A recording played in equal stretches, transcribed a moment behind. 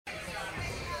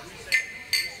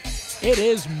It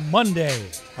is Monday,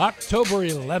 October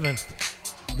 11th.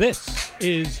 This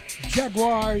is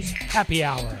Jaguars Happy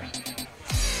Hour.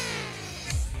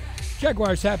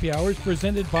 Jaguars Happy Hour is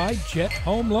presented by Jet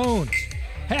Home Loans.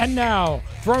 And now,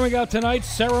 throwing out tonight's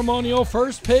ceremonial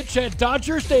first pitch at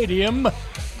Dodger Stadium,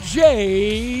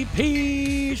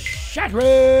 J.P.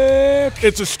 Shadrick.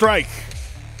 It's a strike.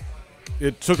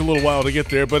 It took a little while to get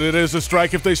there, but it is a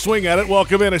strike if they swing at it.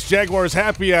 Welcome in. It's Jaguars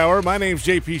Happy Hour. My name's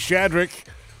J.P. Shadrick.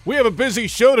 We have a busy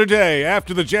show today.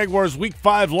 After the Jaguars' Week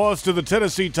 5 loss to the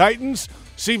Tennessee Titans,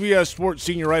 CBS Sports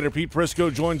senior writer Pete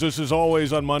Prisco joins us as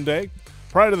always on Monday.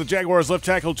 Prior to the Jaguars, left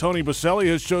tackle Tony Boselli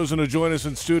has chosen to join us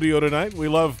in studio tonight. We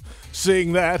love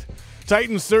seeing that.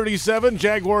 Titans 37,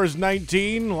 Jaguars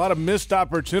 19. A lot of missed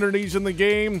opportunities in the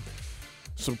game.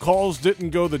 Some calls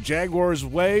didn't go the Jaguars'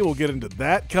 way. We'll get into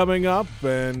that coming up,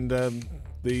 and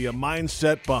the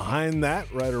mindset behind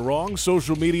that, right or wrong.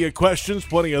 Social media questions,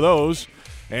 plenty of those.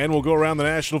 And we'll go around the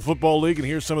National Football League and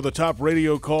hear some of the top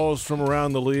radio calls from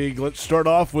around the league. Let's start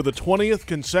off with the 20th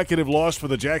consecutive loss for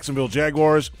the Jacksonville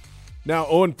Jaguars. Now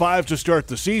 0-5 to start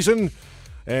the season.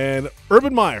 And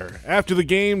Urban Meyer, after the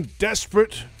game,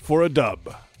 desperate for a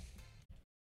dub.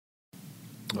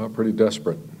 Pretty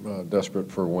desperate.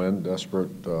 Desperate for a win.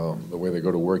 Desperate the way they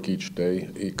go to work each day,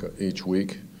 each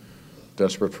week.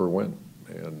 Desperate for a win.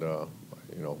 And,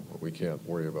 we can't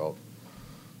worry about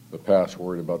the past,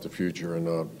 worried about the future, and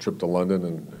a trip to London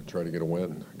and try to get a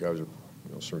win. Guys are,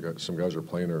 some guys are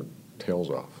playing their tails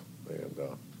off,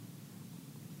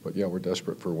 but yeah, we're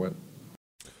desperate for a win.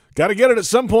 Got to get it at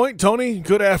some point. Tony,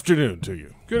 good afternoon to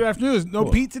you. Good afternoon. Is no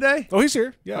Pete today? Oh, he's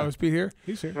here. Yeah, is Pete here?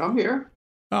 He's here. I'm here.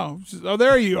 Oh,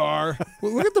 there you are.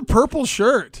 Well, look at the purple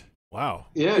shirt. Wow.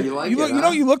 Yeah, you like you it. Look, huh? You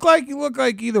know, you look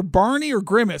like either Barney or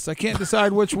Grimace. I can't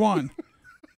decide which one.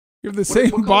 You have the same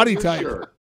what body color is your type.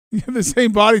 shirt? You have the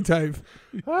same body type.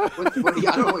 I don't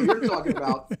know what you're talking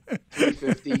about.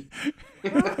 350.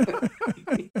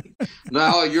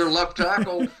 Now your left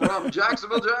tackle from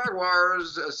Jacksonville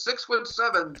Jaguars,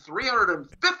 6'7",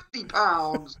 350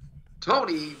 pounds,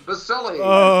 Tony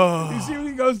Boselli. You see when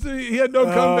he goes to, he had no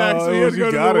comeback, so he had to go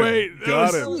to the weight.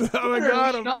 Got him. Oh, I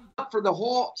got him.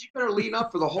 You better lean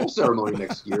up for the whole ceremony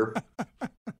next year.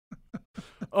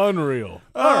 Unreal.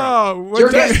 Oh, I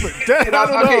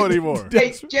don't know anymore.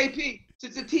 Hey, JP,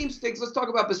 since the team stinks, let's talk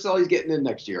about Boselli's getting in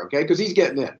next year, okay? Because he's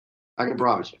getting in. I can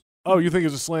promise you. Oh, you think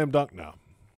it's a slam dunk now?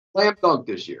 Slam dunk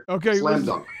this year. Okay. Slam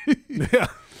dunk. Yeah.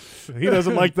 He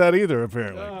doesn't like that either,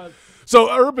 apparently.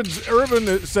 So Urban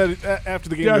said after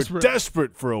the game, they're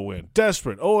desperate for a win.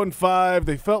 Desperate. 0-5.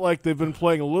 They felt like they've been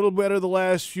playing a little better the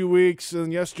last few weeks,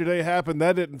 and yesterday happened.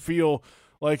 That didn't feel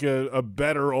like a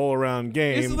better all-around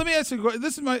game. Let me ask you,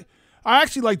 I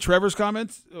actually like Trevor's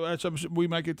comments, which we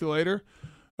might get to later,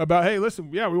 about, hey,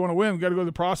 listen, yeah, we want to win. We got to go through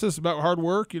the process about hard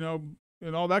work, and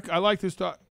all that. I like this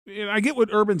talk. And I get what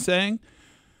Urban's saying,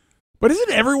 but isn't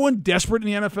everyone desperate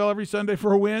in the NFL every Sunday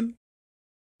for a win?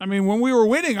 I mean, when we were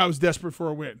winning, I was desperate for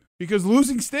a win because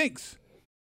losing stinks.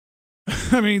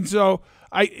 I mean, so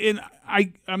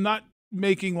I'm not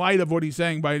making light of what he's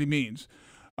saying by any means.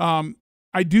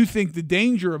 I do think the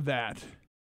danger of that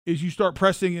is you start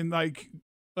pressing in like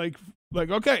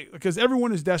okay, because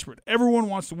everyone is desperate. Everyone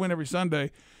wants to win every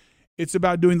Sunday. It's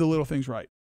about doing the little things right.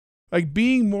 Like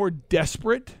being more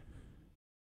desperate,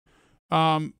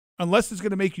 unless it's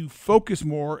going to make you focus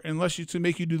more, unless it's going to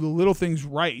make you do the little things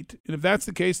right. And if that's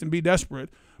the case, then be desperate.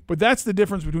 But that's the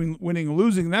difference between winning and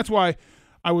losing. And that's why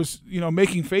I was,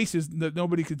 making faces that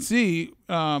nobody could see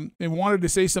and wanted to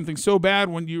say something so bad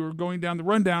when you were going down the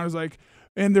rundown. Is like,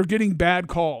 and they're getting bad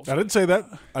calls. I didn't say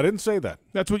that.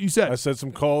 That's what you said. I said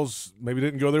some calls maybe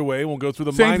didn't go their way. We'll go through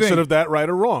the Same mindset thing. of that, right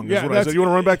or wrong. Yeah, what I said. You want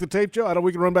to run back the tape, Joe?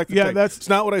 We can run back the tape. It's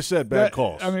not what I said. Bad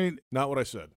calls. I mean, not what I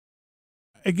said.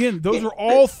 Again, those are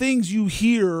all things you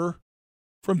hear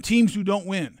from teams who don't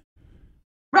win.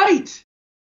 Right.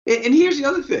 And here's the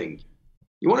other thing.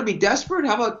 You want to be desperate?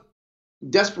 How about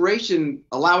desperation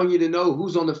allowing you to know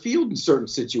who's on the field in certain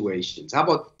situations? How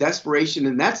about desperation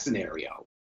in that scenario?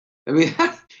 I mean,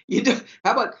 how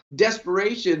about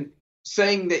desperation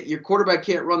saying that your quarterback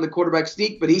can't run the quarterback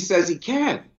sneak, but he says he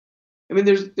can? I mean,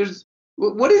 there's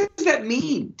what does that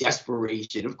mean,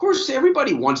 desperation? Of course,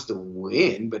 everybody wants to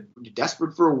win, but you're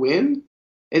desperate for a win?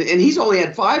 And he's only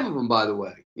had 5 of them, by the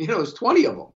way. It's 20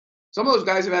 of them. Some of those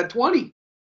guys have had 20.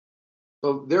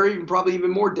 So they're probably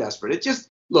even more desperate.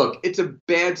 It's a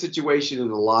bad situation in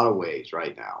a lot of ways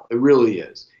right now. It really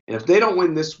is. And if they don't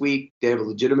win this week, they have a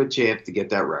legitimate chance to get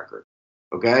that record.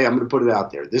 Okay? I'm going to put it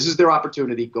out there. This is their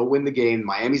opportunity. Go win the game.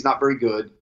 Miami's not very good.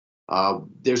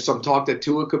 There's some talk that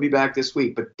Tua could be back this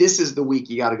week, but this is the week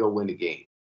you got to go win the game.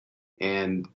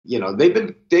 And they've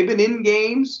been in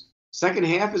games. Second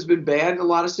half has been bad in a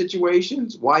lot of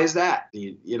situations. Why is that?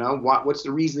 What's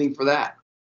the reasoning for that?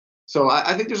 So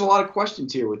I think there's a lot of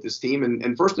questions here with this team,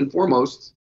 and first and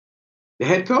foremost, the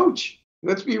head coach.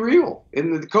 Let's be real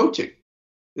in the coaching.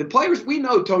 The players, we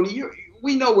know, Tony,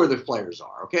 we know where the players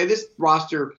are, okay? This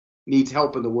roster needs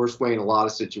help in the worst way in a lot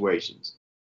of situations.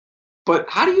 But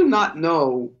how do you not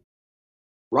know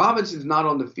Robinson's not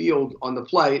on the field on the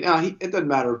play? Now, it doesn't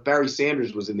matter if Barry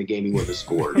Sanders was in the game, he would have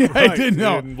scored. Yeah, I didn't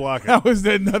know. Didn't block it. That was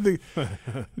nothing.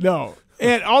 No.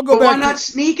 And I'll go but back. Why not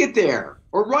sneak it there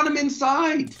or run him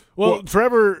inside? Well,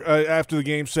 Trevor, after the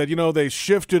game, said, they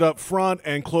shifted up front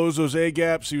and closed those A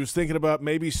gaps. He was thinking about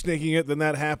maybe sneaking it. Then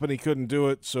that happened. He couldn't do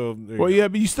it. So, yeah,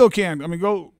 but you still can. I mean,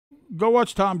 go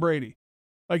watch Tom Brady.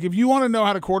 Like, if you want to know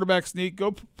how to quarterback sneak,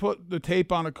 go put the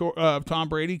tape on Tom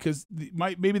Brady, because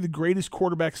maybe the greatest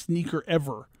quarterback sneaker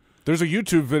ever. There's a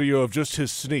YouTube video of just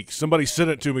his sneak. Somebody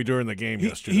sent it to me during the game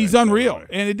yesterday. He's unreal,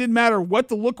 and it didn't matter what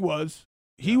the look was.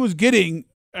 He was getting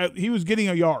a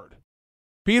yard.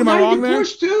 Pete, am I wrong there?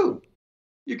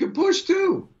 You can push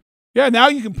too. Yeah, now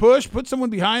you can push, put someone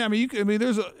behind.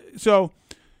 So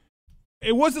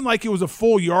it wasn't like it was a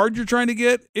full yard you're trying to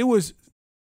get. It was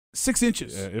 6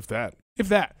 inches, if that.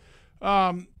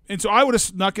 And so I would have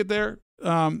snuck it there.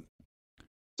 So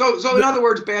in other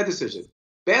words, bad decision.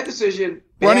 Bad decision.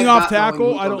 Running off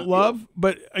tackle, I don't love,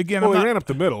 but again, he ran up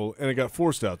the middle and it got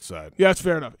forced outside. Yeah, that's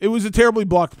fair enough. It was a terribly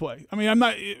blocked play.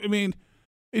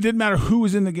 It didn't matter who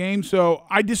was in the game, so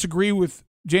I disagree with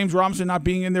James Robinson not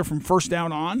being in there from first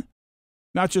down on,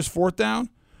 not just fourth down.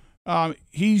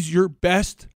 He's your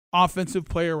best offensive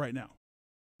player right now.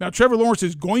 Now, Trevor Lawrence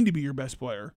is going to be your best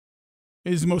player,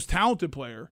 is the most talented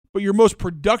player, but your most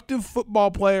productive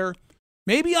football player,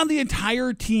 maybe on the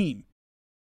entire team,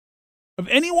 of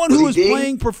anyone who is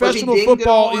playing professional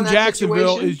football in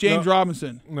Jacksonville is James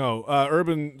Robinson. No,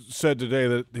 Urban said today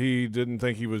that he didn't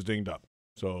think he was dinged up.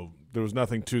 So there was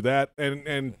nothing to that.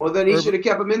 And well, then he should have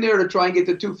kept him in there to try and get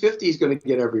the 250 he's going to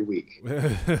get every week.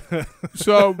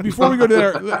 So before we go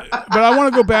there, but I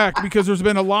want to go back because there's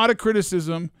been a lot of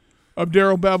criticism of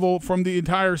Darrell Bevell from the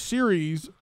entire series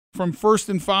from 1st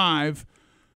and 5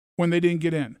 when they didn't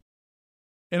get in.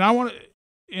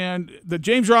 And the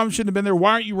James Robinson shouldn't have been there.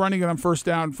 Why aren't you running it on first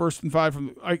down, 1st and 5?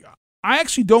 I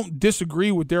actually don't disagree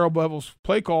with Darrell Bevell's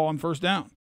play call on first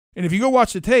down. And if you go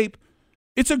watch the tape,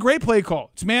 it's a great play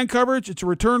call. It's man coverage. It's a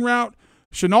return route.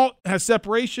 Shenault has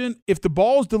separation. If the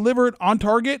ball is delivered on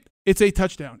target, it's a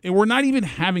touchdown. And we're not even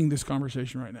having this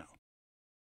conversation right now.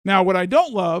 Now, what I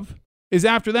don't love is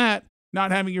after that,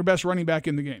 not having your best running back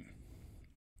in the game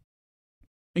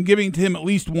and giving it to him at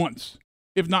least once,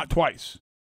 if not twice,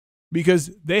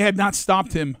 because they had not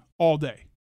stopped him all day.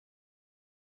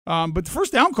 But the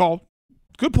first down call,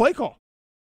 good play call.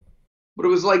 But it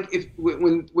was like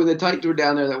when the Titans were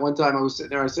down there that one time, I was sitting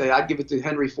there and I said, I'd give it to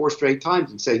Henry 4 straight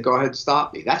times and say, go ahead and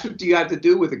stop me. That's what you have to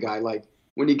do with a guy. Like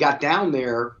when you got down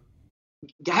there,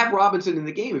 have Robinson in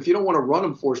the game. If you don't want to run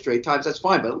him 4 straight times, that's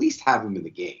fine, but at least have him in the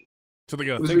game. So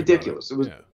it was ridiculous. It was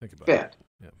bad.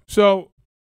 Yeah. So,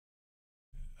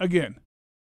 again,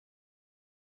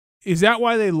 is that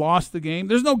why they lost the game?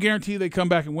 There's no guarantee they come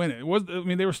back and win it.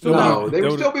 They were still down. No, they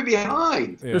would still be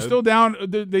behind. They're still down.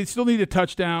 They still need a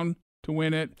touchdown to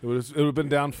win it. It would have been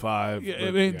down 5.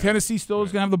 Yeah, Tennessee still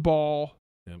is going to have the ball.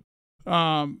 Yep.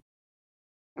 And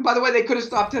by the way, they could have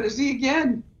stopped Tennessee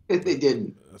again if they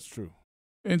didn't. That's true.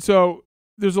 And so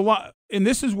there's a lot, and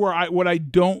this is where what I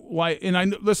don't like.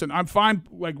 And listen, I'm fine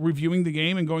like reviewing the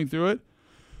game and going through it,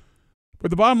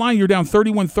 but the bottom line, you're down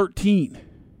 31-13.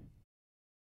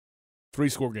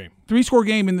 3-score game. 3-score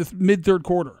game in the mid-third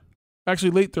quarter.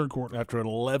 Actually, late third quarter. After an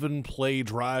 11-play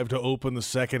drive to open the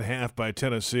second half by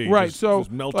Tennessee. Right, just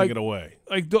melting it away.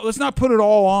 Let's not put it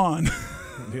all on,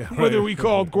 yeah, right. whether we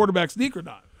call it quarterback sneak or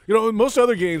not. In most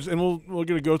other games, and we're going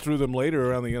to go through them later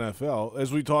around the NFL,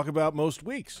 as we talk about most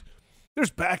weeks,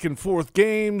 there's back-and-forth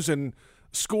games and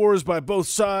scores by both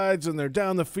sides, and they're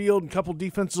down the field, and a couple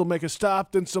defenses will make a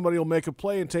stop, then somebody will make a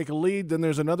play and take a lead, then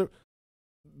there's another.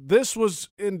 This was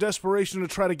in desperation to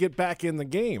try to get back in the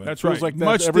game. That's feels right. Like that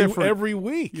much every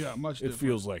week. Yeah, much different. It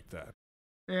feels like that.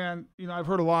 And, I've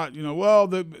heard a lot,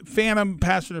 the phantom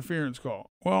pass interference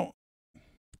call. Well,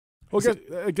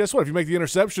 guess what? If you make the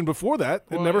interception before that,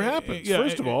 it never happens. Yeah,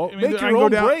 First of all, make your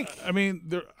own break.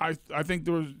 I think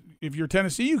there was, if you're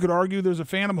Tennessee, you could argue there's a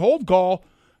phantom hold call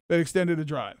that extended a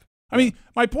drive.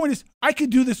 My point is, I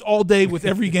could do this all day with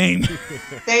every game.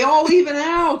 They all even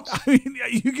out.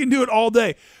 You can do it all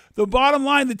day. The bottom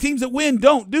line, the teams that win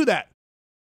don't do that.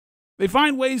 They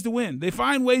find ways to win. They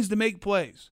find ways to make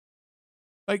plays.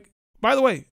 By the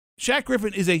way, Shaq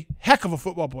Griffin is a heck of a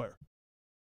football player.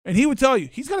 And he would tell you,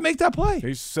 he's got to make that play.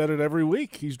 He's said it every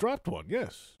week. He's dropped one,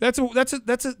 yes. That's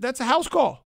a house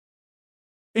call.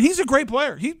 And he's a great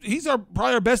player. He's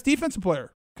probably our best defensive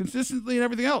player, consistently and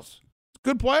everything else.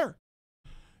 Good player.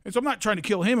 And so I'm not trying to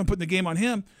kill him and putting the game on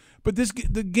him, but the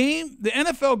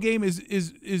NFL game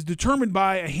is determined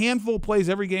by a handful of plays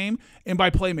every game and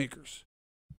by playmakers.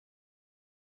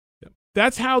 Yep.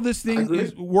 That's how this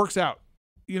thing works out.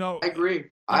 I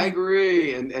agree.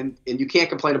 And you can't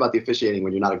complain about the officiating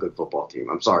when you're not a good football team.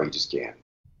 I'm sorry, you just can't.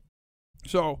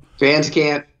 So fans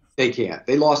can't. They can't.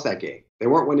 They lost that game. They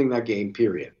weren't winning that game,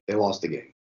 period. They lost the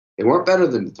game. They weren't better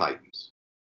than the Titans.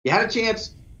 You had a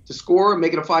chance to score and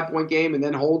make it a 5-point game and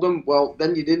then hold them. Well,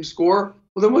 then you didn't score.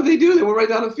 Well, then what did they do? They went right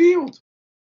down the field.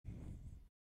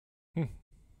 It's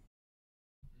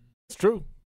true.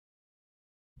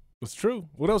 It's true.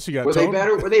 What else you got, Were Tony? they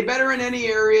better? Were they better in any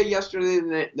area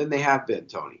yesterday than they have been,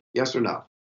 Tony? Yes or no?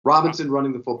 Robinson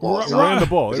running the football. They ran the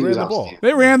ball. He was outstanding.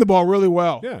 they ran the ball really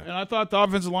well. Yeah. And I thought the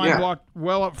offensive line blocked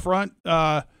well up front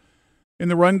in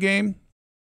the run game.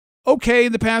 Okay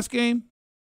in the pass game.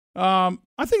 I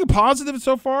think a positive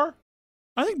so far,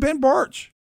 I think Ben Bartch.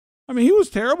 I mean, he was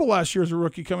terrible last year as a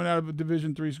rookie coming out of a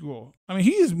Division III school. I mean,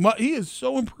 he is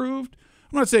so improved.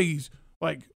 I'm not saying he's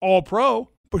like all pro,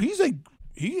 but he's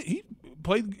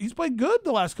played good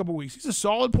the last couple of weeks. He's a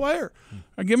solid player.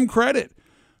 I give him credit.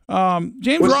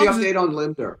 James What's Robinson, the update on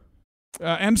Linder?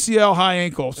 MCL high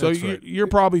ankle. So That's right. you're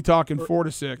probably talking 4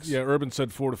 to 6. Yeah, Urban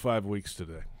said 4 to 5 weeks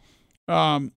today.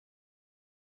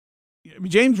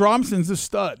 James Robinson's a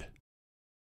stud.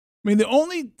 I mean, the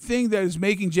only thing that is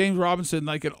making James Robinson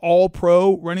like an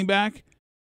all-pro running back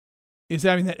is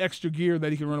having that extra gear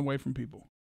that he can run away from people.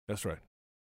 That's right.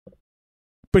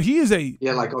 But he is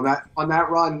like on that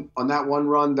one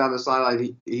run down the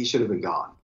sideline, he should have been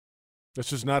gone.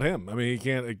 That's just not him. I mean, he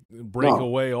can't break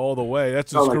away all the way.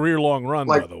 That's his career-long run,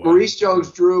 like by the way. Maurice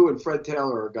Jones-Drew and Fred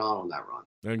Taylor are gone on that run.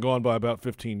 And gone by about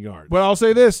 15 yards. Well, I'll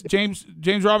say this: James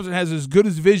Robinson has as good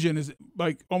as vision as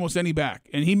like almost any back,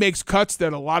 and he makes cuts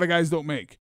that a lot of guys don't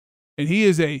make. And he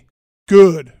is a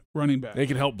good running back. They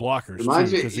can help blockers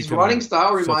His running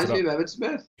style reminds me of Emmitt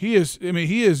Smith. He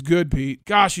is good, Pete.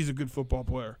 Gosh, he's a good football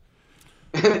player.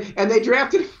 And they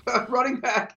drafted a running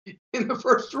back in the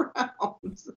first round.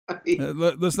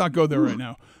 Let's not go there right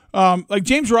now. Like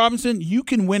James Robinson, you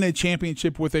can win a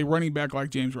championship with a running back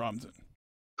like James Robinson.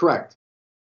 Correct.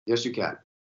 Yes, you can.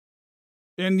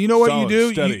 And you know what Solid, you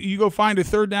do? steady. You go find a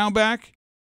third down back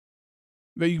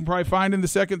that you can probably find in the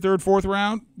second, third, fourth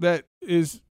round that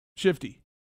is shifty.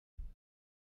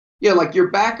 Yeah, like your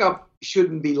backup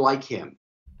shouldn't be like him.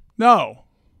 No.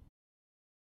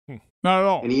 Not at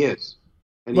all. And he is.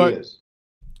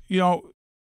 You know,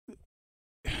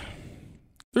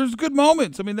 there's good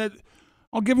moments. I mean, that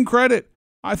I'll give him credit.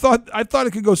 I thought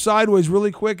it could go sideways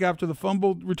really quick after the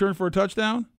fumble return for a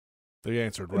touchdown. They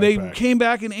answered right They back. came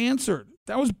back and answered.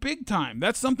 That was big time.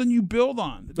 That's something you build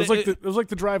on. It was like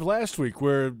the drive last week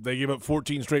where they gave up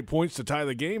 14 straight points to tie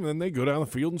the game, and then they go down the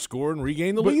field and score and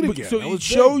regain the lead again. So That it was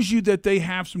shows you that they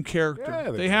have some character. Yeah,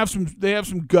 they have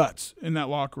some guts in that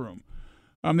locker room.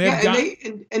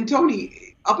 And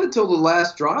Tony, up until the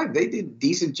last drive, they did a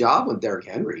decent job on Derrick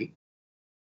Henry.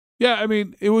 Yeah, I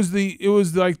mean, it was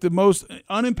like the most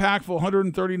unimpactful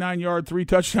 139-yard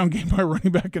 3-touchdown game by a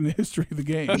running back in the history of the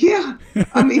game. Yeah,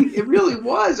 I mean, it really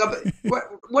was.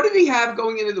 What did he have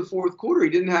going into the fourth quarter?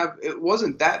 It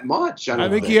wasn't that much. I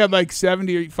think he had like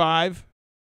 75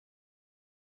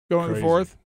 going to the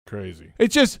fourth. Crazy.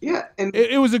 It's just and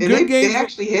it was a good game. They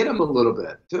actually hit him a little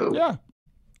bit too. Yeah.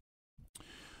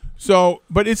 So,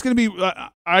 but it's going to be.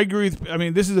 I agree. I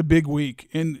mean, this is a big week,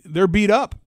 and they're beat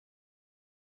up.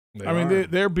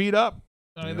 They're beat up.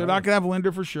 I mean, they're not going to have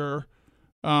Linder for sure.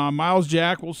 Miles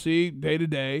Jack, we'll see day to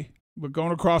day. But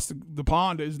going across the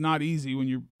pond is not easy when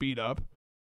you're beat up.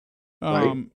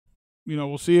 Right.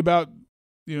 We'll see about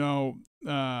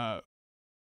the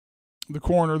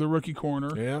corner, the rookie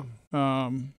corner. Yeah.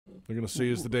 They're going to see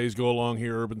as the days go along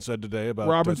here. Urban said today about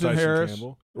Robinson Tyson Harris.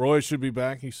 Campbell. Roy should be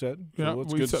back, he said. So Yeah,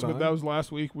 that's a good sign. but that was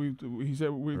last week. He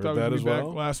said we Heard thought he that would as be back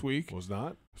well? last week. Was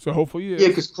not. So hopefully he is. Yeah,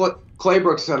 because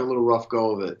Claybrooks had a little rough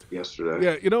go of it yesterday.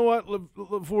 Yeah, you know what?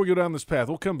 Before we go down this path,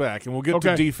 we'll come back, and we'll get to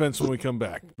Okay. defense when we come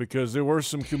back, because there were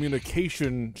some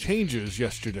communication changes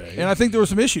yesterday. And I think there were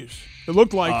some issues. It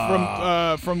looked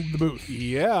like from the booth.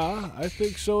 Yeah, I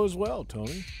think so as well,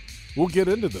 Tony. We'll get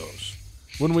into those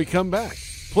when we come back.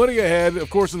 Plenty ahead. Of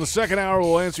course, in the second hour,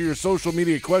 we'll answer your social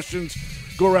media questions,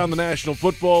 go around the National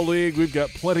Football League. We've got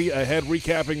plenty ahead,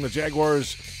 recapping the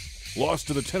Jaguars' loss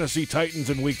to the Tennessee Titans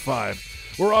in Week 5.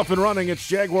 We're off and running. It's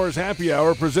Jaguars Happy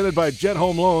Hour presented by Jet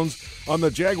Home Loans on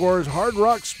the Jaguars Hard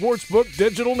Rock Sportsbook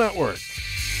Digital Network.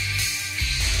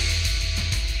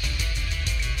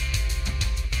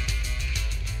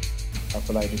 I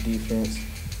feel like the defense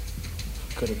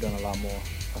could have done a lot more.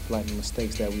 I feel like the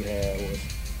mistakes that we had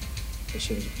just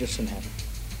shouldn't happen.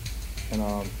 And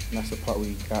that's the part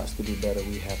we got to do better.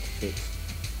 We have to fix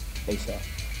ASAP.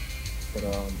 But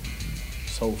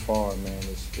so far, man,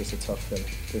 it's a tough feeling.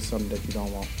 It's something that you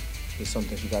don't want. It's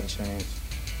something that you got to change.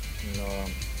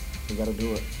 We got to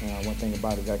do it. One thing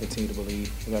about it, we got to continue to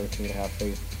believe. We got to continue to have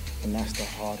faith. And that's the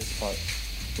hardest part.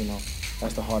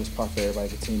 That's the hardest part for everybody.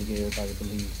 Continue to get everybody to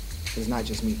believe. It's not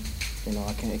just me. It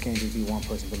can't just be one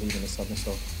person believing in something.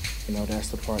 So, that's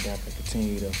the part that I can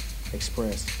continue to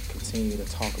express, continue to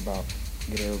talk about,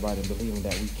 get everybody believing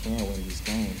that we can win these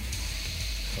games.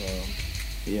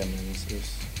 Yeah, man, it's a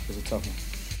tough one.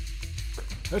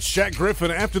 That's Shaq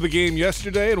Griffin after the game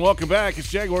yesterday, and welcome back.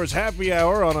 It's Jaguars Happy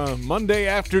Hour on a Monday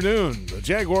afternoon. The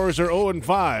Jaguars are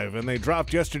 0-5, and they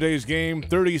dropped yesterday's game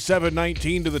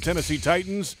 37-19 to the Tennessee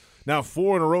Titans. Now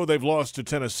 4 in a row they've lost to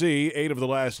Tennessee, 8 of the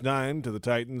last 9 to the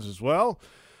Titans as well.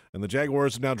 And the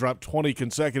Jaguars have now dropped 20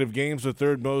 consecutive games, the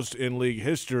third most in league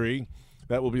history.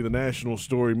 That will be the national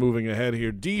story moving ahead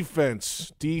here.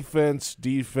 Defense.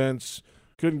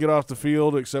 Couldn't get off the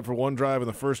field except for one drive in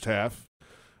the first half.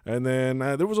 And then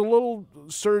there was a little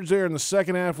surge there in the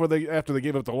second half where after they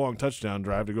gave up the long touchdown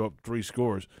drive to go up 3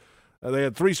 scores. They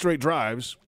had 3 straight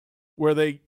drives where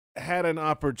they had an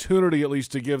opportunity at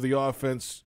least to give the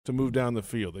offense to move down the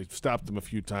field. They stopped them a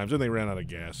few times, and they ran out of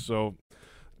gas. So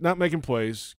not making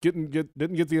plays, didn't get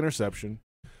the interception.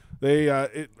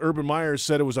 Urban Meyer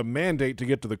said it was a mandate to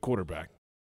get to the quarterback.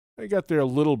 They got there a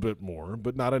little bit more,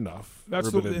 but not enough.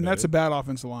 That's a bad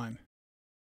offensive line.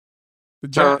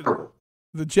 The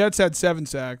Jets had 7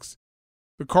 sacks.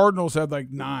 The Cardinals had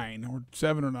like 9 or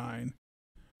 7 or 9.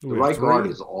 The right guard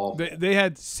is awful. They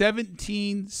had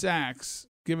 17 sacks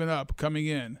given up coming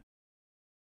in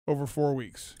over 4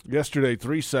 weeks. Yesterday,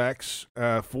 3 sacks,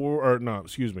 8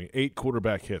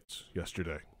 quarterback hits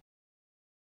yesterday.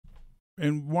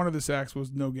 And one of the sacks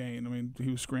was no gain. I mean,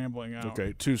 he was scrambling out.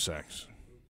 Okay, 2 sacks.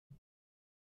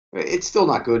 It's still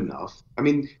not good enough. I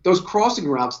mean, those crossing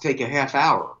routes take a half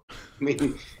hour. I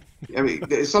mean,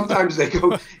 sometimes they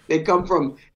come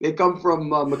from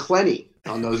McClenny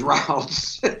on those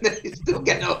routes. They still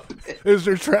get up. Is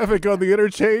there traffic on the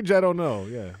interchange? I don't know.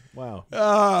 Yeah. Wow.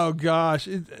 Oh gosh.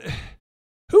 Who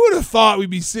would have thought we'd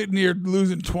be sitting here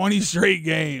losing 20 straight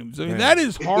games? I mean, that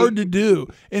is hard to do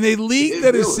in a league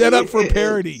that is set up for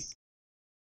parity.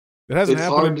 It hasn't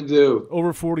happened hard to do.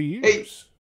 Over 40 years. Hey,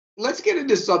 let's get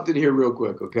into something here real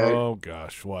quick, okay? Oh,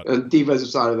 gosh, what? On the defensive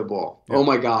side of the ball. Yeah. Oh,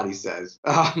 my God, he says.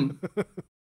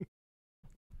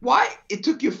 Why? It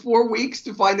took you 4 weeks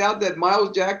to find out that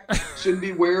Miles Jack shouldn't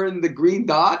be wearing the green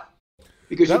dot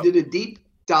because you did a deep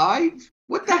dive?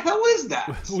 What the hell is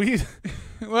that? We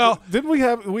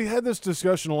had this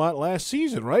discussion a lot last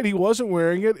season, right? He wasn't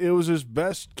wearing it. It was his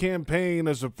best campaign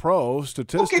as a pro,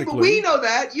 statistically. Okay, but we know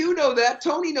that. You know that.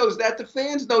 Tony knows that. The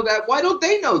fans know that. Why don't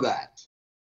they know that?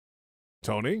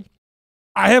 Tony?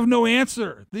 I have no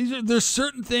answer. There's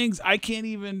certain things I can't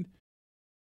even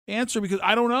answer because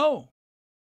I don't know.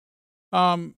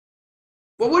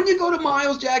 Well, wouldn't you go to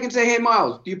Miles Jack and say, hey,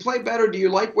 Miles, do you play better? Do you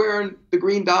like wearing the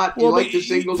green dot? Do you like the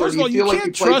singles? Or do you feel like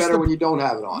you play better when you don't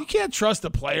have it on? You can't trust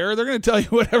the player. They're going to tell you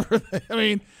whatever. I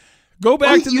mean, go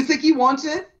back to you think he wants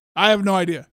it? I have no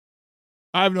idea.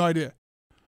 But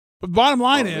the bottom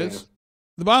line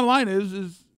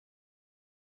is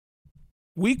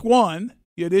week 1,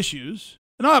 he had issues.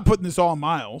 And I'm not putting this all on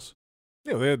Miles.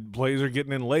 Yeah, they had plays are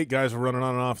getting in late. Guys were running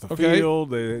on and off the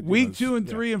field. Week 2 and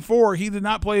 3 and 4, he did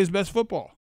not play his best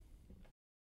football.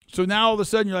 So now all of a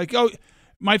sudden you're like, oh,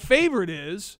 my favorite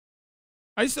is,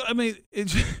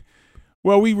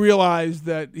 we realized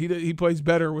that he plays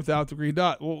better without the green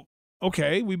dot. Well,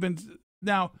 okay,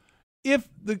 now if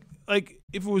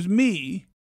it was me,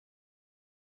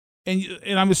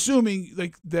 and I'm assuming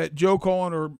like that Joe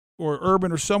Cullen or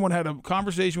Urban or someone had a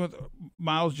conversation with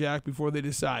Miles Jack before they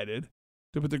decided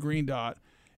to put the green dot.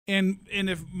 And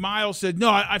if Miles said, no,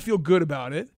 I feel good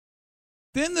about it,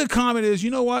 then the comment is,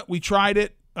 you know what? We tried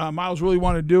it. Miles really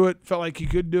wanted to do it, felt like he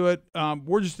could do it.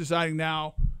 We're just deciding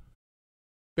now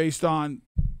based on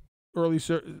early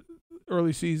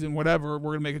season, whatever,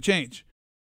 we're going to make a change.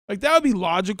 Like, that would be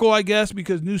logical, I guess,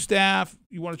 because new staff,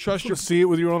 you want to trust see it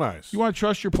with your own eyes. You want to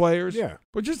trust your players. Yeah.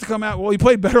 But just to come out, well, he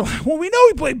played better. Well, we know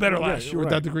he played better last year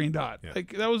without the green dot. Yeah.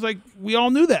 Like, that was like, we all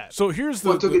knew that. So here's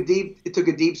it took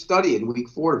a deep study in week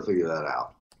 4 to figure that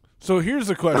out. So here's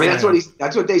the question. I mean,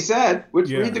 that's what they said.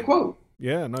 Read the quote.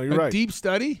 Yeah, no, you're A right. deep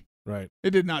study? Right. It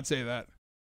did not say that.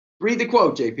 Read the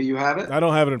quote, JP. You have it? I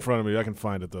don't have it in front of me. I can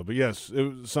find it, though. But, yes, it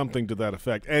was something to that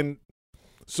effect. And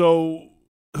so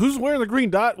who's wearing the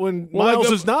green dot when Miles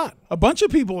is not? A bunch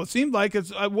of people. It seemed like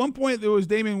at one point there was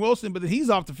Damian Wilson, but then he's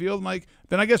off the field.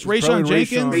 Then I guess Rayshawn probably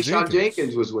Jenkins. Rayshawn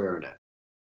Jenkins was wearing it.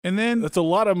 And then That's a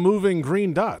lot of moving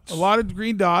green dots. a lot of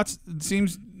green dots. It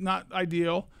seems not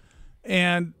ideal.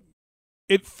 And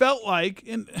it felt like,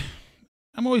 and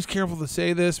I'm always careful to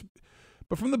say this,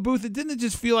 but from the booth, it didn't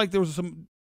just feel like there was some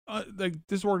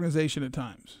disorganization at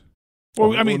times.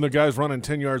 Well, I mean, when the guy's running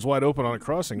 10 yards wide open on a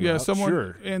crossing route,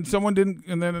 someone didn't,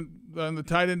 and then the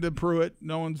tight end to Pruitt.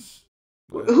 No one's.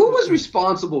 Who was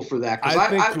responsible for that?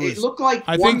 Because it looked like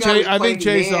I one think guy was I think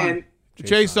playing man.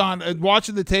 Chason.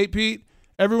 Watching the tape, Pete.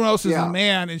 Everyone else is Yeah. a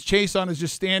man, and Chason is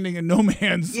just standing in no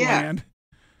man's land.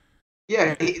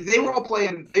 Yeah, they were all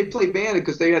playing. They played man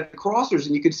because they had the crossers,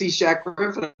 and you could see Shaq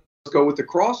Griffin go with the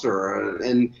crosser,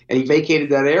 and he vacated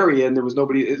that area, and there was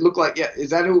nobody. It looked like is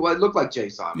that who it looked like?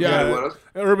 Jason. Yeah.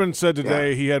 Urban said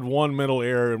today he had one middle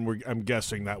error, and I'm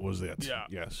guessing that was it. Yeah.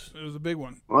 Yes. It was a big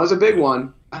one. Well, it was a big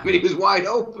one. I mean, he was wide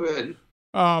open.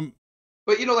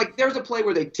 But there's a play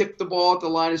where they tipped the ball at the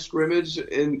line of scrimmage,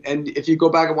 and if you go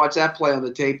back and watch that play on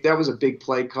the tape, that was a big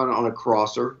play kind of on a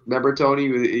crosser. Remember, Tony?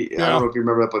 I don't know if you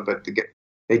remember that, but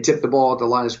they tipped the ball at the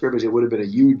line of scrimmage. It would have been a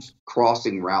huge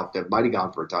crossing route that might have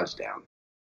gone for a touchdown.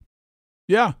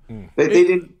 Yeah, they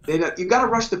didn't. You got to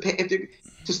rush to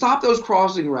stop those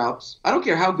crossing routes. I don't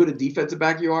care how good a defensive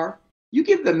back you are. You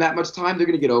give them that much time, they're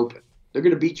going to get open. They're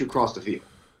going to beat you across the field.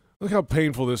 Look how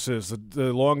painful this is.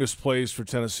 The longest plays for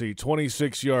Tennessee,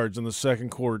 26 yards in the second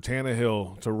quarter.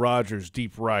 Tannehill to Rodgers,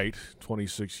 deep right,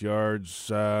 26 yards.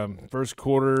 First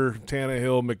quarter,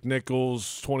 Tannehill,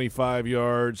 McNichols, 25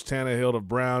 yards. Tannehill to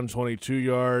Brown, 22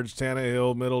 yards.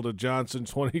 Tannehill, middle to Johnson,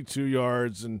 22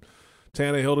 yards. And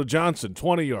Tannehill to Johnson,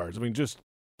 20 yards. I mean, just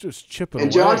chipping away.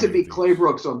 And Johnson beat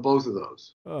Claybrooks on both of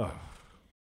those. Oh.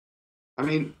 I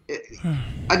mean,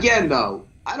 again, though,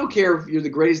 I don't care if you're the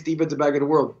greatest defensive back in the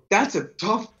world. That's a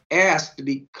tough ask to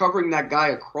be covering that guy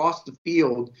across the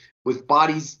field with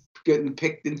bodies getting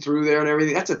picked in through there and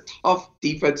everything. That's a tough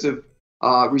defensive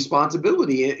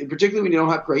responsibility, particularly when you don't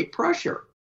have great pressure.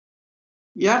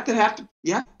 You have to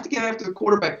get after the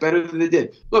quarterback better than they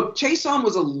did. Look, Chason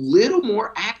was a little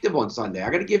more active on Sunday. I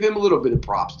got to give him a little bit of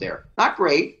props there. Not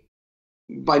great,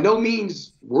 by no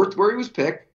means worth where he was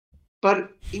picked.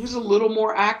 But he was a little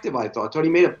more active, I thought. Tony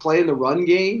made a play in the run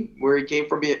game where he came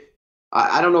from.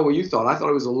 I don't know what you thought. I thought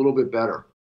it was a little bit better.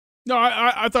 No,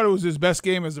 I thought it was his best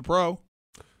game as a pro.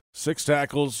 6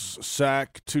 tackles,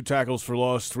 sack, 2 tackles for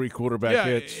loss, 3 quarterback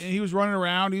hits. He was running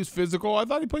around. He was physical. I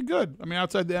thought he played good. I mean,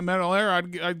 outside the mental error, I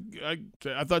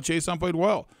thought Chason played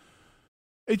well.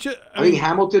 I think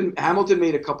Hamilton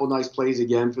made a couple nice plays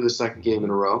again for the second game in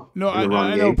a row. No,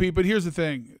 I know, Pete, but here's the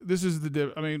thing. This is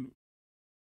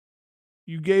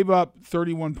you gave up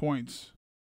 31 points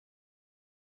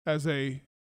as a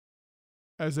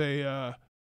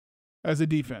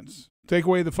defense. Take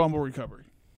away the fumble recovery.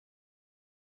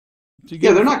 So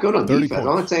they're not good on defense. I'm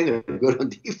not saying they're good on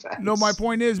defense. No, my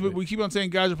point is, but we keep on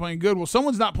saying guys are playing good. Well,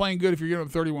 someone's not playing good if you're giving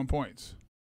up 31 points.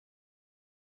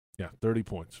 Yeah, 30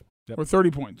 points. Yep. Or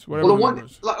 30 points, whatever. Well,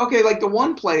 the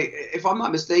one play, if I'm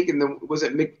not mistaken, it was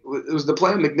the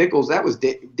play of McNichols. That was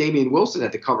Damian Wilson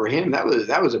had to cover him. That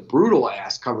was a brutal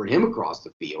ass covering him across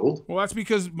the field. Well, that's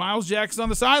because Miles Jackson's on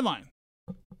the sideline.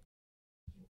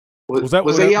 Was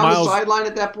he on the sideline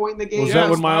at that point in the game? Was that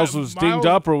when Miles was dinged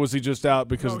up, or was he just out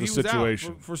because of the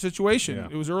situation? For situation. Yeah.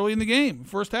 It was early in the game,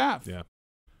 first half. Yeah.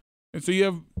 And so you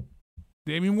have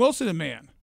Damian Wilson in man.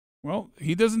 Well,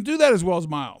 he doesn't do that as well as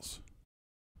Miles.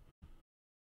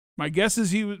 My guess is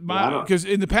he was because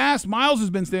in the past Miles has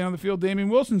been staying on the field. Damian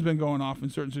Wilson's been going off in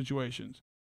certain situations.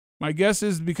 My guess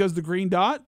is because the green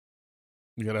dot.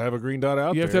 You got to have a green dot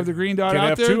out there. You have to have the green dot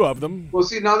out there. Can't have 2 of them. Well,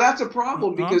 see, now that's a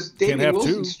problem because Damian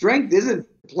Wilson's strength isn't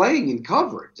playing in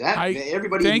coverage.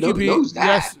 Everybody knows that.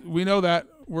 Yes, we know that.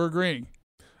 We're agreeing.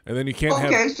 And then you can't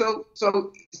have. Okay, so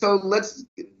let's.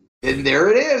 And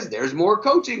there it is. There's more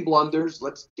coaching blunders.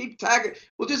 Let's keep tagging.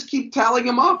 We'll just keep tallying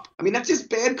them up. I mean, that's just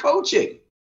bad coaching.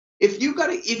 If you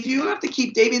have to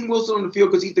keep Damian Wilson on the field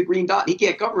because he's the green dot and he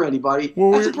can't cover anybody,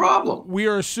 that's a problem. We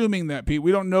are assuming that, Pete.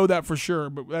 We don't know that for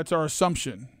sure, but that's our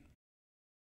assumption.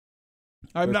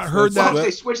 I've not heard that. If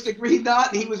they switched the green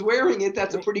dot and he was wearing it,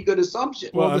 that's a pretty good assumption.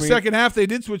 Well, second half they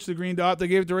did switch the green dot. They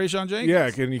gave it to Rayshawn Jenkins.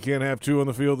 Yeah, you can't have 2 on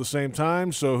the field at the same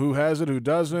time. So who has it, who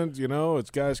doesn't?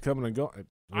 It's guys coming and going.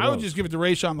 I would just give it to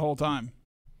Rayshawn the whole time.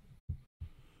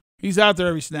 He's out there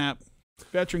every snap.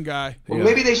 Veteran guy. Well, Yeah.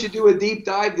 maybe they should do a deep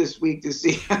dive this week to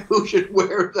see who should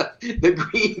wear the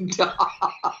green dot.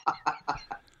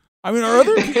 I mean,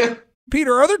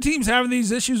 are other teams having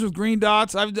these issues with green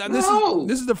dots? No.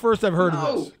 This is the first I've heard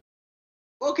of this.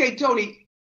 Okay, Tony,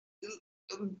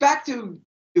 back to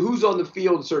who's on the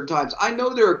field at certain times. I know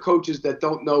there are coaches that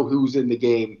don't know who's in the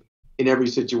game in every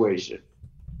situation.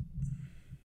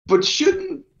 But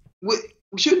shouldn't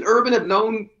Urban have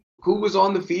known who was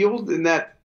on the field, and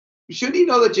that shouldn't he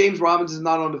know that James Robinson is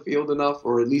not on the field enough,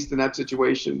 or at least in that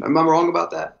situation? Am I wrong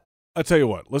about that? I'll tell you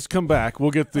what. Let's come back.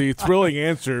 We'll get the thrilling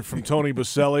answer from Tony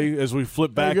Baselli as we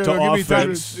flip back to Give me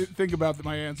time offense. to think about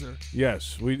my answer.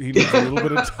 Yes, he needs a little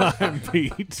bit of time,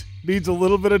 Pete. Needs a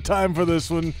little bit of time for this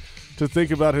one to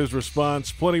think about his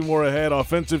response. Plenty more ahead.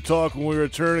 Offensive talk when we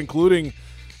return, including,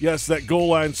 yes, that goal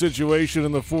line situation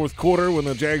in the fourth quarter when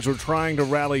the Jags were trying to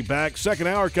rally back. Second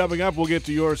hour coming up. We'll get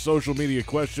to your social media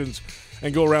questions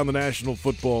and go around the National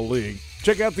Football League.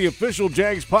 Check out the official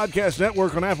Jags Podcast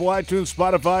Network on Apple, iTunes,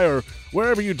 Spotify, or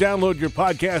wherever you download your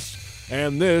podcasts.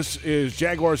 And this is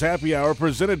Jaguars Happy Hour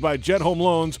presented by Jet Home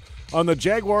Loans on the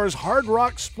Jaguars Hard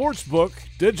Rock Sportsbook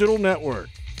Digital Network.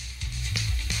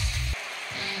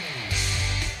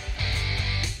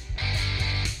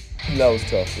 That was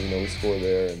tough. We score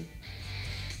there, and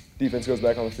defense goes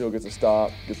back on the field, gets a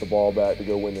stop, get the ball back to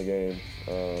go win the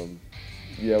game.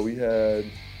 We had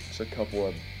just a couple.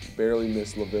 I barely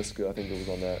missed LaVisca. I think it was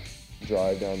on that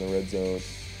drive down the red zone.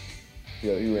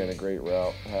 Yeah, he ran a great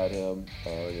route. Had him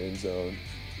in the end zone.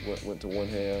 Went to one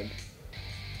hand.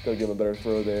 Got to give him a better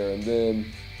throw there, and then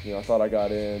I thought I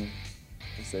got in.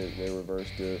 They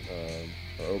reversed it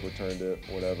or overturned it,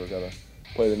 whatever. Got to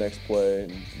play the next play,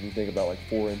 and you think about like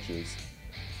 4 inches.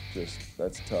 Just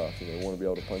that's tough. Want to be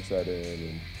able to punch that in,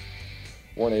 and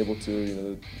weren't able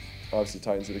to. Obviously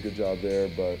Titans did a good job there,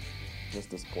 but that's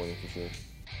disappointing for sure.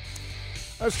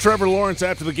 That's Trevor Lawrence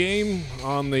after the game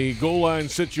on the goal line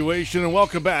situation. And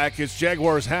welcome back. It's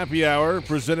Jaguars Happy Hour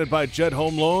presented by Jet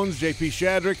Home Loans. JP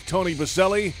Shadrick, Tony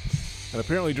Baselli. And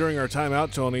apparently during our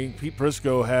timeout, Tony, Pete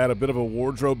Prisco had a bit of a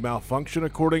wardrobe malfunction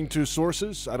according to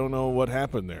sources. I don't know what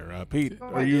happened there. Pete,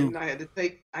 I had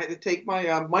to take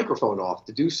my microphone off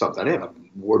to do something. I didn't have a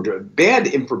wardrobe. Bad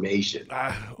information.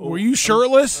 Were you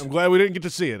shirtless? I'm glad we didn't get to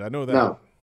see it. I know that.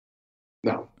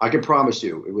 No, I can promise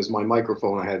you, it was my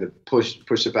microphone. I had to push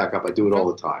it back up. I do it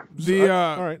all the time.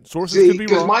 All right, sources could be wrong.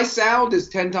 Because my sound is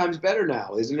 10 times better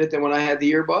now, isn't it, than when I had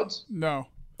the earbuds? No.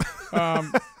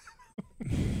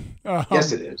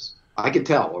 Yes, it is. I can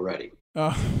tell already.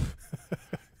 I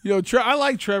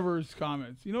like Trevor's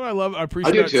comments. You know what I love? I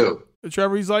appreciate. I do too.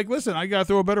 Trevor, he's like, listen, I gotta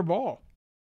throw a better ball.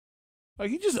 Like,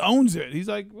 he just owns it. He's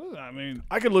like, well, I mean,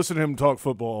 I could listen to him talk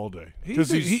football all day because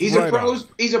he's right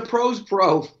a pros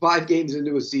pro 5 games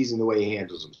into a season the way he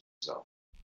handles himself.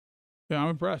 Yeah, I'm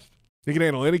impressed. He can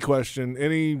handle any question,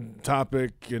 any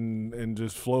topic, and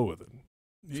just flow with it.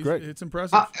 It's great. It's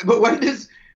impressive. But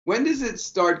when does it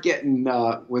start getting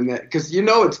because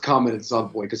it's coming at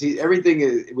some point, because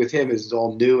everything with him is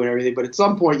all new and everything, but at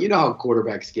some point, you know how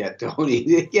quarterbacks get, Tony.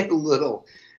 They get a little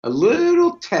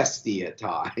testy at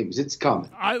times. It's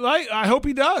coming. I hope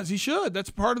he does. He should.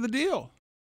 That's part of the deal.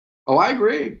 Oh, I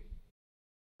agree.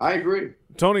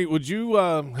 Tony, would you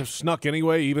have snuck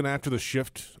anyway, even after the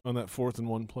shift on that 4th and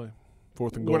 1 play,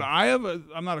 4th and goal? Would I have?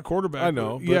 I'm not a quarterback. I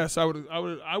know. Yes, I would.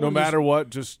 No matter what,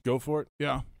 just go for it.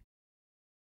 Yeah.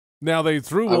 Now they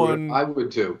threw one. I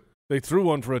would too. They threw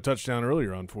one for a touchdown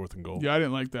earlier on 4th and goal. Yeah, I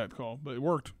didn't like that call, but it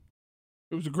worked.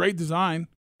 It was a great design.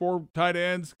 4 tight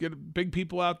ends, get big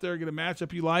people out there, get a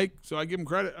matchup you like. So I give him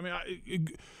credit. I mean,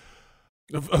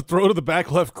 a throw to the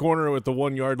back left corner at the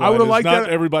 1 yard line. I would have liked liked not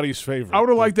that. Everybody's favorite. I would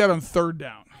have liked that on 3rd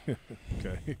down.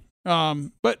 Okay.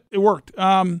 But it worked.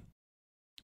 I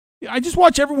just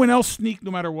watch everyone else sneak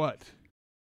no matter what.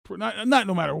 Not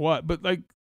no matter what, but like.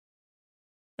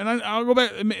 And I'll go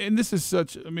back, and this is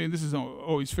this isn't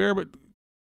always fair, but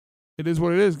it is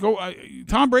what it is.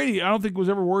 Tom Brady, I don't think was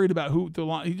ever worried about who the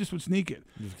line. He just would sneak it.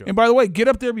 And by the way, get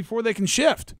up there before they can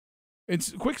shift.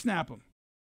 It's quick snap them.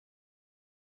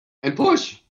 And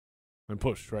push,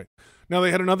 right. Now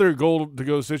they had another goal to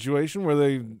go situation where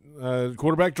they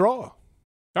quarterback draw.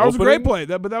 That was a great play,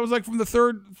 but that was like from the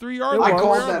 3-yard line. I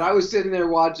called that. I was sitting there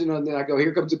watching, and then I go,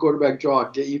 here comes the quarterback draw.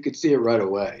 You could see it right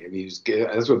away. I mean,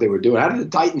 that's what they were doing. How did the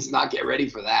Titans not get ready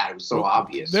for that? It was so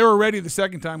obvious. They were ready the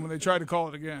second time when they tried to call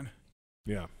it again.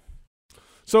 Yeah.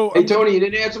 So, hey, Tony, you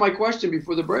didn't answer my question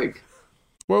before the break.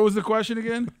 What was the question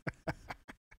again?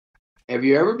 Have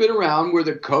you ever been around where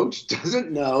the coach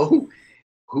doesn't know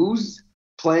who's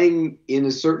playing in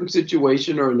a certain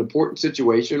situation or an important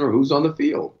situation or who's on the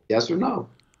field? Yes or no?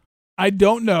 I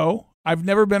don't know. I've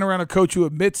never been around a coach who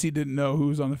admits he didn't know who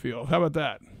was on the field. How about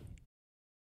that?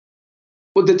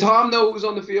 Well, did Tom know who was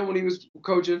on the field when he was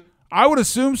coaching? I would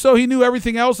assume so. He knew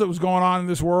everything else that was going on in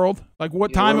this world, like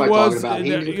what time what it am I was,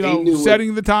 talking about? you know,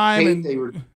 setting the time. Paint And they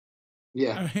were,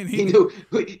 yeah, I mean,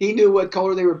 he knew what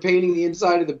color they were painting the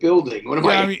inside of the building. What am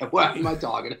I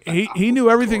talking about? He knew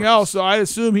everything else, so I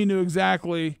assume he knew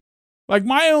exactly. Like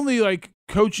my only like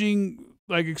coaching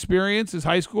like experience is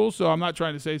high school, so I'm not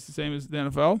trying to say it's the same as the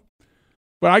NFL,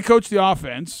 but I coached the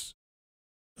offense,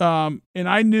 and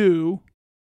I knew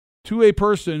to a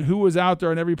person who was out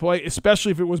there on every play,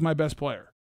 especially if it was my best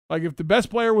player. Like if the best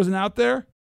player wasn't out there,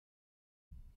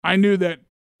 I knew that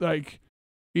like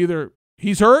either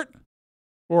he's hurt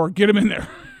or get him in there.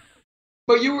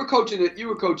 But you were coaching it. You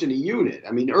were coaching a unit.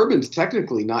 I mean, Urban's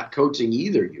technically not coaching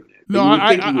either unit. No,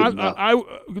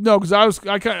 no, because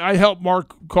I helped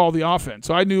Mark call the offense,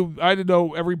 so I didn't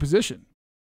know every position.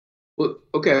 Well,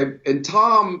 okay, and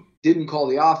Tom didn't call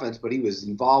the offense, but he was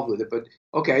involved with it. But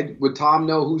okay, would Tom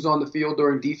know who's on the field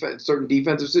during certain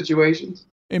defensive situations?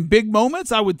 In big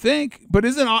moments, I would think. But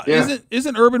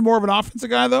isn't Urban more of an offensive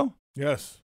guy though?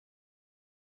 Yes.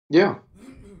 Yeah.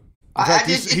 Fact,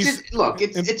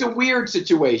 it's a weird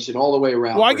situation all the way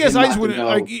around. Well, I guess I just wouldn't.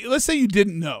 Like, let's say you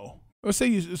didn't know. Let's say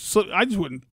I just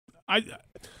wouldn't.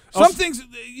 Some things,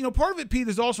 you know, part of it, Pete,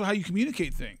 is also how you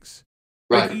communicate things.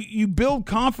 Right. Like, you build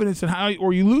confidence in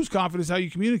or you lose confidence in how you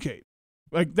communicate.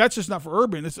 Like that's just not for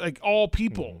Urban. It's like all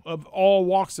people of all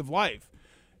walks of life.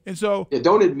 And so,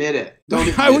 don't admit it.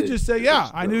 I would just say,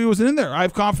 I knew he wasn't in there. I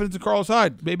have confidence in Carlos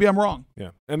Hyde. Maybe I'm wrong. Yeah.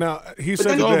 And now he but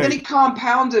said then he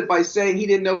compounds it by saying he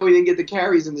didn't know he didn't get the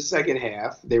carries in the second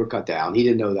half. They were cut down. He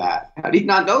didn't know that. How did he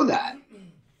not know that?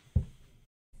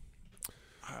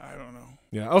 I don't know.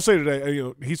 Yeah, I'll say today. You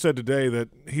know, he said today that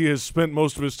he has spent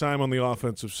most of his time on the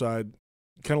offensive side.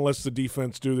 Kind of lets the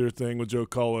defense do their thing with Joe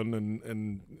Cullen,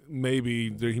 and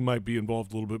maybe he might be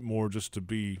involved a little bit more just to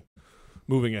be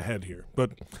moving ahead here.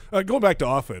 But going back to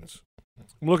offense,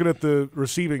 I'm looking at the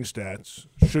receiving stats.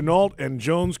 Shenault and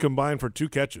Jones combined for 2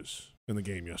 catches in the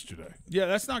game yesterday. Yeah,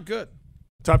 that's not good.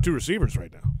 Top 2 receivers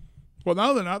right now. Well,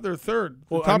 no, they're not. They're third. The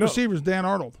Well, top receiver is Dan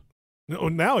Arnold. No,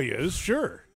 now he is,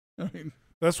 sure. I mean,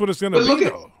 that's what it's going to be,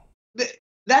 though.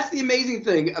 That's the amazing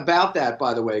thing about that,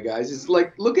 by the way, guys. Is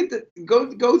like look at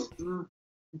go through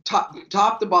top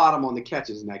to bottom on the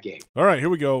catches in that game. All right, here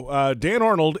we go. Dan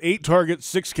Arnold, 8 targets,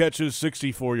 6 catches,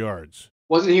 64 yards.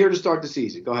 Wasn't here to start the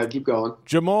season. Go ahead, keep going.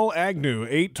 Jamal Agnew,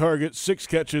 8 targets, 6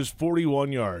 catches,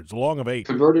 41 yards, long of 8.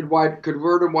 Converted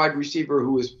wide receiver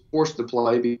who was forced to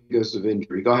play because of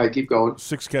injury. Go ahead, keep going.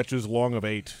 6 catches, long of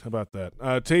 8. How about that?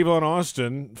 Tavon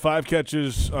Austin, 5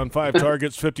 catches on 5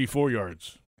 targets, 54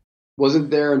 yards.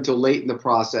 Wasn't there until late in the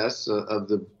process of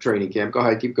the training camp. Go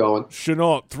ahead, keep going.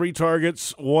 Shenault, 3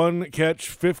 targets, 1 catch,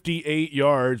 58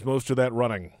 yards, most of that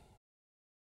running.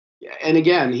 Yeah, and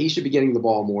again, he should be getting the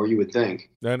ball more, you would think.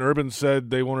 And Urban said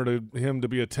they wanted him to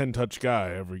be a 10-touch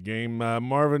guy every game.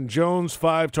 Marvin Jones,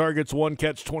 5 targets, 1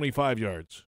 catch, 25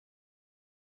 yards.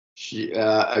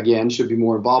 Again, should be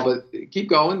more involved, but keep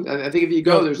going. I think if you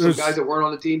go, there's some guys that weren't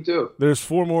on the team too. There's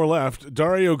 4 more left.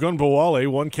 Dario Gunbowale,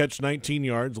 1 catch, 19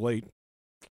 yards late.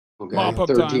 Okay,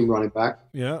 third team running back.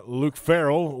 Yeah, Luke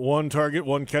Farrell, 1 target,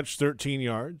 1 catch, 13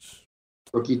 yards.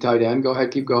 Rookie tight end. Go ahead,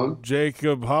 keep going.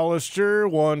 Jacob Hollister,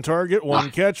 1 target,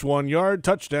 1 catch, 1 yard,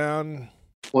 touchdown.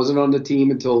 Wasn't on the team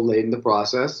until late in the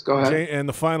process. Go ahead. And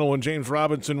the final one, James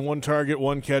Robinson, 1 target,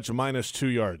 1 catch,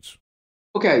 -2 yards.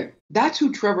 Okay, that's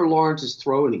who Trevor Lawrence is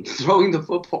throwing the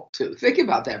football to. Think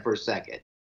about that for a second.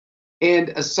 And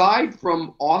aside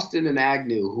from Austin and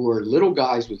Agnew, who are little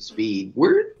guys with speed,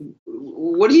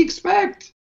 what do you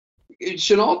expect?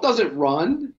 Shenault doesn't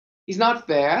run. He's not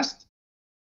fast.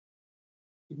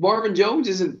 Marvin Jones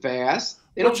isn't fast.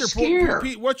 They don't scare.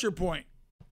 Pete, what's your point?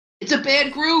 It's a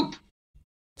bad group.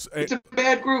 It's a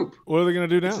bad group. What are they going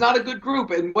to do now? It's not a good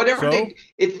group, and whatever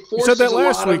it forces. You said that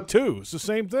last week too. It's the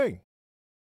same thing.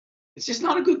 It's just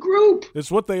not a good group. It's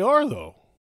what they are, though.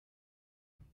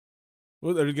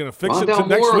 Well, they're going to fix it to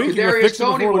next week. Kadarius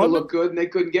Toney would have looked good, and they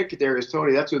couldn't get Kadarius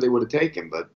Toney. That's who they would have taken.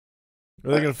 But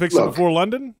are they going to fix it before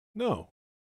London? No.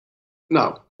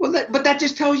 Well, but that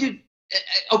just tells you.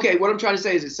 Okay, what I'm trying to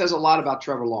say is it says a lot about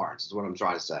Trevor Lawrence. Is what I'm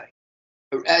trying to say.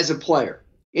 As a player,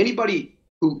 anybody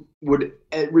who would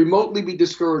remotely be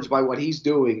discouraged by what he's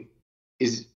doing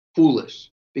is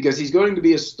foolish because he's going to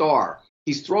be a star.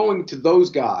 He's throwing to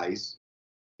those guys,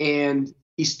 and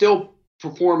he's still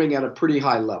performing at a pretty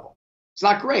high level. It's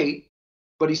not great,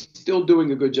 but he's still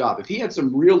doing a good job. If he had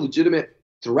some real legitimate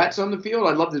threats on the field,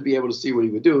 I'd love to be able to see what he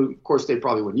would do. Of course, they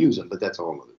probably wouldn't use him, but that's a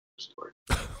whole other story.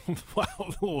 Wow,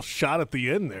 a little shot at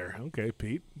the end there. Okay,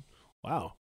 Pete.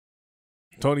 Wow.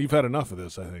 Tony, you've had enough of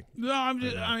this, I think. No, I'm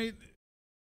just. I mean,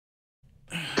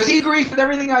 because he agrees with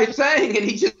everything I'm saying, and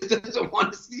he just doesn't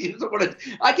want to see. He doesn't want to.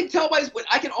 I can tell by his.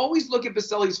 I can always look at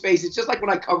Baselli's face. It's just like when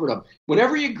I covered him.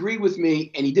 Whenever he agreed with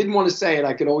me and he didn't want to say it,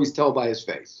 I could always tell by his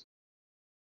face.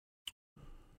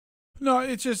 no,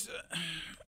 it's just.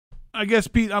 I guess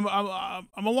Pete, I'm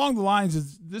along the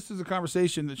lines. This is a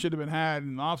conversation that should have been had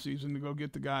in the offseason to go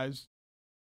get the guys.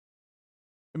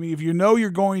 I mean, if you know you're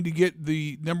going to get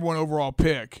the number 1 overall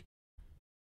pick,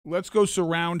 let's go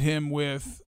surround him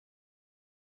with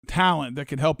talent that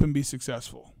can help him be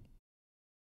successful.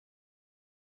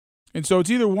 And so it's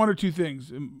either one or two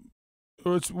things,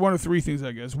 or it's one of three things,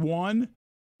 I guess. One,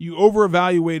 you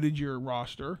over-evaluated your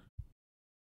roster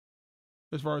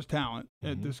as far as talent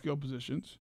at the skill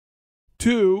positions.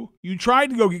 Two, you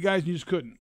tried to go get guys and you just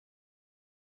couldn't.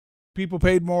 People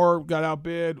paid more, got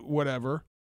outbid, whatever.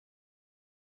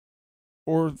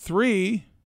 Or three,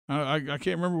 I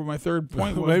can't remember what my third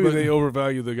point was. Maybe they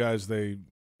overvalue the guys they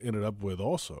ended up with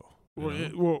also. Well,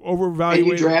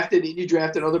 overvaluated. And you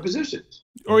drafted other positions.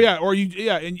 Or or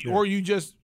you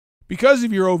just because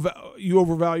of you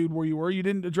overvalued where you were, you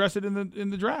didn't address it in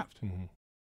the draft. Mm-hmm.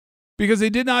 Because they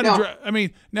did not address. I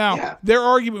mean, their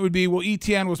argument would be, well,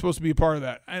 ETN was supposed to be a part of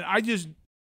that, and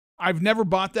I've never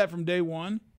bought that from day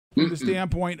one. From the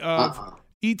standpoint of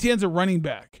ETN's a running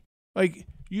back. Like,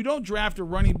 you don't draft a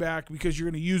running back because you're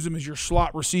going to use him as your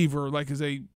slot receiver, like as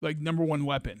a number 1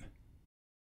 weapon.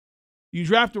 You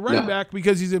draft a running back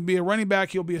because he's going to be a running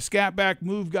back. He'll be a scat back,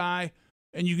 move guy,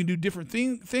 and you can do different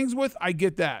things with. I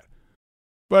get that,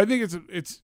 but I think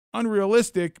it's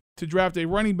unrealistic to draft a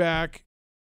running back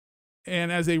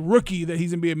and as a rookie that he's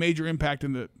going to be a major impact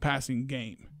in the passing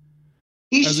game.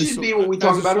 He should be what we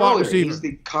talked about earlier. Receiver. He's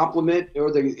the complement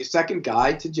or the second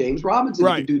guy to James Robinson.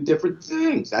 Right. He can do different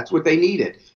things. That's what they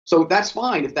needed. So that's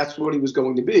fine if that's what he was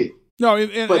going to be. No,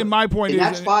 and my point is in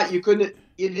that spot you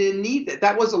didn't need that.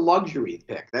 That was a luxury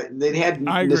pick. They had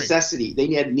necessity.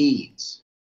 They had needs.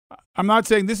 I'm not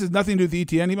saying this has nothing to do with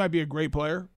ETN. He might be a great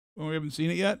player. We haven't seen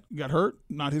it yet. Got hurt.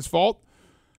 Not his fault.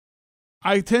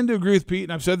 I tend to agree with Pete,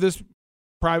 and I've said this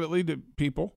privately to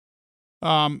people.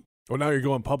 Well, now you're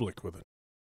going public with it.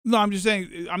 No, I'm just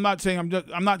saying. I'm not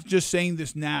just saying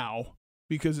this now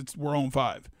because we're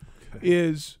 0-5.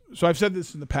 So I've said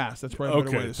this in the past. That's probably a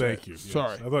better way to say it. Thank you. Yes.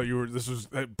 Sorry, I thought this was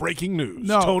breaking news.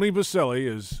 No, Tony Baselli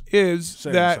is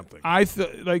saying that something. I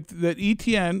like that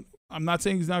ETN. I'm not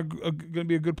saying he's not going to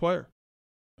be a good player.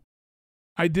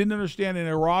 I didn't understand in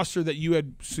a roster that you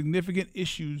had significant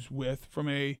issues with from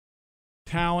a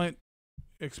talent,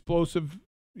 explosiveness,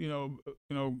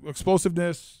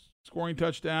 scoring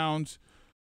touchdowns.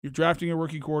 You're drafting a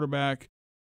rookie quarterback.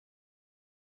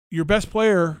 Your best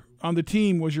player on the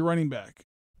team was your running back.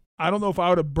 I don't know if I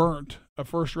would have burnt a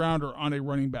first rounder on a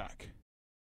running back.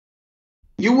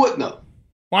 You wouldn't have.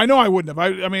 Well, I know I wouldn't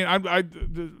have.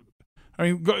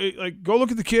 Go look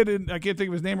at the kid, and I can't think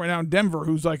of his name right now, in Denver,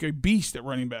 who's like a beast at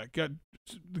running back. Got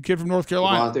the kid from North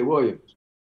Carolina. Devontae Williams.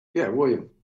 Yeah,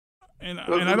 Williams. And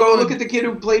go I don't look at the kid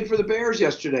who played for the Bears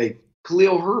yesterday,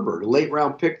 Khalil Herbert, a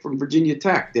late-round pick from Virginia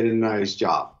Tech, did a nice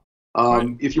job.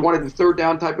 Right. If you wanted the third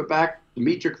down type of back,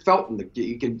 Demetric Felton,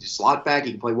 you can slot back,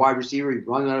 you can play wide receiver, you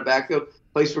can run out of backfield,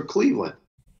 plays for Cleveland.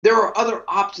 There are other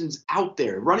options out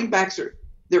there. Running backs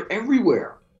they're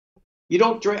everywhere. You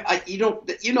know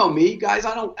me, guys,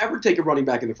 I don't ever take a running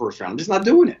back in the first round. I'm just not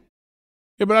doing it.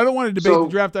 Yeah, but I don't want to debate the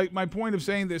draft. My point of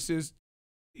saying this is,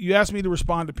 you asked me to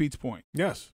respond to Pete's point.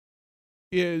 Yes.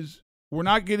 Is we're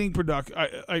not getting productive.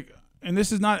 And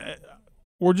this is not,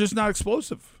 we're just not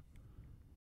explosive.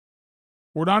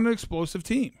 We're not an explosive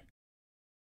team.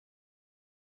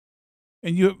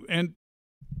 And you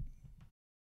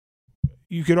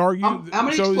could argue. How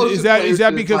many so is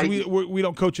that because we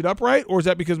don't coach it up right, or is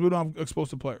that because we don't have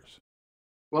explosive players?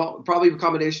 Well, probably a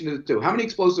combination of the two. How many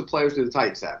explosive players do the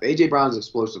Titans have? A.J. Brown's an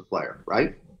explosive player,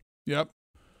 right? Yep.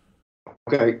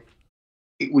 Okay.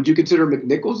 Would you consider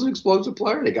McNichols an explosive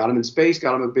player? They got him in space,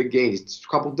 got him a big game.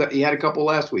 He had a couple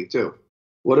last week, too.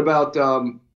 What about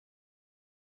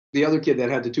the other kid that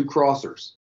had the two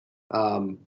crossers?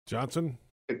 Johnson?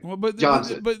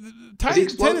 Johnson. But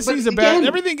Tennessee's a bad.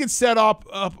 Everything gets set up.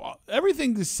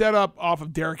 Everything is set up off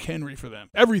of Derrick Henry for them.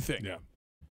 Everything. Yeah.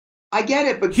 I get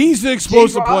it, but he's the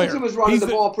explosive player. Robinson was running the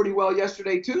ball pretty well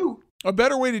yesterday too. A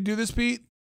better way to do this, Pete,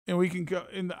 and we can go.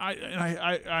 And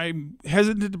I'm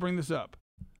hesitant to bring this up,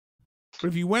 but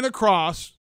if you went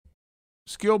across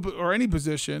skill or any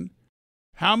position,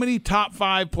 how many top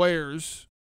 5 players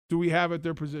do we have at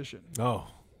their position? Oh,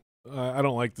 I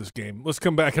don't like this game. Let's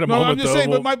come back in a No, moment, I'm just though.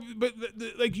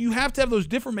 saying, like you have to have those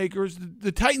different makers.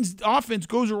 The Titans' offense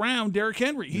goes around Derrick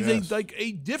Henry. He's Yes.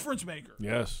 a difference maker.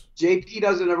 Yes. JP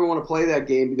doesn't ever want to play that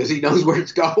game because he knows where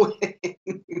it's going.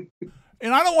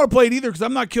 And I don't want to play it either because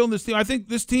I'm not killing this team. I think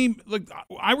this team, like,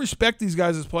 I respect these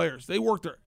guys as players. They work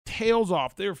their tails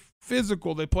off. They're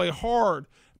physical. They play hard.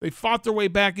 They fought their way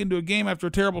back into a game after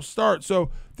a terrible start.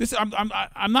 So this,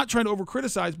 I'm not trying to over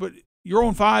criticize, but you're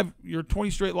 0-5. You're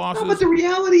 20 straight losses. No, but the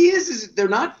reality is they're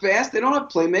not fast. They don't have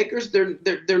playmakers.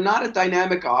 They're not a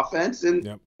dynamic offense, and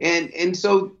Yep. and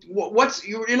so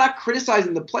you're not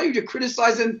criticizing the player. You're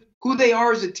criticizing who they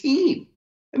are as a team.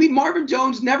 I mean, Marvin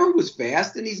Jones never was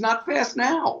fast, and he's not fast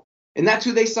now, and that's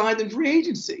who they signed in free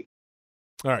agency.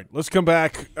 All right, let's come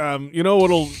back. You know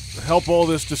what'll help all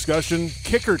this discussion?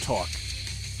 Kicker talk.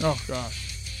 Oh gosh.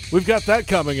 We've got that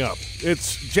coming up.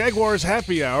 It's Jaguars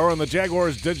Happy Hour on the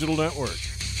Jaguars Digital Network.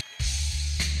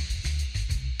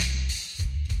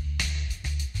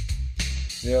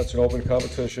 Yeah, it's an open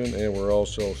competition, and we're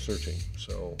also searching.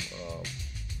 So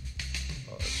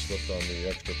it slipped on the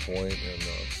extra point and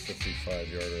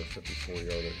 55-yarder,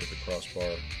 54-yarder hit the crossbar,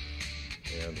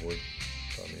 and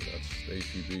that's the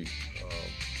APB.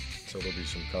 So there'll be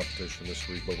some competition this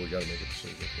week, but we got to make a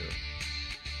decision here.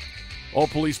 All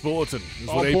Police Bulletin is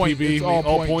All what point. APB It's means. all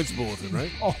All point. Points Bulletin,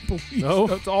 right? All police. No?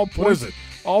 That's all points. What is it?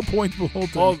 All points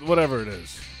bulletin. All, whatever it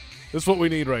is. This is what we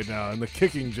need right now in the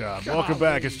kicking job. Welcome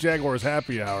back. It's Jaguars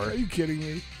Happy Hour. Are you kidding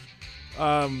me?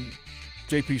 JP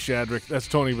Shadrick, that's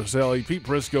Tony Vaselli, Pete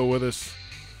Briscoe with us.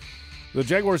 The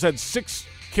Jaguars had 6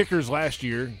 kickers last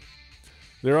year.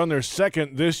 They're on their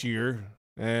second this year,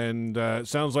 and it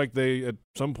sounds like they at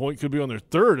some point could be on their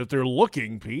third if they're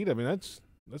looking, Pete. I mean, that's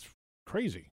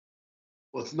crazy.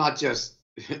 Well, it's not just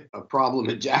a problem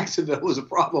in Jacksonville. It was a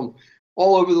problem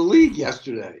all over the league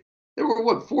yesterday. There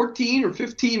were, 14 or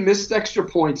 15 missed extra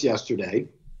points yesterday.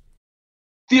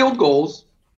 Field goals,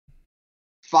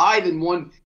 5 in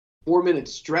one 4-minute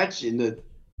stretch in the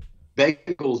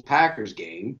Bengals-Packers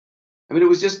game. I mean, it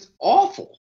was just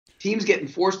awful. Teams getting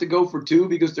forced to go for 2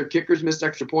 because their kickers missed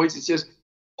extra points. It's just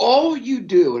all you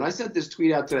do, and I sent this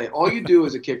tweet out today, all you do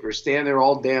as a kicker is stand there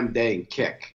all damn day and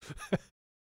kick.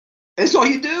 That's all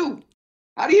you do.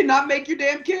 How do you not make your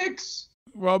damn kicks?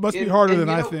 Well, it must be harder than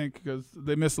I think because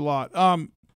they miss a lot.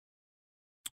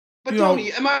 But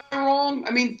Tony, am I wrong?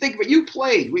 I mean, think about you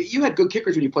played. You had good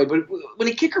kickers when you played, but when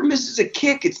a kicker misses a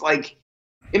kick, it's like,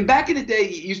 and back in the day,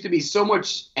 it used to be so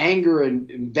much anger and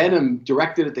venom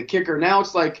directed at the kicker. Now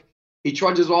it's like he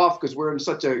trudges off because we're in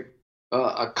such a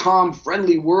calm,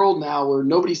 friendly world now where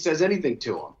nobody says anything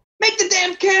to him. Make the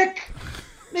damn kick.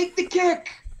 Make the kick.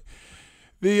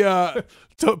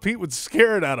 So Pete would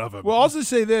scare it out of him. Well, I'll also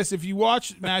say this. If you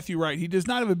watch Matthew Wright, he does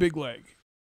not have a big leg.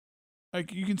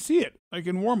 Like, you can see it, like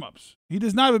in warm-ups. He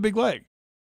does not have a big leg.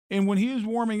 And when he was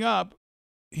warming up,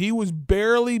 he was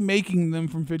barely making them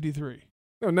from 53.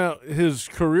 No, now, his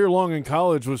career long in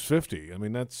college was 50. I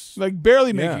mean, that's Like,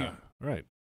 barely making them. right.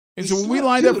 And He so when we slipped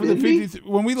lined up too, for the didn't he?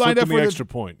 53, when we lined Slipped up in for the the extra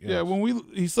point. Yes. yeah,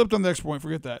 he slipped on the extra point.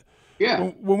 Forget that.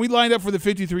 Yeah. When we lined up for the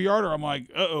 53-yarder, I'm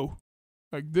like, uh-oh.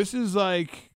 Like, this is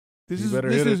better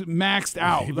hit it. maxed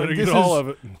out. He Like, better this get all is of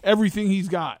it. everything he's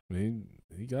got.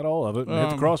 He got all of it and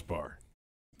hit the crossbar.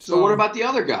 So what about the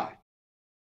other guy?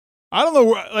 I don't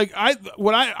know. Like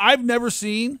I've never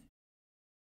seen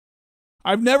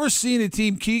a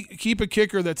team keep a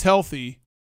kicker that's healthy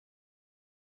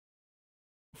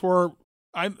for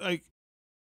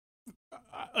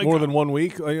More than 1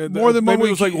 week? More than 1 maybe week.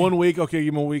 it was like 1 week. Okay,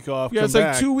 give him a week off. Yeah, come it's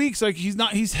back. like 2 weeks. Like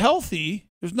he's healthy.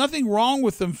 There's nothing wrong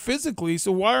with him physically.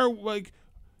 So why are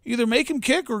either make him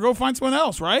kick or go find someone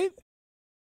else, right?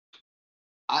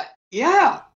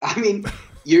 Yeah. I mean,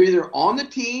 you're either on the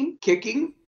team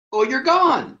kicking or you're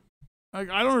gone. Like,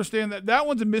 I don't understand that. That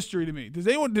one's a mystery to me. Did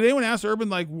anyone ask Urban,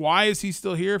 like, why is he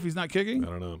still here if he's not kicking? I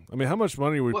don't know. I mean, how much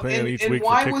money are we Well, paying and each and week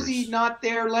why for was kickers? he not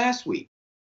there last week?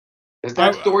 Has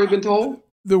that story been told?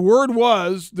 The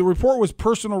report was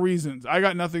personal reasons. I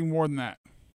got nothing more than that.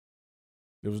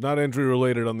 It was not injury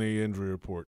related on the injury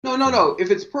report. No. If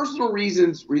it's personal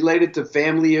reasons related to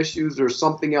family issues or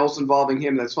something else involving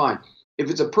him, that's fine. If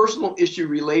it's a personal issue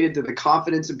related to the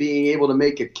confidence of being able to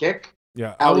make a kick,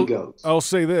 Yeah, out he goes. I'll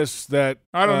say this, that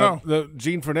I don't know.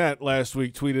 Gene Fournette last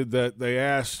week tweeted that they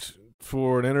asked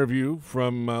for an interview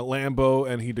from Lambeau,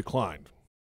 and he declined,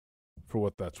 for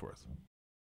what that's worth.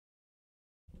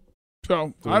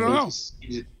 So, I don't know.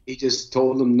 He just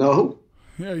told them no.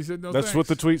 Yeah, he said no. That's thanks. what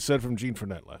the tweet said from Gene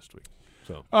Fournette last week.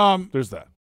 So there's that.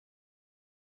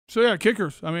 So yeah,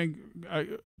 kickers. I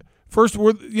mean, first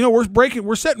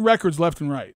we're setting records left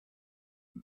and right.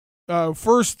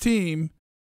 First team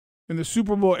in the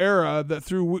Super Bowl era that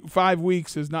through 5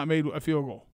 weeks has not made a field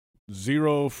goal.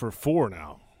 0 for 4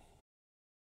 now.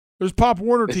 There's Pop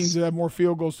Warner teams that have more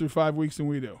field goals through 5 weeks than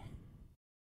we do.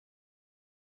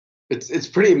 It's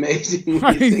pretty amazing.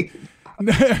 When you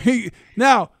think.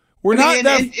 Now,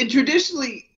 and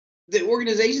traditionally, the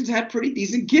organizations had pretty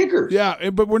decent kickers. Yeah,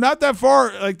 but we're not that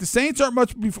far. Like the Saints aren't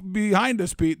much behind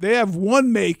us, Pete. They have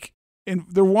one make, and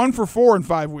they're 1 for 4 in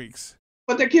 5 weeks.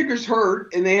 But their kickers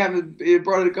hurt, and they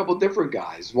brought in a couple different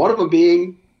guys. One of them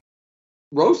being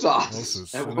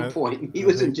Rosas at one point. He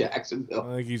was in Jacksonville.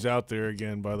 I think he's out there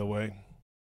again, by the way.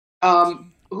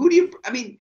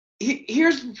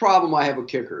 Here's the problem I have with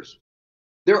kickers.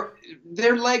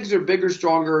 Their legs are bigger,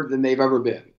 stronger than they've ever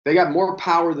been. They got more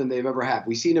power than they've ever had.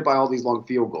 We've seen it by all these long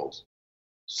field goals.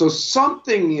 So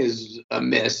something is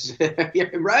amiss,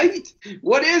 right?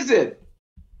 What is it?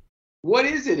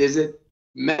 Is it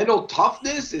mental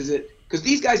toughness? Is it because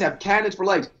these guys have cannons for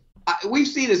legs? We've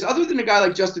seen this. Other than a guy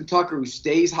like Justin Tucker who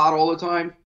stays hot all the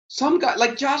time, some guy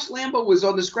like Josh Lambo was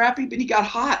on the scrap heap and he got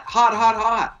hot.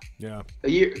 Yeah.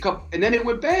 And then it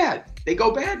went bad. They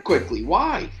go bad quickly.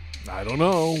 Why? I don't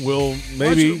know. We'll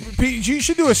maybe Pete, you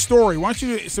should do a story. Why don't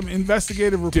you do some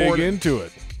investigative reporting? Dig into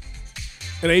it.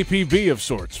 An APB of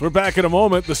sorts. We're back in a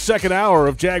moment. The second hour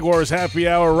of Jaguars Happy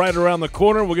Hour right around the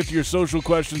corner. We'll get to your social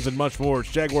questions and much more.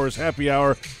 It's Jaguars Happy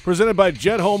Hour presented by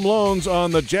Jet Home Loans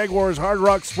on the Jaguars Hard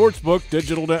Rock Sportsbook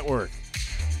Digital Network.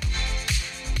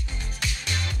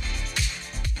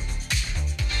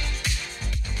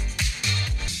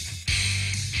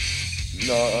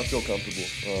 No, I feel comfortable.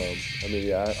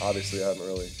 Obviously I haven't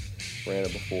really ran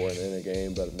it before in a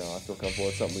game, but no, I feel comfortable.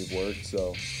 It's something we've worked,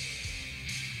 so,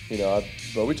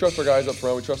 but we trust our guys up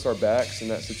front. We trust our backs in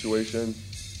that situation.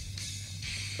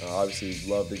 Obviously, we'd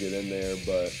love to get in there,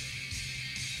 but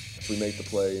if we make the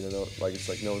play, no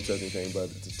one says anything, but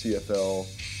it's a TFL,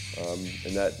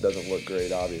 and that doesn't look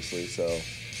great, obviously, so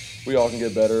we all can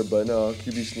get better, but no,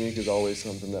 QB sneak is always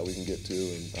something that we can get to,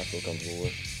 and I feel comfortable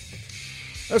with.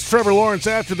 That's Trevor Lawrence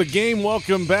after the game.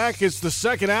 Welcome back. It's the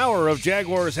second hour of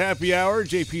Jaguars Happy Hour.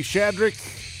 JP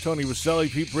Shadrick, Tony Roselli,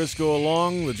 Pete Briscoe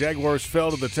along. The Jaguars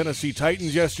fell to the Tennessee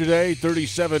Titans yesterday,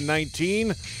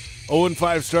 37-19.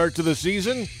 0-5 start to the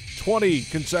season. 20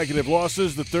 consecutive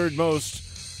losses, the third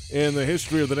most in the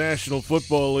history of the National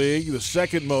Football League, the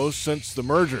second most since the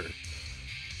merger.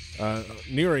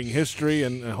 Nearing history,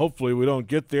 and hopefully we don't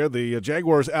get there. The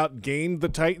Jaguars outgained the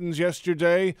Titans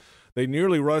yesterday. They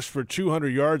nearly rushed for 200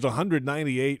 yards,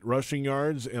 198 rushing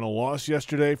yards in a loss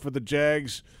yesterday for the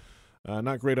Jags.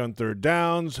 Not great on third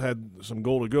downs, had some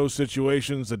goal-to-go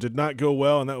situations that did not go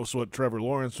well, and that was what Trevor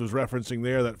Lawrence was referencing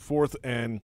there, that fourth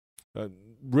and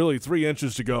really 3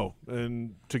 inches to go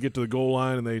and to get to the goal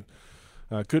line, and they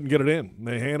couldn't get it in.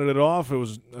 They handed it off. It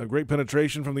was a great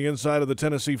penetration from the inside of the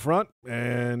Tennessee front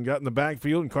and got in the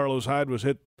backfield, and Carlos Hyde was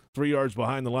hit 3 yards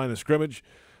behind the line of scrimmage.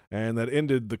 And that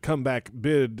ended the comeback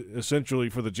bid, essentially,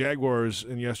 for the Jaguars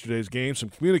in yesterday's game. Some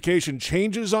communication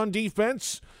changes on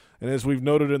defense, and as we've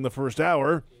noted in the first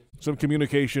hour, some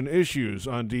communication issues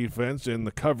on defense, in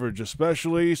the coverage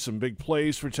especially. Some big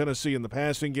plays for Tennessee in the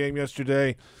passing game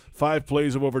yesterday. 5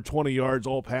 plays of over 20 yards,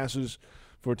 all passes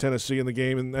for Tennessee in the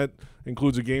game, and that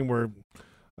includes a game where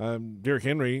Derrick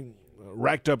Henry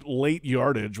racked up late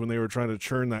yardage when they were trying to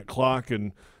churn that clock,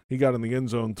 and he got in the end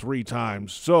zone 3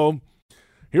 times. So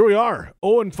here we are,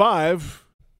 0-5,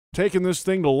 taking this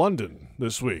thing to London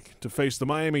this week to face the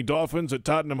Miami Dolphins at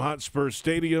Tottenham Hotspur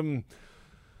Stadium.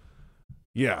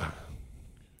 Yeah,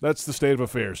 that's the state of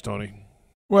affairs, Tony.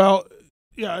 Well,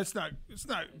 yeah, it's not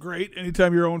great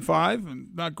anytime you're 0-5,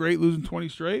 and not great losing 20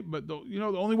 straight. But the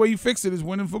only way you fix it is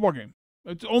winning a football game.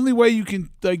 It's the only way you can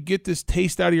get this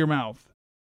taste out of your mouth.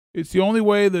 It's the only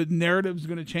way the narrative's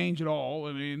going to change at all.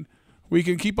 I mean, we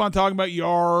can keep on talking about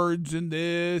yards and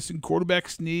this and quarterback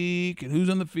sneak and who's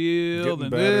on the field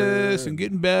and this and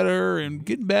getting better and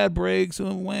getting bad breaks.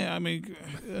 And I mean,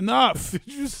 enough. Did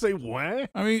you just say wah?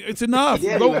 I mean, it's enough.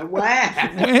 Yeah, you went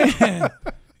wah.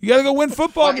 You got to go win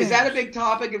football games. Is that a big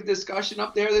topic of discussion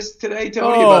up there today,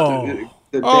 Tony? About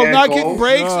the not calls? getting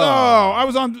breaks. I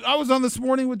was on this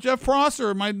morning with Jeff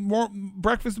Prosser, my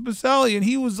breakfast with Baselli, and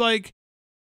he was like,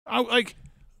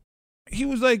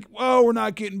 oh, we're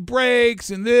not getting breaks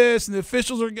and this, and the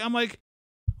officials are – I'm like,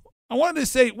 I wanted to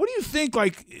say, what do you think,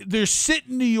 they're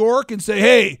sitting in New York and say,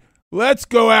 hey, let's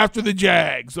go after the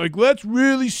Jags. Let's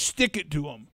really stick it to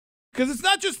them. Because it's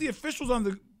not just the officials on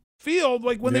the field.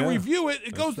 When they review it,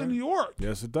 it goes to New York.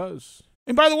 Yes, it does.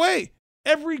 And by the way,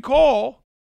 every call,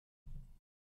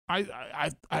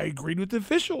 I agreed with the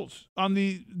officials on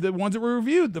the ones that were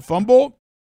reviewed. The fumble,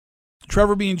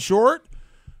 Trevor being short,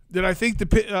 Did I think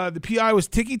the PI was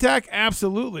ticky-tack?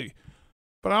 Absolutely.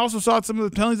 But I also saw some of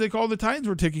the penalties they called the Titans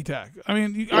were ticky-tack. I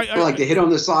mean, like the hit on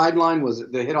the sideline, was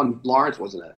it the hit on Lawrence,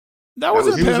 wasn't it? That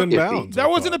wasn't a penalty. Inbounds, that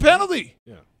wasn't a penalty.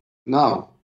 Yeah. No.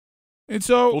 And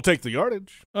so We'll take the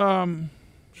yardage.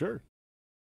 Sure.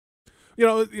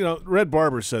 You know, Red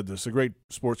Barber said this, a great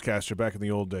sportscaster back in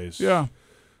the old days. yeah.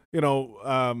 You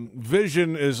know,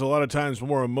 vision is a lot of times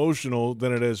more emotional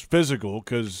than it is physical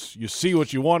because you see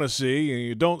what you want to see and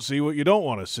you don't see what you don't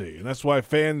want to see. And that's why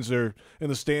fans are in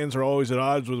the stands are always at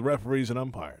odds with referees and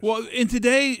umpires. Well, and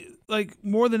today, like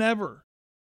more than ever,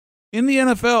 in the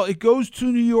NFL, it goes to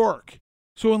New York.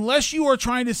 So unless you are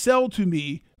trying to sell to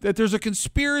me that there's a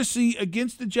conspiracy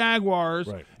against the Jaguars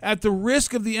Right. at the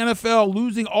risk of the NFL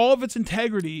losing all of its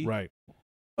integrity, Right.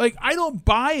 like I don't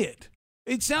buy it.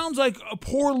 It sounds like a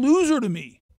poor loser to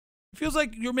me. It feels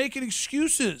like you're making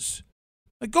excuses.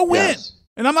 Like, go win. Yes.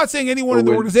 And I'm not saying anyone Go in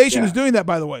the win. organization Yeah. is doing that,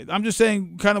 by the way. I'm just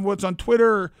saying kind of what's on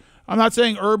Twitter. I'm not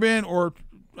saying Urban or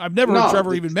I've never heard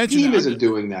Trevor the even mention team that. isn't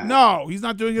doing that. No, he's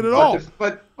not doing it at all.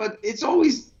 But it's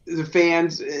always the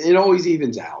fans. It always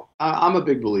evens out. I'm a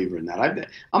big believer in that.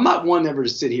 I'm not one ever to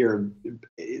sit here and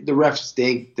the refs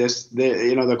stink.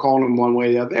 They're calling them one way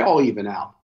or the other. They all even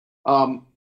out.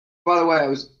 By the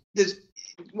way, there's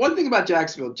one thing about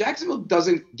Jacksonville. Jacksonville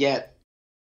doesn't get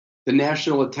the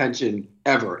national attention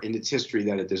ever in its history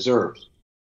that it deserves.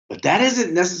 But that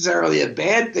isn't necessarily a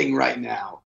bad thing right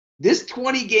now. This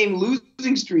 20-game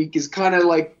losing streak is kind of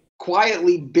like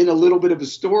quietly been a little bit of a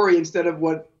story instead of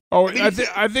what. Oh, I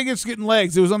think it's getting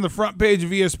legs. It was on the front page of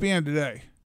ESPN today.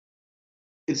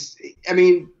 This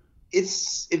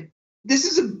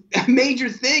is a major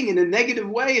thing in a negative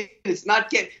way. It's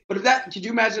not but could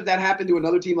you imagine if that happened to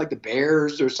another team like the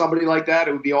Bears or somebody like that?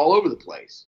 It would be all over the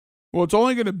place. Well, it's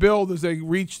only going to build as they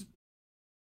reach.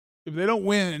 If they don't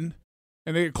win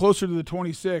and they get closer to the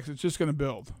 26, it's just going to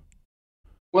build.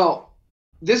 Well,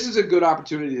 this is a good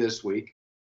opportunity this week.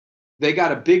 They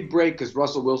got a big break because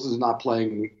Russell Wilson's not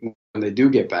playing when they do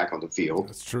get back on the field.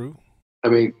 That's true. I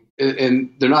mean,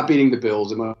 and they're not beating the Bills.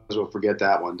 They might as well forget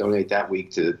that one. Donate that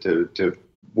week to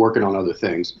working on other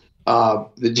things.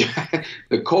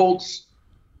 The Colts,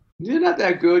 they're not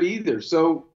that good either.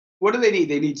 So what do they need?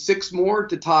 They need 6 more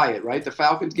to tie it, right? The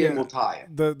Falcons game will tie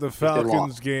it. The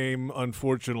Falcons game,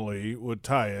 unfortunately, would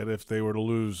tie it if they were to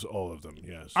lose all of them,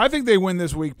 yes. I think they win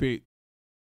this week, Pete.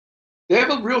 They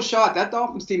have a real shot. That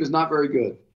Dolphins team is not very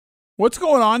good. What's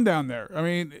going on down there? I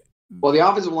mean, well, the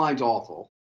offensive line's awful.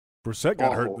 Brissett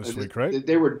got hurt this week, right?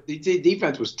 The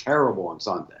defense was terrible on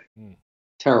Sunday.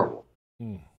 Terrible.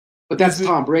 But Is that's it-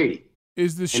 Tom Brady.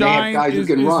 is the And they have shine guys who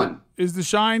can run. Is the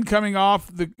shine coming off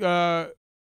the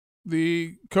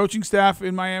coaching staff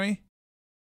in Miami?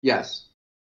 Yes.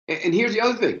 And here's the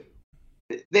other thing.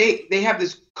 They have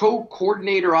this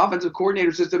co-coordinator, offensive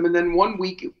coordinator system, and then one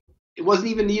week it wasn't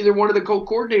even either one of the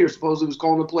co-coordinators supposedly was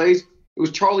calling the plays. It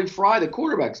was Charlie Fry, the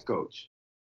quarterback's coach.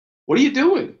 What are you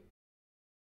doing?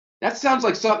 That sounds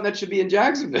like something that should be in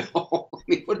Jacksonville. I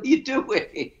mean, what are you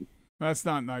doing? That's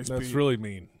not nice, That's Pete. really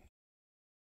mean.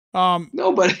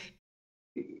 No, but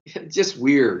just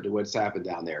weird what's happened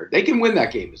down there. They can win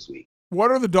that game this week.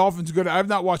 What are the Dolphins good at? I've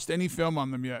not watched any film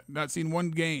on them yet. Not seen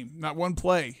one game, not one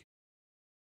play.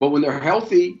 But when they're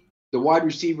healthy, the wide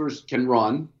receivers can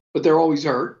run, but they're always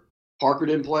hurt. Parker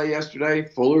didn't play yesterday.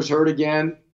 Fuller's hurt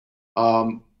again.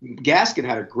 Gaskin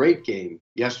had a great game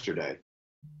yesterday.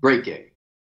 Great game.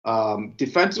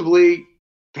 Defensively,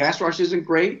 pass rush isn't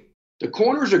great. The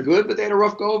corners are good, but they had a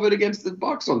rough go of it against the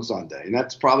Bucs on Sunday, and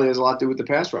that's probably has a lot to do with the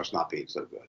pass rush not being so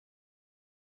good.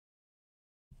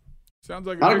 Sounds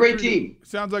like Not a great victory team.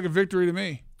 Sounds like a victory to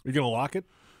me. You're going to lock it?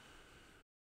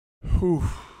 Whew.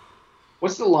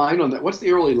 What's the line on that? What's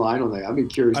the early line on that? I'd be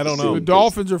curious. I don't to know. see. The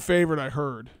Dolphins are favored, I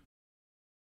heard.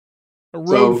 A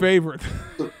road favorite.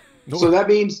 So that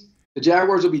means the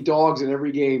Jaguars will be dogs in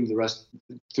every game the rest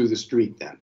through the streak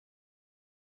then.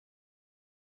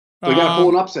 So they got to pull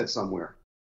an upset somewhere.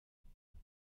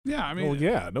 Yeah, I mean, Well,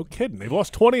 yeah, no kidding. They've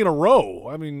lost 20 in a row.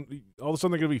 I mean, all of a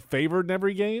sudden they're going to be favored in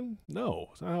every game? No.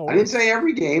 That's not how it I didn't works. say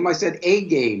every game. I said a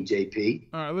game, JP.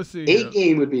 all right, let's see. A here.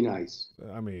 game would be nice.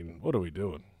 I mean, what are we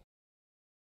doing?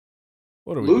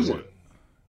 What are we Losing. doing?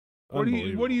 What do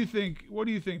you Unbelievable. think? What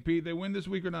do you think, Pete? They win this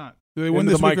week or not? Do they Into win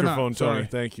the this week or microphone, not? Tony. Sorry.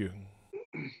 Thank you.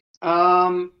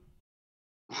 I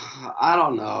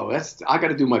don't know. I got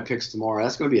to do my picks tomorrow.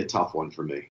 That's going to be a tough one for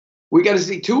me. We got to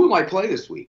see two of my play this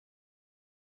week.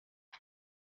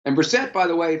 And Brissett, by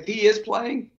the way, if he is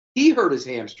playing, he hurt his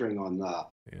hamstring on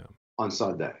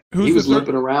Sunday. Who's He was the third-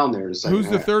 limping around there. Who's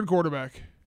the third quarterback?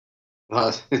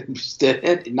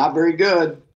 Brissett, not very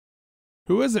good.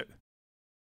 Who is it?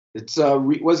 It's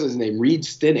what's his name? Reed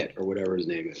Stinnett or whatever his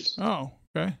name is. Oh,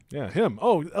 okay. Yeah, him.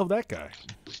 Oh, that guy.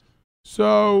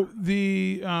 So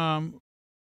the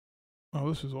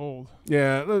this is old.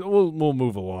 Yeah, we'll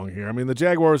move along here. I mean, the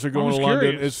Jaguars are going to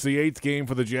London. Curious. It's the 8th game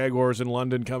for the Jaguars in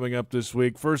London coming up this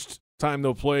week. First time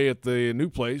they'll play at the new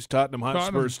place, Tottenham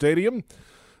Hotspur Stadium.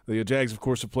 The Jags, of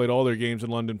course, have played all their games in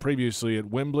London previously at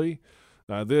Wembley.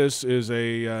 This is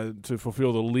to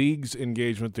fulfill the league's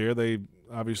engagement there. They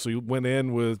obviously went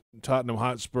in with Tottenham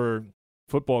Hotspur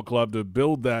Football Club to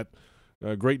build that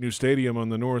great new stadium on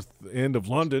the north end of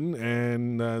London,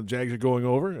 and Jags are going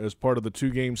over as part of the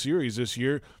 2-game series this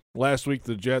year. Last week,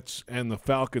 the Jets and the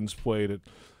Falcons played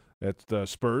at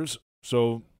Spurs.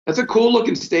 So that's a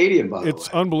cool-looking stadium, by the way. It's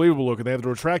unbelievable looking. They have the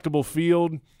retractable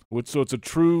field, so it's a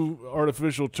true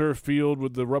artificial turf field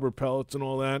with the rubber pellets and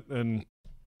all that, and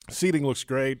seating looks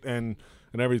great and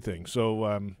everything.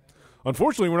 So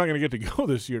unfortunately, we're not going to get to go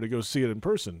this year to go see it in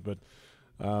person, but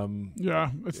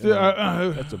it's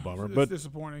that's a bummer. It's but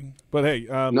disappointing. But hey,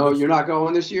 no, you're not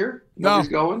going this year. Nobody's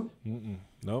going.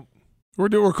 Nope.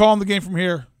 We're calling the game from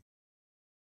here.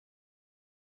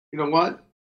 You know what?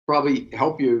 Probably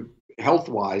help you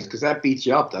health-wise because that beats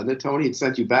you up, doesn't it, Tony? It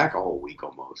sent you back a whole week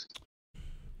almost.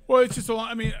 Well, it's just a lot.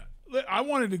 I mean, I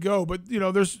wanted to go, but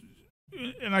there's.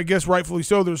 And I guess rightfully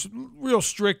so, there's real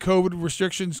strict COVID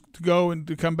restrictions to go and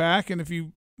to come back. And if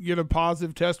you get a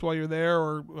positive test while you're there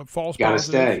or a false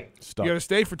positive, you got to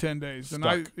stay for 10 days.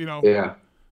 Stuck. And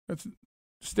that's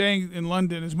staying in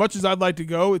London. As much as I'd like to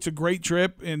go, it's a great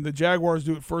trip, and the Jaguars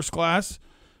do it first class.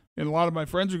 And a lot of my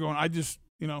friends are going. I just,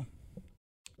 You'd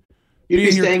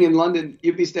be staying in London.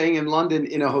 You'd be staying in London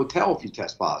in a hotel if you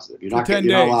test positive. You're not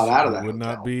allowed out of that. You would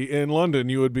hotel. not be in London.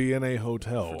 You would be in a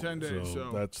hotel for 10 days. So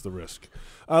that's the risk.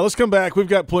 Let's come back. We've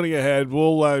got plenty ahead.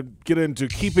 We'll get into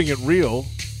keeping it real.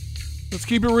 Let's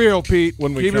keep it real, Pete.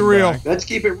 When we keep come it real. back. Let's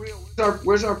keep it real.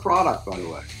 Where's our product, by the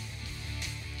way?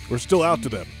 We're still out to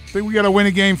them. I think we got to win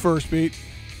a game first, Pete.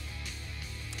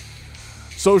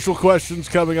 Social questions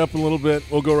coming up in a little bit.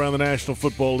 We'll go around the National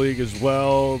Football League as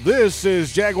well. This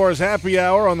is Jaguars Happy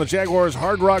Hour on the Jaguars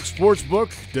Hard Rock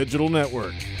Sportsbook Digital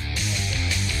Network.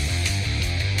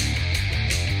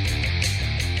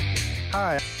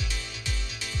 Hi.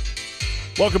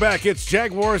 Welcome back. It's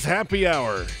Jaguars Happy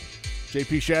Hour.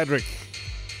 JP Shadrick,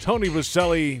 Tony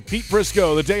Vaselli, Pete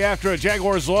Prisco, the day after a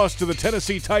Jaguars loss to the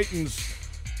Tennessee Titans,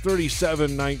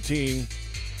 37-19.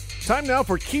 Time now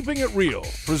for Keeping It Real,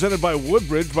 presented by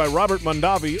Woodbridge by Robert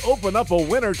Mondavi. Open up a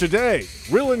winner today.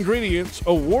 Real Ingredients,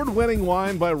 award-winning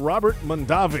wine by Robert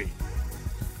Mondavi.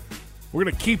 We're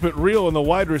going to keep it real in the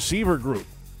wide receiver group.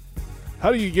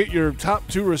 How do you get your top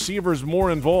 2 receivers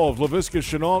more involved, Laviska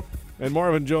Shenault and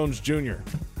Marvin Jones Jr.?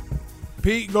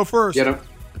 Pete, go first.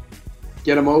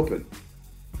 Get them open.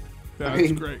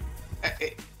 That's great.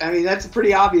 I mean, that's a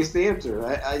pretty obvious answer.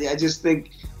 I just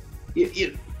think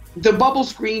the bubble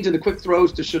screens and the quick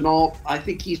throws to Shenault, I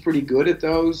think he's pretty good at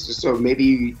those. So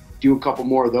maybe do a couple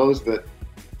more of those, but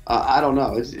I don't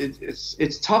know.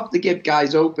 It's tough to get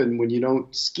guys open when you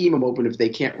don't scheme them open if they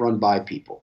can't run by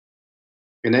people.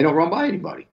 And they don't run by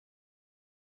anybody.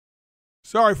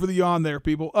 Sorry for the yawn there,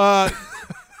 people. About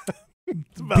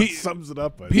sums it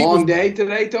up. Long day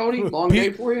today, Tony? Long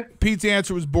day for you? Pete's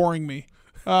answer was boring me.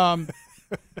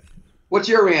 What's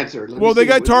your answer? They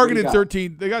got targeted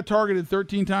 13. They got targeted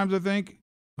 13 times, I think.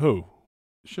 Who?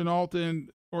 Shenault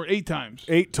or 8 times.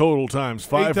 8 total times.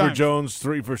 5 for times. Jones,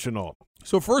 3 for Shenault.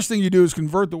 So first thing you do is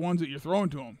convert the ones that you're throwing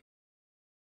to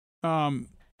them.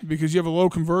 Because you have a low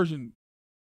conversion,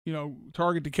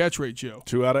 target to catch ratio.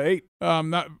 2 out of 8.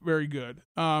 Not very good.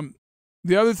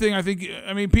 The other thing I think,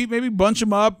 Pete, maybe bunch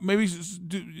them up, maybe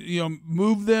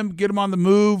move them, get them on the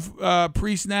move,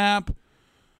 pre-snap.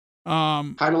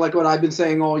 Kind of like what I've been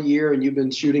saying all year, and you've been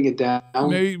shooting it down.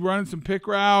 Maybe running some pick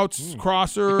routes,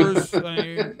 crossers.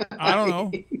 I don't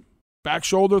know, back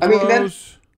shoulder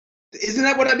throws. Isn't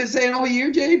that what I've been saying all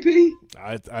year, JP?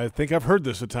 I think I've heard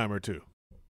this a time or two.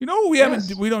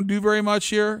 We don't do very much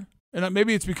here, and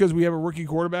maybe it's because we have a rookie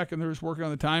quarterback and they're just working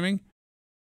on the timing.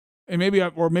 And maybe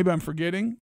I'm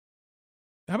forgetting.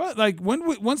 How about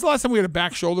when's the last time we had a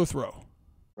back shoulder throw?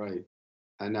 Right,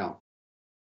 I know.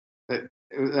 That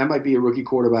might be a rookie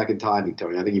quarterback in timing,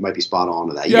 Tony. I think you might be spot on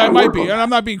to that. It might be. And I'm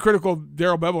not being critical of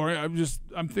Darrell Bevell. Right?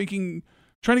 I'm thinking,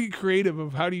 trying to get creative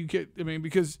of how do you get.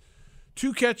 Because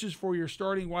 2 catches for your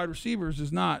starting wide receivers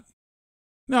is not.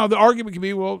 Now the argument can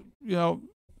be,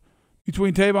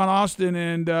 between Tavon Austin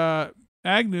and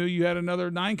Agnew, you had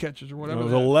another 9 catches or whatever. It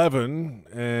was 11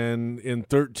 and in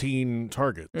 13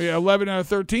 targets. Yeah, 11 out of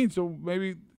 13. So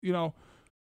maybe,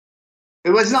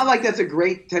 It's not like that's a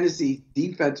great Tennessee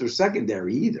defense or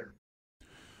secondary either.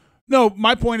 No,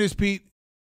 my point is, Pete,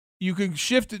 you can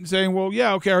shift it and saying, well,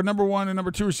 yeah, okay, our number 1 and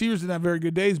number 2 receivers didn't have very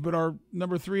good days, but our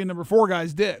number 3 and number 4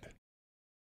 guys did.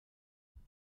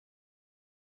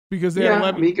 Because they had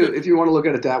 11. I mean, if you want to look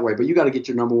at it that way, but you got to get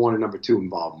your number 1 and number 2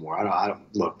 involved more. I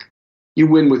don't look. You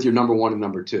win with your number 1 and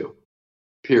number 2.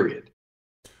 Period.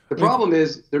 The problem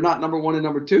is they're not number 1 and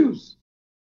number 2s.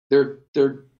 They're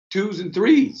 2s and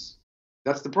 3s.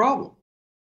 That's the problem.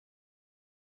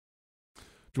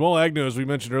 Jamal Agnew, as we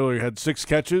mentioned earlier, had 6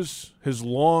 catches. His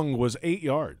long was 8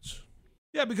 yards.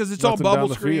 Yeah, because it's Nothing all bubble down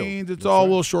the field. screens. It's That's all right.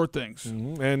 little short things.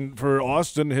 Mm-hmm. And for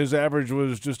Austin, his average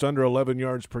was just under 11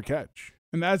 yards per catch.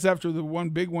 And that's after the one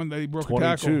big one that he broke 22. a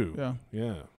tackle. Yeah.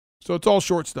 Yeah. So it's all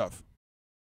short stuff.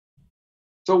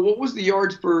 So what was the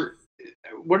yards per?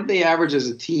 What did they average as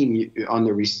a team on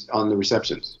the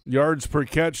receptions? Yards per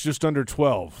catch, just under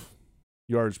 12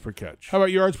 yards per catch. How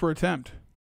about yards per attempt?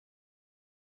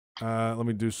 Let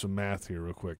me do some math here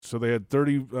real quick. So they had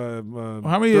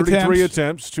how many 33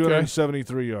 attempts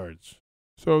 273 yards.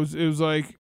 So it was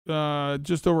like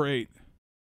just over 8.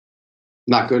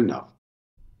 Not good enough.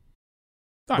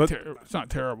 It's not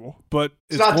terrible. But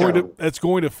It's not terrible. It's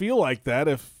going to feel like that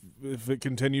if it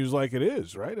continues like it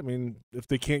is, right? I mean, if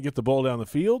they can't get the ball down the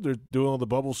field, they're doing all the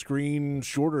bubble screen,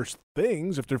 shorter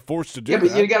things. If they're forced to do Yeah,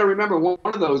 but that. you got to remember one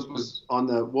of those was on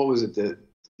the what was it the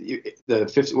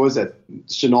 50? What was that?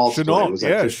 Chenault.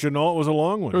 Chenault was a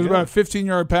long one. It was about a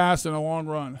 15-yard pass and a long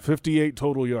run. 58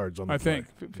 total yards on the play.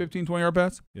 think 15, 20-yard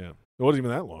pass. Yeah, it wasn't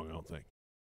even that long. I don't think.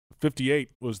 58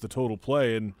 was the total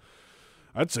play, and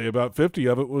I'd say about 50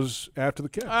 of it was after the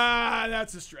catch.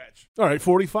 That's a stretch. All right,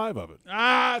 45 of it.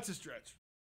 That's a stretch.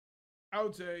 I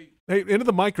would say. Hey, into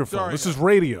the microphone. Sorry, This is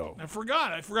radio. I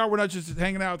forgot we're not just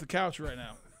hanging out at the couch right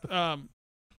now.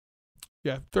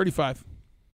 Yeah, 35.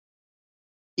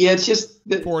 Yeah, it's just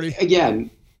 40. Again,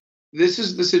 this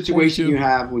is the situation 42. you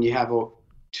have when you have a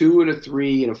 2 and a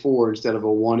 3 and a 4 instead of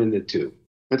a 1 and a 2.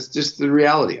 That's just the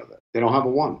reality of it. They don't have a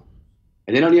 1,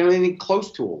 and they don't even have anything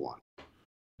close to a 1.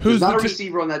 There's not a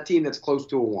receiver on that team that's close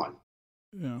to a 1.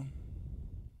 Yeah.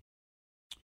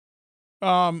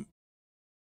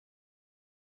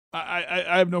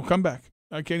 I have no comeback.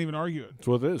 I can't even argue it. That's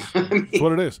what it is. That's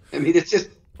what it is. I mean, it's just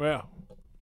Yeah.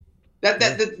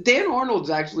 that Dan Arnold's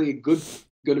actually going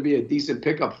to be a decent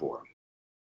pickup for him.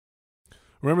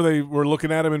 Remember, they were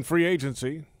looking at him in free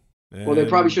agency. Well, they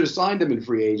probably should have signed him in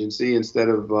free agency instead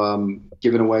of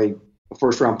giving away a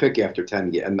first-round pick after 10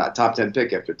 games, and not top 10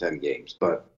 pick after 10 games.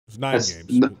 But It's 9 that's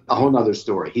games. a whole other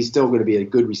story. He's still going to be a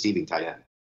good receiving tight end.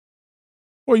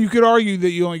 Well, you could argue that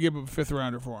you only gave up a 5th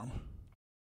rounder for him,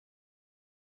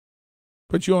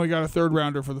 but you only got a 3rd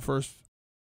rounder for the first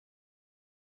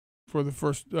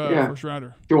first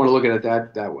rounder. If you want to look at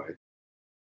it that way.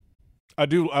 I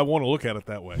do. I want to look at it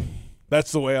that way.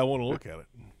 That's the way I want to look at it.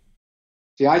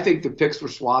 See, I think the picks were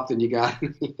swapped, and you got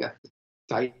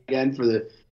tight end for the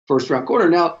first-round corner.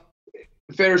 Now,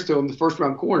 in fairness to him, the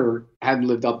first-round corner hadn't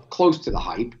lived up close to the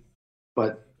hype,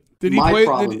 but Did he play?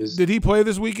 Did he play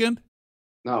this weekend?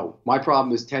 No, my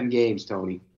problem is 10 games,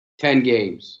 Tony. 10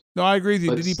 games. No, I agree with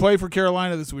you. Did he play for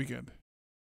Carolina this weekend?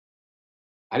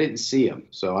 I didn't see him,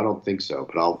 so I don't think so.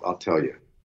 But I'll tell you,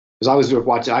 because I was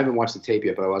watching. I haven't watched the tape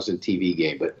yet, but I was in a TV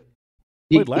game. But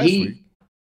Played last week.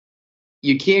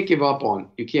 You can't give up on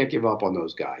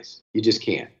those guys. You just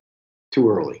can't. Too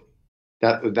early.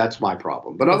 That's my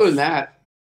problem. But other than that,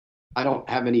 I don't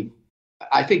have any.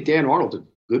 I think Dan Arnold's a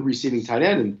good receiving tight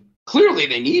end, and clearly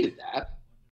they needed that.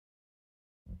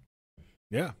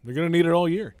 Yeah, they're going to need it all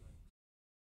year.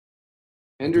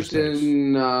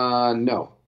 Henderson,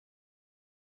 no.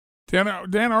 Dan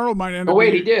Arnold might end Oh up.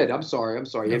 wait, he did. I'm sorry.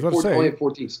 He I had was about to only say, had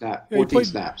 14 snaps. Yeah, he 14 played-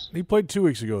 snaps. He played 2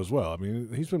 weeks ago as well. I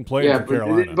mean, he's been playing for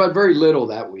Carolina. but very little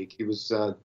that week. He was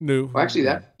New. well, actually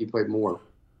that he played more.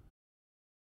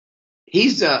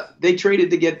 He's they traded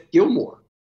to get Gilmore.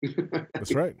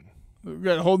 That's right. We've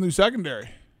got a whole new secondary.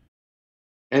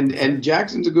 And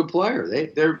Jackson's a good player.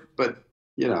 They're but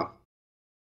you know.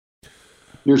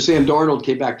 Your Sam Darnold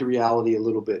came back to reality a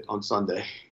little bit on Sunday.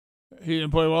 He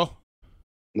didn't play well.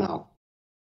 No.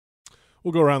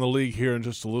 We'll go around the league here in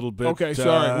just a little bit. Okay,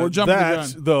 sorry. We're jumping the That,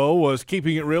 gun. though, was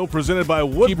Keeping It Real, presented by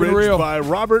Keep it Woodbridge real. by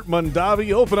Robert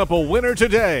Mondavi. Open up a winner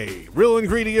today. Real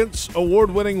Ingredients,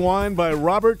 award-winning wine by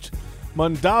Robert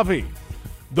Mondavi.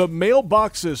 The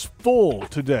mailbox is full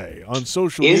today on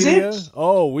social Is media. it?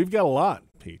 Oh, we've got a lot,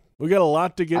 Pete. We've got a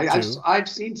lot to get to. I've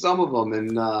seen some of them,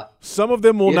 and Some of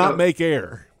them will you not know- make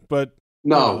air, but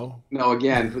no.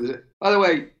 Again, by the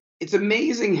way, it's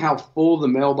amazing how full the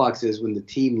mailbox is when the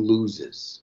team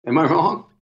loses. Am I wrong?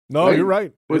 No, Right? you're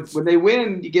right. When they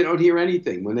win, you don't hear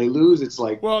anything. When they lose, it's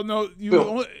like, Well, no,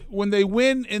 when they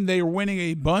win and they're winning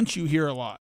a bunch, you hear a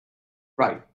lot.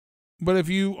 right. But if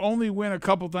you only win a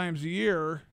couple times a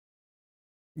year,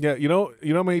 Yeah, you know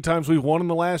how many times we've won in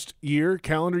the last year,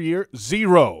 calendar year?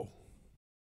 0,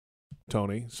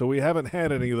 Tony. So we haven't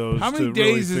had any of those. how many to days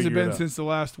really has it figure been out. since the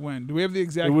last win? Do we have the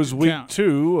exact It was week count?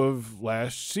 2 of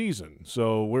last season.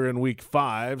 So we're in week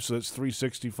 5, so that's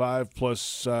 365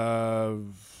 plus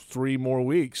 3 more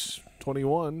weeks,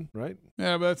 21, right?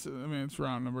 Yeah, but it's a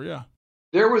round number, yeah.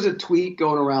 There was a tweet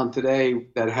going around today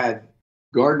that had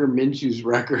Gardner Minshew's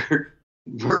record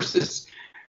versus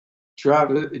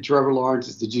Trevor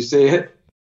Lawrence's. Did you see it?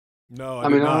 No, I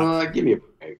mean, give me a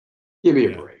break. Give me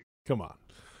a break. Come on.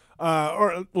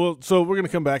 So we're going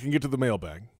to come back and get to the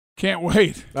mailbag. Can't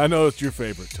wait. I know it's your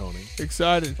favorite, Tony.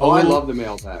 Excited. Oh, I love the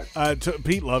mailbag.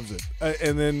 Pete loves it.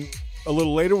 And then a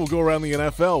little later, we'll go around the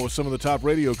NFL with some of the top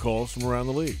radio calls from around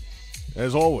the league.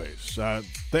 As always,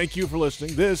 thank you for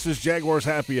listening. This is Jaguars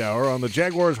Happy Hour on the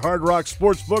Jaguars Hard Rock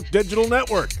Sportsbook Digital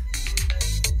Network.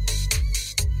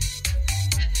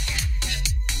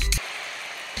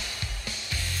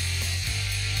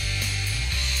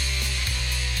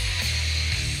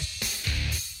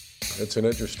 It's an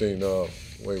interesting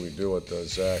way we do it.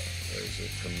 Zach is a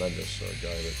tremendous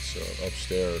guy that's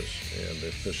upstairs, and the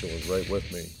official was right with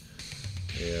me.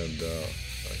 And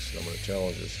I said, I'm going to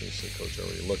challenge this. And he said, Coach, I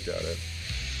already looked at it.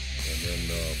 And then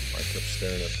I kept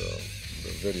staring at the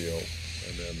video,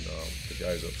 and then the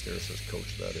guys upstairs says,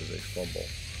 Coach, that is a fumble.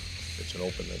 It's an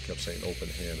open, they kept saying open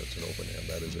hand, it's an open hand.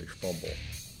 That is a fumble.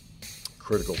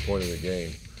 Critical point of the game.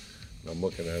 And I'm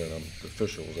looking at it, and the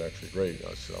official was actually great.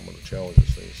 I said, I'm going to challenge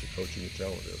this thing. He said, Coach, you can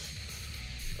challenge this.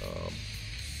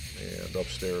 And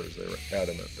upstairs, they were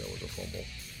adamant that was a fumble.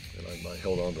 And I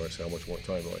held on to it. I said, how much more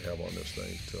time do I have on this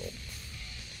thing till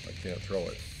I can't throw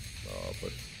it? But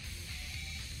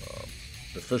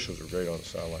the officials were great on the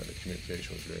sideline. The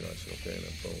communication was great. I said, okay, and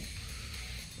then boom.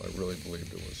 I really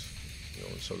believed it was,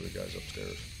 and so did the guys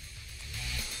upstairs.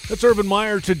 That's Urban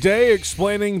Meyer today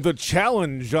explaining the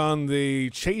challenge on the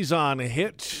Chazon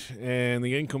hit and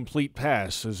the incomplete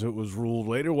pass as it was ruled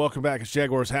later. Welcome back. It's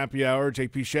Jaguars Happy Hour.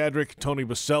 JP Shadrick, Tony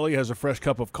Baselli has a fresh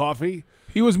cup of coffee.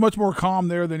 He was much more calm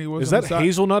there than he was Is on that the side.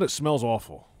 hazelnut? It smells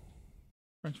awful.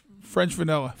 French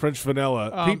vanilla. French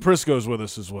vanilla. Pete Prisco's with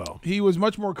us as well. He was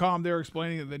much more calm there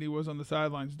explaining it than he was on the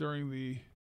sidelines during the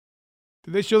 –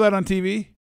 did they show that on TV?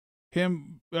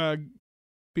 Him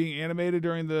being animated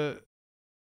during the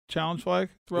challenge flag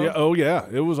throw? Yeah. Oh, yeah.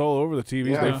 It was all over the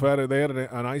TV. Yeah. They had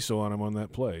an ISO on him on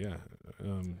that play, yeah.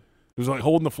 It was like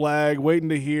holding the flag, waiting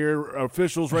to hear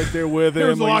officials right there with him. There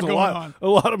was a lot Like, going on. A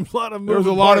lot of moving There was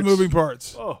a lot of parts. moving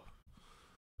parts. Oh,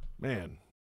 man.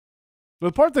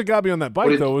 The part that got me on that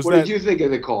bike, though, was what that. did you think of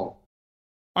the call?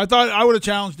 I thought I would have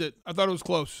challenged it. I thought it was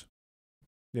close.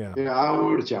 Yeah. Yeah, I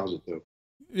would have challenged it too.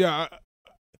 Yeah.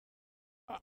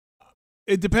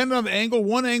 It depended on the angle.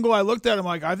 One angle I looked at him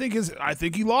like, I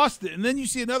think he lost it. And then you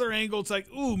see another angle, it's like,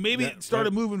 ooh, maybe it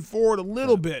started moving forward a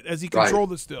little bit as he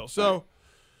controlled it still. So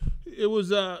it was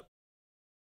probably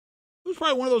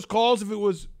one of those calls. If it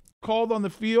was called on the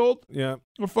field, Yeah.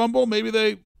 a fumble, maybe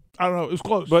I don't know, it was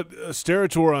close. But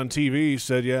Sterator on TV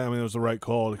said, it was the right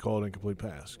call to call it incomplete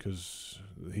pass because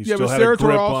he still had a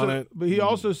grip on it. But he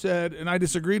also said, and I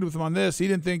disagreed with him on this, he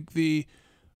didn't think the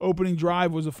opening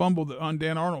drive was a fumble on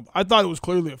Dan Arnold. I thought it was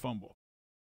clearly a fumble.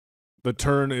 The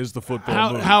turn is the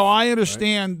football move. How I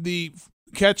understand the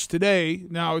catch today,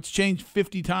 now it's changed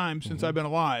 50 times since I've been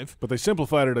alive. But they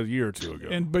simplified it a year or two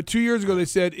ago. But 2 years ago they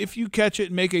said if you catch it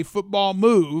and make a football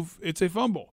move, it's a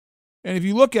fumble. And if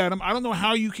you look at them, I don't know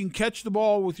how you can catch the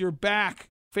ball with your back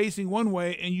facing one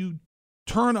way and you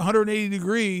turn 180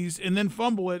 degrees and then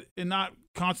fumble it and not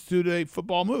constitute a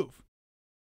football move.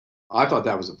 I thought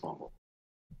that was a fumble.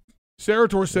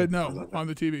 Sarator said no on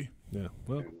the TV. Yeah,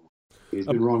 well, He's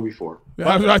been wrong before.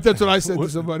 Yeah, that's what I said to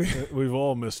somebody. we've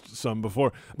all missed some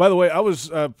before. By the way, I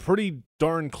was pretty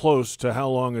darn close to how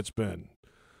long it's been.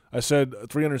 I said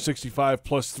 365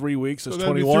 plus 3 weeks is So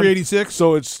that'd be 21. 386?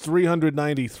 So it's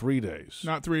 393 days.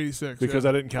 Not 386. Because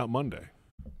I didn't count Monday.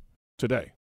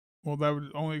 Today. Well, that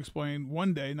would only explain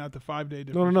 1 day, not the 5 day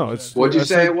difference. No. you It's said. What'd you I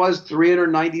say said- it was?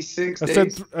 396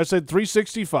 days? I said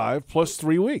 365 plus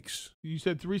 3 weeks. You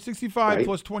said 365 Right.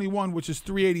 plus 21, which is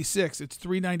 386. It's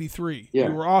 393. Yeah.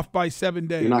 You were off by 7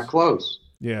 days. You're not close.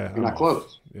 Yeah. You're not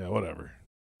close. Yeah, whatever.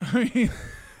 I mean,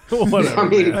 Whatever. I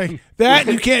mean, man. like that,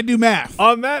 you can't do math.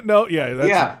 On that note,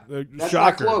 that's That's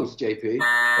shocker. not close, JP.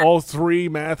 All 3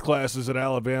 math classes at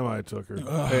Alabama I took are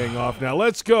paying off now.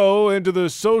 Let's go into the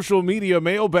social media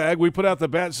mailbag. We put out the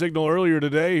bat signal earlier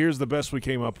today. Here's the best we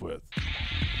came up with.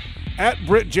 At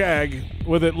Brit Jag,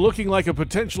 with it looking like a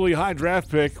potentially high draft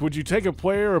pick, would you take a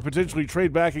player or potentially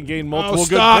trade back and gain multiple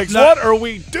good picks? No. What are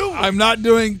we doing? I'm not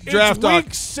doing draft it's talk.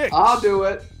 Week 6. I'll do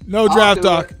it. No draft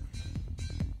talk.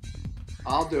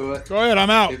 I'll do it. Go ahead.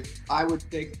 I'm out. I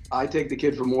take the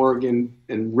kid from Oregon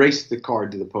and race the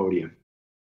card to the podium.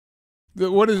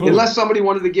 What is Unless somebody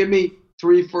wanted to give me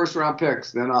 3 first-round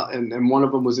picks, then and one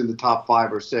of them was in the top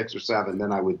 5 or 6 or 7,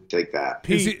 then I would take that.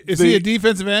 Pete, is he a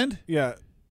defensive end? Yeah.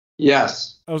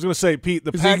 Yes. I was going to say, Pete,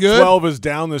 the Is he Pac-12 is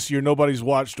down this year. Nobody's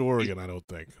watched Oregon, I don't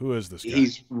think. Who is this guy?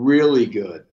 He's really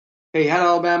good. Hey, how did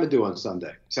Alabama do on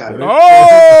Saturday?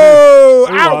 Oh,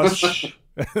 They ouch. lost.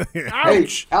 Hey,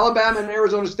 Alabama and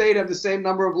Arizona State have the same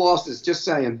number of losses. Just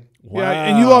saying. Wow. Yeah,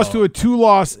 and you lost to a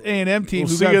 2-loss A&M team We'll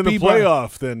who see got you in the beat by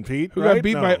playoff then, Pete. who right? got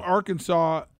beat No. by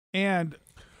Arkansas and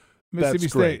Mississippi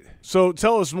That's great. State. So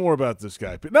tell us more about this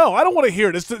guy. No, I don't want to hear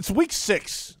it. It's week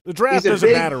 6. The draft He's a doesn't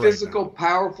big, matter physical, right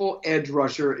powerful edge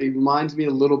rusher. He reminds me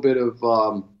a little bit of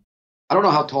I don't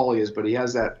know how tall he is, but he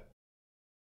has that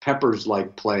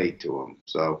Peppers-like play to him.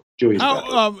 So Julius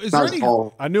Peppers. Is Not there as any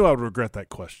tall. now. I knew I would regret that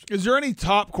question. is there any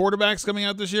top quarterbacks coming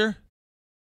out this year?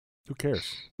 Who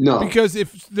cares? No, Because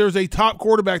if there's a top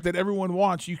quarterback that everyone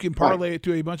wants, you can parlay it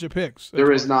to a bunch of picks.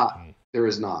 there is not. There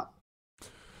is not.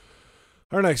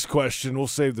 Our next question, we'll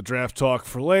save the draft talk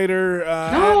for later.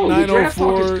 No, at the draft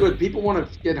talk is 9:04 good. People want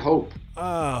to get hope.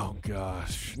 Oh,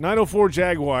 gosh. 9:04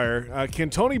 Jaguar. Can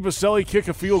Tony Baselli kick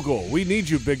a field goal? We need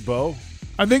you, Big Bo.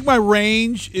 I think my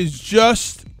range is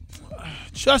just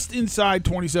inside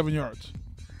 27 yards.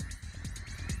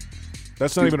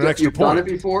 That's not even an extra You've done point.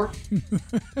 it before?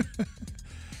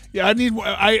 Yeah,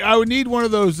 I would need one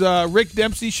of those Rick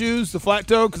Dempsey shoes, the flat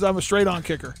toe, because I'm a straight on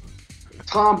kicker.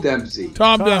 Tom Dempsey.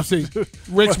 Tom Dempsey,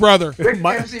 Rick's brother. Rick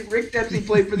Dempsey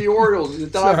played for the Orioles and the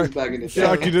Dodgers back in the day.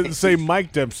 Shock you didn't say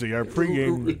Mike Dempsey, our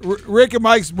pregame. Rick and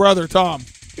Mike's brother, Tom.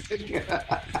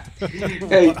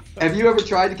 Hey, have you ever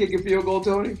tried to kick a field goal,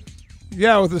 Tony?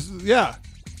 Yeah, with this. Yeah,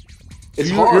 It's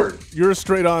hard. You're a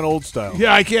straight-on old style.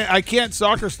 yeah. I can't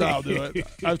soccer style do it.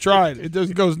 I've tried. It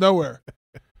doesn't goes nowhere.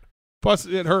 Plus,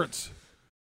 it hurts.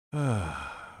 Our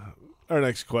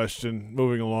next question,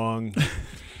 moving along.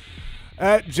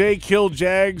 At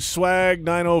JKillJags Swag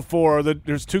 904,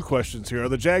 there's 2 questions here. Are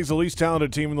the Jags the least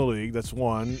talented team in the league? That's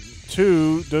 1.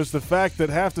 2, does the fact that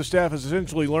half the staff is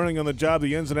essentially learning on the job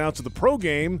the ins and outs of the pro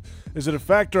game, is it a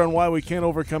factor on why we can't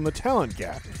overcome the talent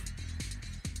gap?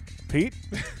 Pete?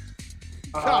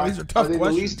 God, these are tough Are they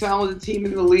questions. the least talented team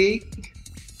in the league?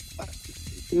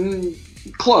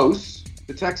 Close.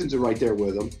 The Texans are right there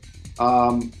with them.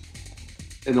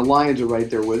 And the Lions are right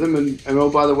there with them. And oh,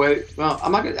 by the way, well,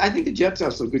 I think the Jets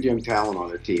have some good young talent on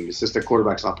their team. It's just their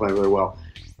quarterback's not playing very well.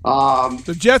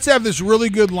 The Jets have this really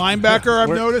good linebacker. I've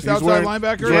noticed he's outside wearing-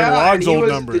 linebacker. he's wearing Log's and old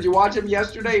number. Did you watch him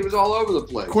yesterday? He was all over the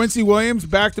place. Quincy Williams,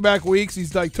 back-to-back weeks.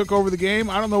 He's took over the game.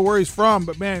 I don't know where he's from,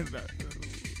 but man,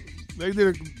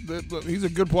 he's a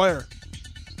good player.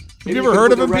 Have Maybe you ever could heard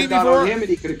put of him, the red Pete, dot before? on him and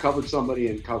he could have covered somebody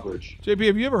in coverage. JP,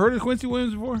 have you ever heard of Quincy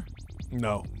Williams before?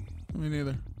 No. Me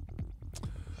neither.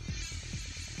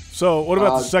 So what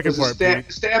about the second because part,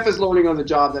 Pete? Staff is learning on the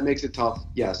job. That makes it tough.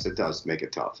 Yes, it does make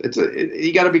it tough.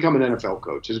 You got to become an NFL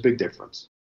coach. There's a big difference.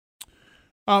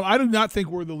 I do not think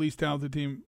we're the least talented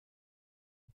team.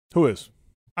 Who is?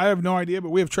 I have no idea, but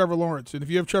we have Trevor Lawrence. And if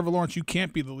you have Trevor Lawrence, you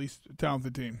can't be the least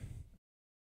talented team.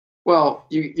 Well,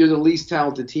 you're the least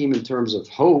talented team in terms of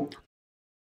hope.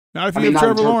 Not if I you mean, have not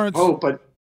in Trevor terms of Lawrence. hope, but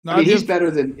Not I mean, if you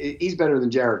he's better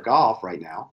than Jared Goff right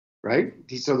now, right?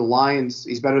 So the Lions,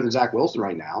 he's better than Zach Wilson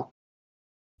right now.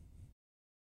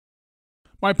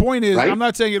 My point is, Right? I'm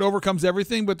not saying it overcomes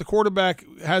everything, but the quarterback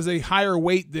has a higher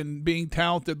weight than being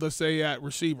talented, let's say, at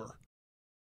receiver.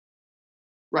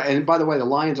 Right, and by the way, the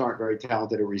Lions aren't very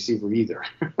talented at receiver either.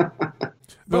 But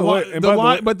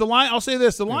the line, I'll say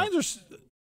this: the Lions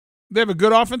they have a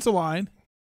good offensive line.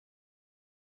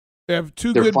 They have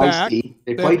two They're good backs. feisty.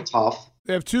 They play tough.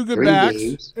 They have two good They're in backs.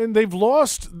 games. And they've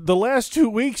lost the last 2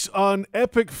 weeks on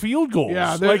epic field goals.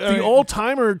 Yeah, like I the mean-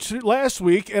 all-timer last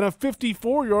week and a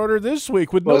 54-yarder this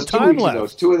week with Well, no it's 2 time weeks left. ago.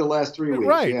 It's 2 of the last 3 weeks.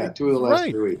 Right. Yeah, 2 of the last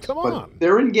Right. 3 weeks. Come But on.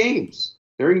 they're in games.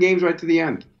 They're in games right to the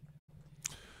end.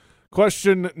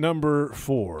 Question number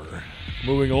 4.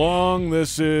 Moving along,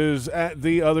 this is at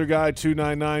the other guy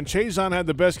 299. Chazon had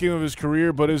the best game of his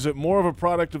career, but is it more of a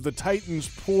product of the Titans'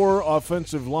 poor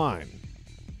offensive line?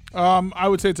 I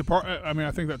would say it's a part. I mean,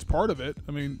 I think that's part of it.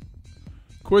 I mean,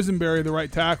 Quisenberry, the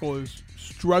right tackle, is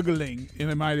struggling in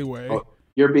a mighty way. Oh,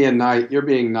 you're being nice. You're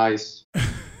being nice.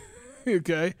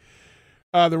 Okay.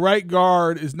 The right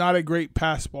guard is not a great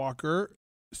pass blocker.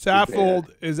 Saffold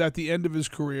is at the end of his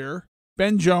career.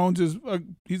 Ben Jones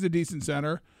he's a decent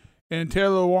center. And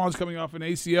Taylor Lewan's coming off an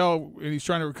ACL, and he's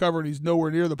trying to recover, and he's nowhere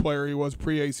near the player he was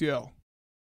pre-ACL.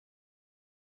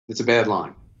 It's a bad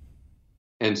line.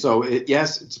 And so,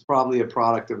 yes, it's probably a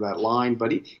product of that line,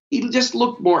 but he just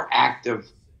looked more active.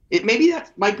 Maybe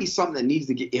that might be something that needs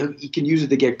to get – he can use it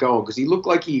to get going because he looked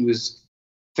like he was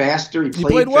faster. He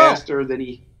played well. faster than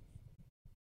he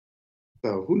 –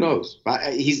 so who knows?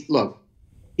 He's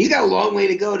got a long way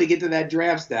to go to get to that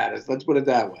draft status. Let's put it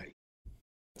that way.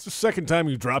 It's the second time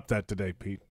you dropped that today,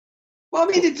 Pete. Well,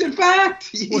 I mean, it's in fact.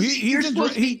 Well, you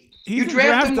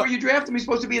draft him where you draft him. He's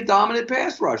supposed to be a dominant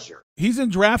pass rusher. He's in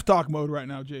draft talk mode right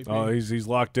now, JP. Oh, he's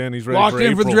locked in. He's ready locked for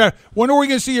in April. for the draft. When are we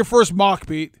going to see your first mock,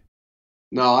 Pete?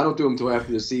 No, I don't do them until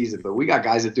after the season, but we got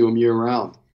guys that do them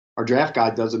year-round. Our draft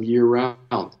guy does them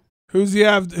year-round. Who's he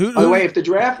have? By the way, if the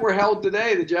draft were held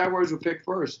today, the Jaguars would pick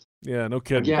first. Yeah, no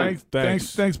kidding. Again.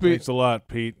 Thanks, Pete. Thanks a lot,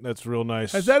 Pete. That's real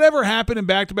nice. Has that ever happened in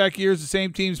back-to-back years? The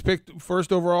same teams picked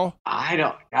first overall?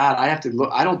 I have to look.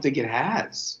 I don't think it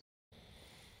has.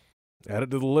 Add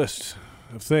it to the list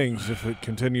of things if it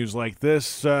continues like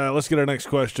this. Let's get our next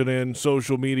question in.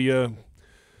 Social media.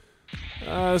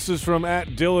 This is from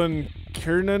 @Dylan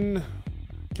Kiernan.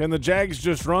 Can the Jags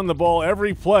just run the ball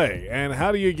every play? And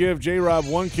how do you give J-Rob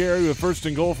one carry with 1st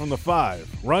and goal from the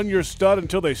 5? Run your stud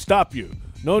until they stop you.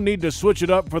 No need to switch it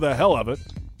up for the hell of it.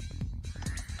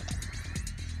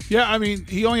 Yeah, I mean,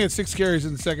 he only had 6 carries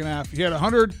in the second half. He had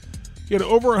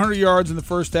over 100 yards in the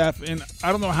first half, and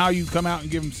I don't know how you come out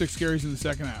and give him 6 carries in the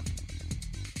second half.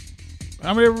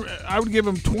 I would give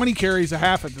him 20 carries a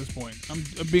half at this point. I'm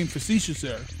being facetious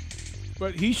there.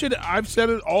 But he should – I've said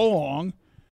it all along.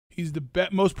 He's the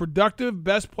most productive,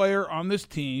 best player on this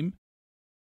team.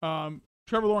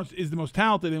 Trevor Lawrence is the most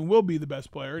talented and will be the best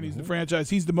player, and he's the franchise.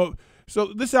 He's the most –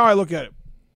 so this is how I look at it.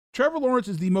 Trevor Lawrence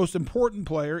is the most important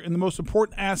player and the most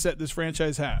important asset this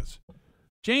franchise has.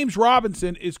 James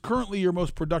Robinson is currently your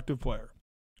most productive player.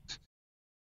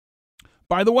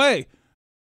 By the way,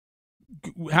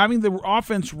 having the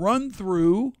offense run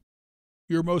through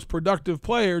your most productive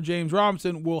player, James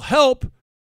Robinson, will help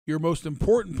your most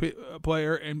important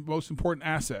player and most important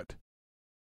asset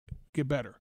get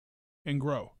better and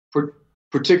grow.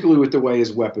 Particularly with the way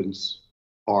his weapons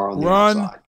are on the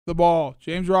outside. The ball.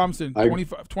 James Robinson,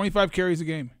 25 carries a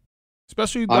game.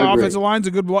 Especially the offensive line's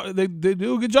a good they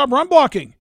do a good job run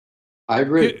blocking. I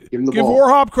agree. Give him the give ball. Give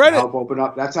Warhop credit. Help open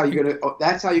up. That's how you're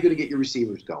gonna get your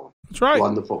receivers going. That's right.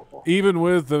 Run the football. Even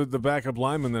with the backup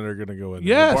linemen that are going to go in.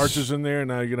 Yes. Barch is in there, and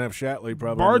now you're going to have Shatley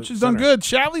probably. Barch has done good.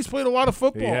 Shatley's played a lot of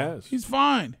football. He has. He's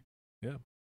fine. Yeah.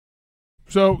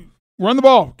 So run the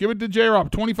ball. Give it to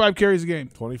J-Rob. 25 carries a game.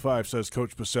 25, says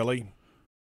Coach Pacelli.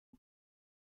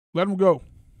 Let him go.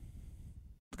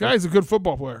 The guy's a good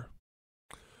football player.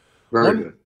 Very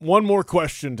good. One more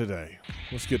question today.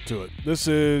 Let's get to it. This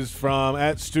is from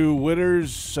 @Stu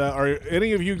Witters. Are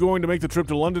any of you going to make the trip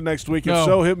to London next week? No. If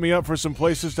so, hit me up for some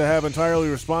places to have entirely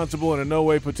responsible and in no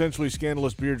way potentially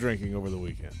scandalous beer drinking over the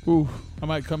weekend. Ooh, I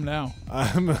might come now.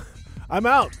 I'm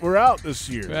out. We're out this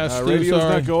year. Yeah, Stu, radio's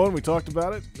sorry. not going. We talked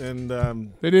about it, and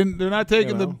They're not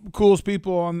taking you know. the coolest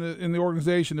people in the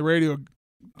organization, the radio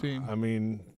team. I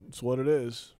mean, it's what it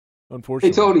is. Unfortunately.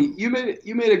 Hey Tony,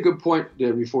 you made a good point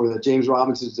there before that James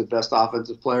Robinson is the best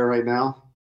offensive player right now.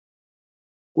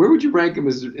 Where would you rank him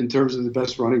as in terms of the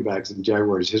best running backs in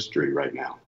Jaguars history right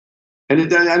now? And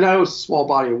I know it's a small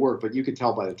body of work, but you could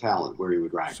tell by the talent where he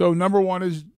would rank. So number 1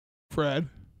 is Fred.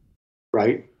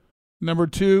 Right? Number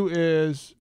 2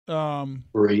 is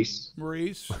Maurice.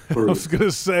 I was going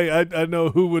to say, I know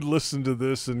who would listen to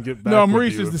this and get back. No, with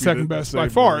Maurice you is if the you second didn't best say by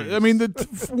far. Maurice. I mean,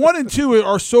 the 1 and 2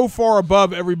 are so far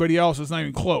above everybody else, it's not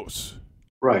even close.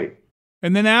 Right.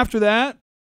 And then after that,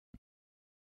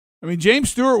 I mean, James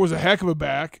Stewart was a heck of a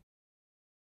back.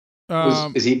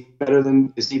 Is he better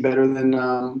than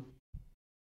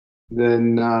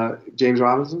James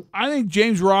Robinson? I think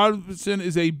James Robinson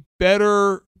is a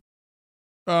better,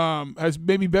 has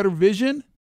maybe better vision.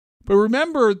 But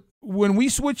remember, when we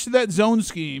switched to that zone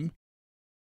scheme,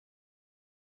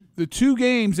 the 2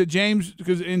 games that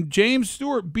James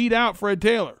Stewart beat out Fred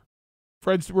Taylor,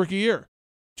 Fred's rookie year.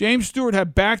 James Stewart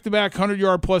had back-to-back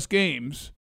 100-yard-plus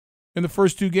games in the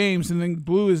first 2 games and then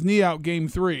blew his knee out game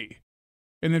 3.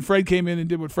 And then Fred came in and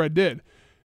did what Fred did.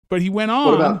 But he went on.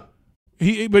 What about?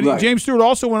 James Stewart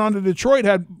also went on to Detroit,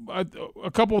 had a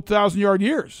couple 1,000-yard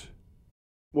years.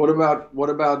 What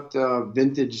about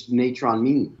vintage Natron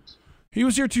Means? He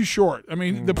was here too short. I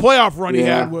mean, the playoff run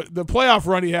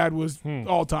he had was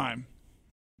all time.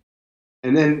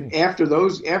 And then after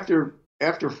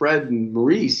Fred and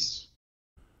Maurice,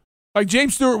 like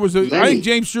James Stewart I think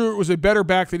James Stewart was a better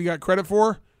back than he got credit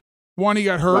for. One, he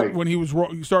got hurt Right. when he was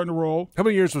starting to roll. How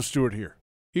many years was Stewart here?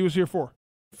 He was here 4.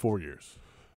 4 years.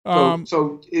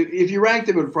 So if you ranked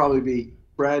them, it would probably be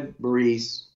Fred,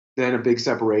 Maurice, then a big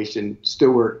separation,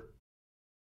 Stewart,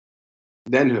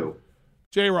 then who?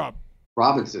 J-Rob.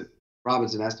 Robinson.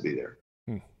 Robinson has to be there.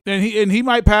 And he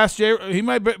might pass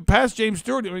pass James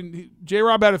Stewart. I mean,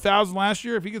 J-Rob had 1,000 last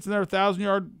year. If he gets another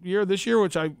 1,000-yard year this year,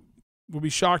 which I will be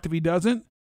shocked if he doesn't,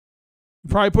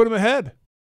 probably put him ahead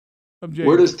of James.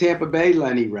 Where does Tampa Bay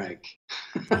Lenny rank?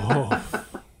 Oh.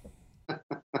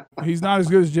 He's not as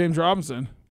good as James Robinson.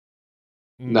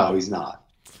 No, he's not.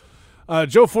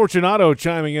 Joe Fortunato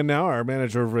chiming in now, our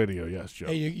manager of radio. Yes, Joe.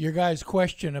 Hey, your guys'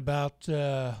 question about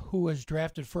who was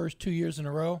drafted first 2 years in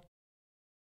a row.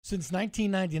 Since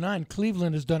 1999,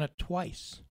 Cleveland has done it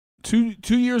twice. Two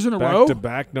years in a row?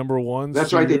 Back-to-back number ones.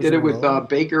 That's right. They did it with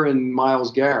Baker and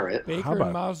Miles Garrett. Baker How about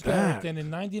and Miles that? Garrett. Then in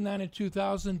 99 and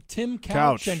 2000, Tim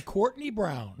Couch and Courtney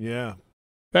Brown. Yeah,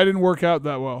 That didn't work out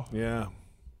that well. yeah.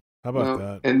 How about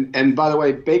No. that? And by the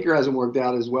way, Baker hasn't worked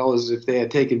out as well as if they had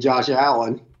taken Josh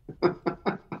Allen.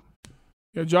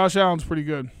 Yeah, Josh Allen's pretty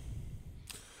good.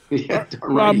 Yeah,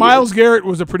 darn right he Miles is. Garrett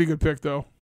was a pretty good pick, though.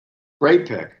 Great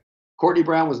pick. Courtney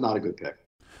Brown was not a good pick.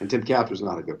 And Tim Couch was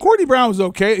not a good pick. Courtney Brown was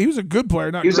okay. He was a good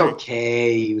player, not He was great.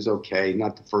 okay. He was okay.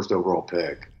 Not the first overall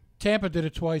pick. Tampa did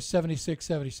it twice, 76,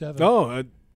 77. Oh,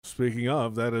 speaking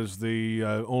of, that is the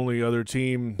only other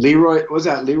team.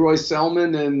 Leroy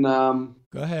Selman and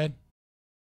Go ahead.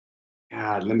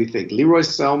 God, let me think. Leroy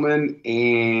Selman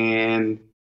and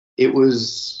it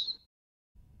was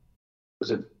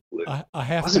it A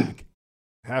halfback. Wasn't-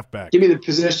 Halfback. give me the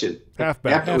position.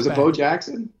 Halfback. Was it Halfback. Bo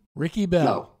Jackson? Ricky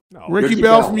Bell. No. Ricky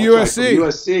Bell from That's USC. right, from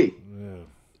USC. Yeah.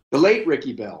 The late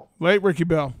Ricky Bell. Late Ricky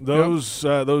Bell.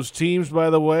 Those teams, by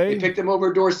the They way, picked him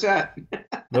over Dorsett.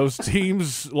 those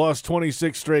teams lost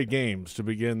 26 straight games to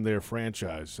begin their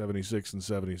franchise. 76 and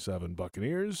 77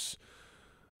 Buccaneers.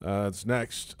 It's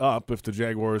next up if the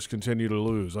Jaguars continue to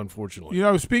lose, unfortunately. You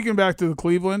know, speaking back to the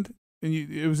Cleveland, and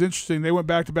it was interesting. They went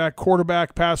back-to-back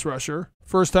quarterback, pass rusher.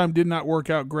 First time did not work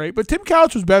out great. But Tim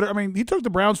Couch was better. I mean, he took the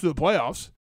Browns to the playoffs.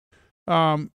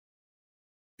 And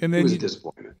It then was a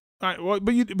disappointment. all right, well,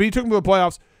 but you took him to the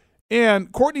playoffs.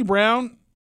 And Courtney Brown,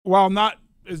 while not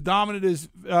as dominant as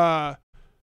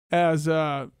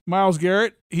Miles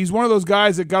Garrett, he's one of those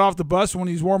guys that got off the bus when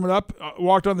he's warming up,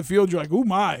 walked on the field. You're like, "Ooh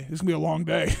my, this is gonna be a long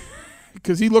day,"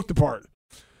 because he looked the part.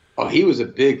 Oh, he was a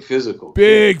big physical.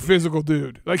 Big kid. physical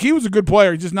dude. Like he was a good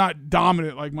player, just not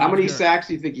dominant like Miles How many Garrett. sacks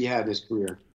do you think he had in his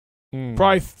career?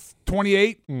 Probably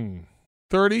 28, Hmm.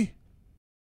 30.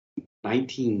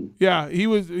 19. Yeah, he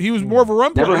was more of a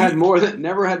run player. Never had more. He had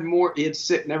never had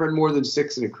more than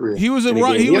 6 in a career. He was a in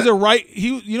run. game. He was Yeah. a right.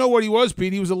 You know what he was,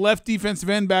 Pete? He was a left defensive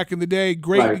end back in the day.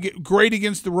 Great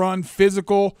against the run,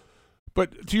 physical.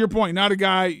 But to your point, not a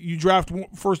guy you draft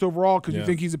first overall because you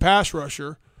think he's a pass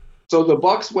rusher. So the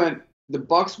Bucks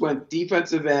went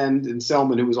defensive end and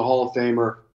Selman, who was a Hall of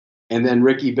Famer, and then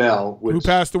Ricky Bell, who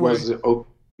passed away.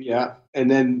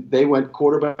 And then they went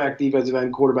quarterback, defensive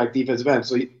end, quarterback, defensive end.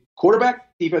 So quarterback,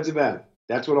 defensive end.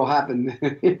 That's what'll happen.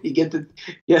 You get the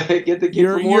kid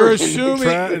You're from Oregon.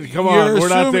 assuming. Come on, we're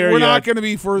not there We're yet. not going to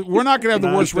be We're not going to have the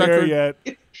Not worst there record.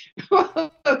 yet.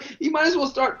 You might as well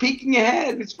start peeking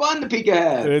ahead. It's fun to peek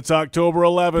ahead. It's October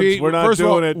 11th. Pete, We're not first of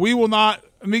all, doing it. We will not.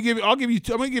 I'll give you. I'm going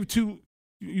to give 2.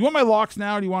 You want my locks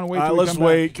now, or do you want to wait? Till we Let's come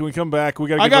wait. Back? Can we come back? We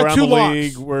got to I get got around 2 the locks.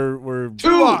 league. We're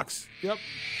 2 locks. Yep.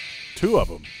 2 of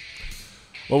them.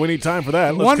 Well, we need time for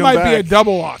that. Let's One come might back be a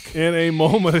double lock. in a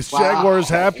moment. It's Jaguars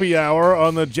Happy Hour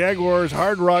on the Jaguars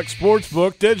Hard Rock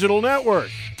Sportsbook Digital Network.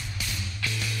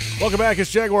 Welcome back. It's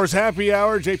Jaguars Happy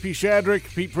Hour. JP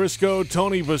Shadrick, Pete Prisco,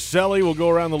 Tony Vaselli. We'll go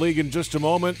around the league in just a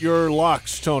moment. Your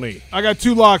locks, Tony, I got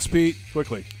 2 locks, Pete.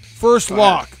 quickly. First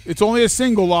lock. It's only a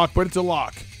single lock, but it's a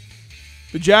lock.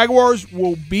 The Jaguars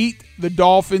will beat the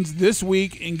Dolphins this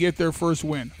week and get their first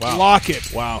win. Wow. Lock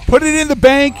it. Wow. Put it in the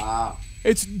bank. Wow.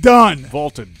 It's done.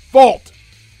 Vaulted. Vault.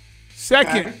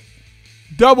 Second,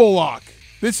 double lock.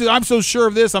 I'm so sure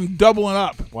of this, I'm doubling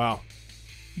up. Wow.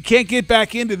 You can't get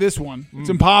back into this one. It's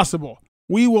impossible.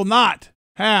 We will not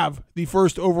have the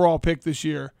first overall pick this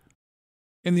year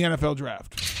in the NFL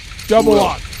draft. Double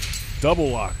lock. Double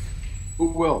lock. Who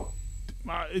will?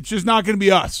 It's just not going to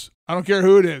be us. I don't care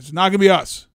who it is. It's not going to be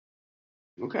us.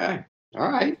 Okay. All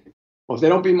right. Well, if they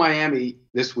don't beat Miami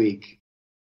this week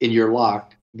in your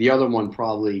lock, the other one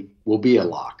probably will be a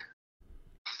lock.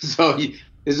 So this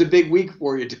is a big week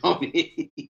for you,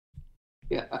 Tony.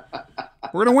 Yeah.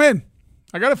 We're going to win.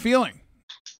 I got a feeling.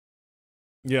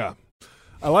 Yeah.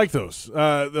 I like those.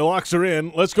 The locks are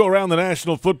in. Let's go around the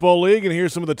National Football League and hear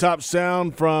some of the top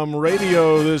sound from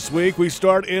radio this week. We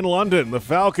start in London. The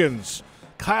Falcons.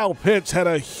 Kyle Pitts had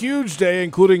a huge day,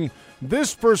 including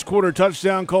this first quarter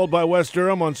touchdown called by Wes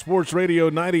Durham on Sports Radio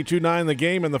 92.9 The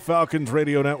Game and the Falcons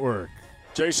Radio Network.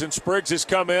 Jason Spriggs has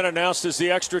come in, announced as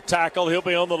the extra tackle. He'll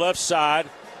be on the left side.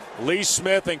 Lee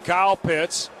Smith and Kyle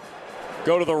Pitts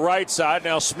go to the right side.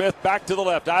 Now Smith back to the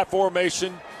left. I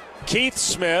formation. Keith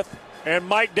Smith and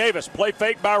Mike Davis. Play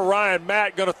fake by Ryan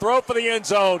Matt. Going to throw for the end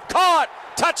zone. Caught.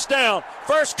 Touchdown.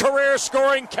 First career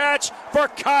scoring catch for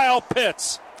Kyle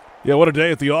Pitts. Yeah, what a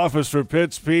day at the office for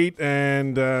Pitts, Pete.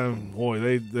 And, boy,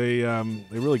 they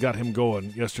really got him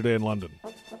going yesterday in London.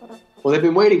 Well, they've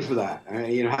been waiting for that.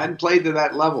 Hadn't played to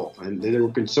that level, and there were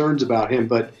concerns about him.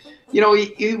 But,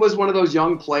 he was one of those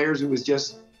young players who was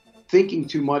just thinking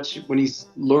too much when he's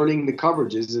learning the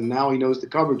coverages, and now he knows the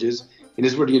coverages, and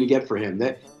this is what you're going to get for him.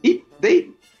 They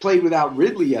played without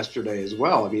Ridley yesterday as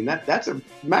well. I mean,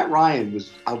 Matt Ryan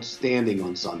was outstanding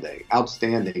on Sunday,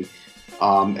 outstanding.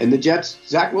 And the Jets,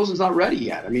 Zach Wilson's not ready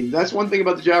yet. I mean, that's one thing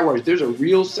about the Jaguars. There's a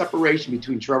real separation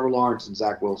between Trevor Lawrence and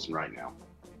Zach Wilson right now.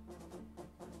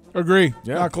 Agree.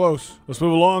 Yeah. Not close. Let's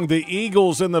move along. The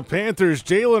Eagles and the Panthers.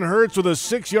 Jalen Hurts with a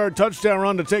 6-yard touchdown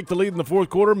run to take the lead in the fourth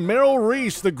quarter. Merrill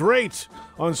Reese, the great,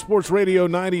 on Sports Radio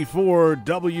 94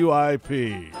 WIP.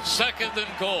 2nd and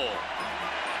goal.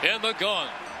 In the gun.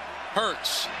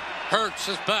 Hurts. Hurts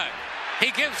is back.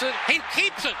 He gives it. He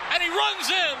keeps it. And he runs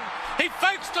in. He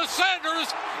fakes to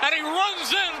Sanders. And he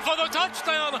runs in for the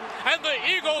touchdown. And the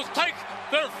Eagles take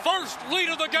their first lead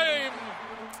of the game.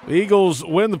 The Eagles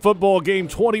win the football game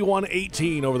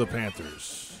 21-18 over the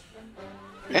Panthers.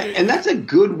 And that's a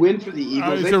good win for the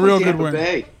Eagles. It's a real good win.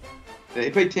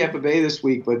 They played Tampa Bay this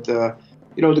week, but to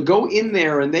go in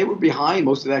there and they were behind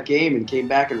most of that game and came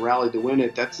back and rallied to win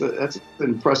it. That's an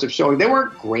impressive showing. They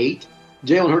weren't great.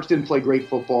 Jalen Hurts didn't play great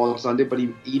football on Sunday, but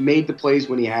he made the plays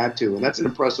when he had to, and that's an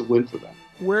impressive win for them.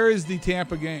 Where is the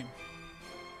Tampa game?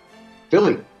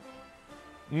 Philly.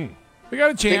 They got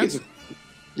a chance.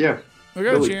 Yeah. They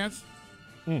got a chance.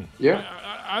 Yeah.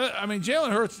 I mean,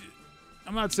 Jalen Hurts,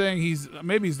 I'm not saying he's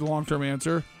the long-term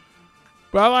answer,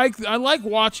 but I like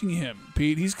watching him,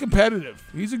 Pete. He's competitive.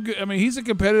 He's a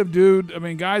competitive dude. I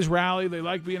mean, guys rally. They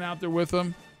like being out there with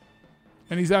him,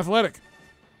 and he's athletic.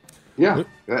 Yeah.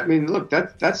 I mean, look,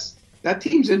 that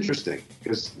team's interesting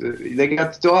because they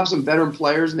still have some veteran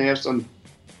players and they have some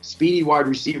speedy wide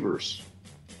receivers.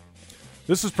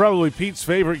 This is probably Pete's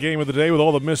favorite game of the day with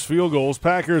all the missed field goals.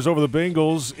 Packers over the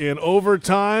Bengals in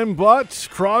overtime, but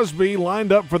Crosby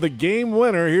lined up for the game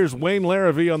winner. Here's Wayne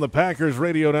Larrivee on the Packers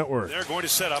Radio Network. They're going to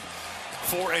set up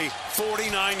for a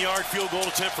 49-yard field goal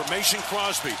attempt for Mason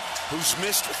Crosby, who's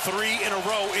missed 3 in a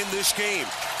row in this game.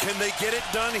 Can they get it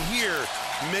done here?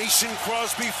 Mason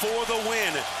Crosby for the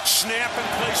win. Snap and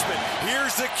placement.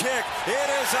 Here's the kick. It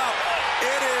is up.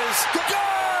 It is good.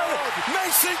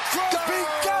 Mason Crosby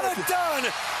got it done.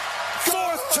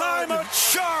 Fourth time a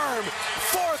charm.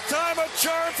 Fourth time a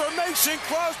charm for Mason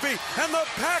Crosby. And the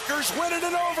Packers win it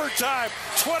in overtime.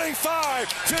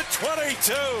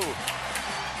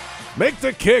 25-22. Make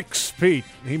the kicks, Pete.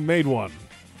 He made one.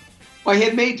 Well, he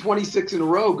had made 26 in a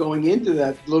row going into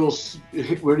that little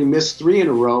where he missed 3 in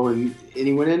a row, and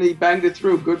he went in and he banged it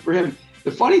through. Good for him. The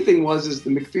funny thing is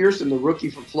the McPherson, the rookie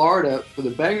from Florida for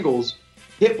the Bengals,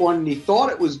 hit one and he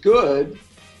thought it was good,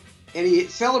 and he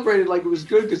celebrated like it was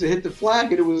good because it hit the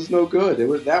flag and it was no good.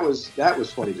 That was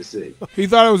funny to see. He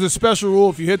thought it was a special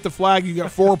rule. If you hit the flag, you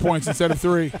got 4 points instead of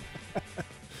 3.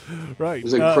 Right. It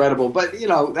was incredible. But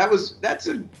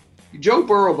Joe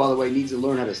Burrow, by the way, needs to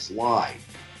learn how to slide.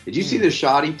 Did you see the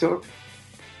shot he took?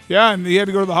 Yeah, and he had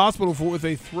to go to the hospital with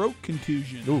a throat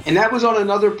contusion. Oof. And that was on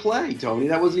another play, Tony.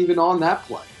 That wasn't even on that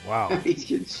play. Wow. He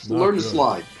learned to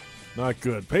slide. Not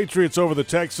good. Patriots over the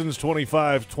Texans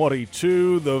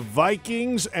 25-22. The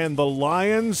Vikings and the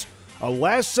Lions. A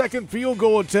last-second field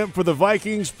goal attempt for the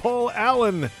Vikings. Paul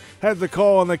Allen had the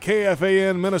call on the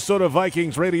KFAN Minnesota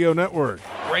Vikings Radio Network.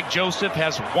 Greg Joseph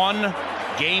has one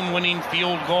game-winning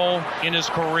field goal in his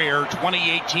career,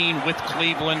 2018 with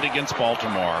Cleveland against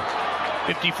Baltimore.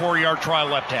 54-yard try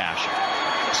left hash.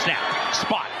 Snap,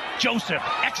 spot, Joseph,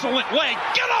 excellent leg,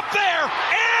 get up there,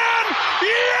 and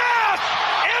yes,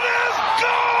 it is good!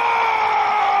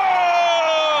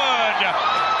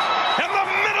 And the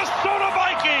Minnesota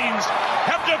Vikings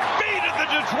have defeated the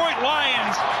Detroit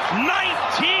Lions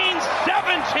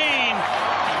 19-17.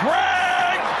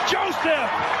 Greg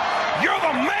Joseph, you're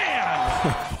the man!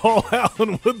 Paul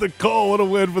Allen with the call. What a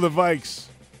win for the Vikes.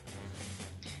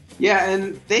 Yeah,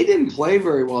 and they didn't play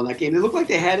very well in that game. They looked like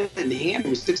they had it in hand. It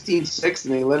was 16-6,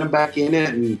 and they let him back in it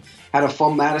and had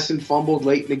Madison fumbled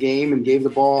late in the game and gave the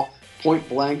ball point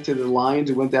blank to the Lions,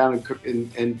 who went down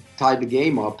and tied the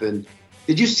game up. And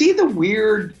did you see the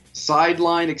weird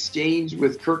sideline exchange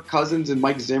with Kirk Cousins and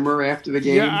Mike Zimmer after the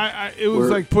game? Yeah, it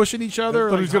was like pushing each other. I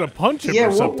thought he was going to punch him. Yeah,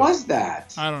 or something. what was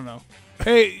that? I don't know.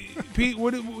 Hey, Pete,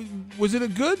 was it a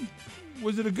good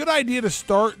idea to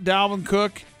start Dalvin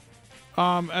Cook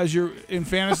as your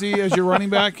running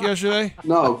back yesterday?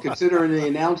 No, considering they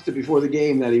announced it before the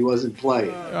game that he wasn't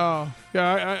playing. A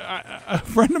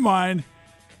friend of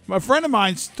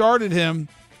mine started him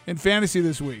in fantasy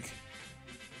this week.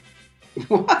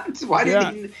 What? Why did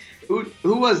he? Who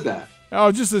was that? Oh,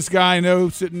 just this guy I know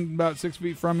sitting about 6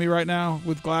 feet from me right now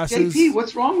with glasses. JP,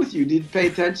 what's wrong with you? Did you pay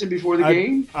attention before the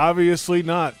game? Obviously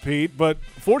not, Pete. But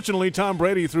fortunately, Tom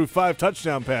Brady threw 5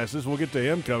 touchdown passes. We'll get to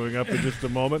him coming up in just a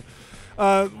moment.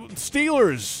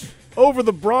 Steelers over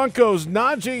the Broncos.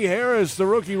 Najee Harris, the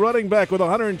rookie running back, with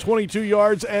 122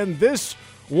 yards and this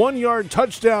 1-yard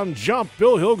touchdown jump.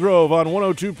 Bill Hillgrove on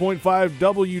 102.5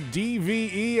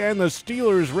 WDVE and the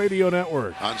Steelers Radio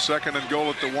Network. On 2nd and goal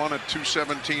at the 1 at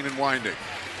 2:17 and winding.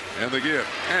 And the give.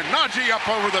 And Najee up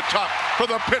over the top for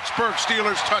the Pittsburgh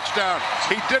Steelers touchdown.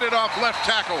 He did it off left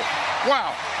tackle.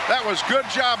 Wow, that was good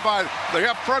job by the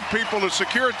up front people to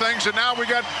secure things. And now we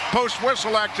got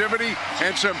post-whistle activity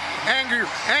and some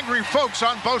angry folks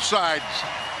on both sides.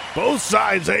 Both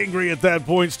sides angry at that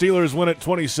point. Steelers win at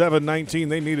 27-19.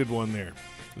 They needed one there.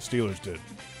 The Steelers did.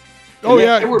 Oh, they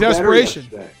yeah, were desperation.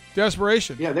 Better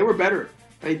Desperation. Yeah, they were better.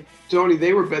 Hey, Tony,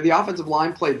 they were better. The offensive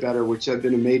line played better, which had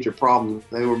been a major problem.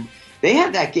 They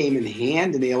had that game in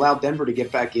hand, and they allowed Denver to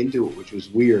get back into it, which was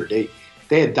weird. They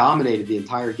had dominated the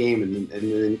entire game, and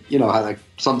then you know how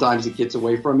sometimes it gets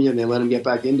away from you, and they let them get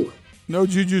back into it. No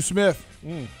Juju Smith.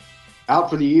 Out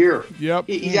for the year. Yep.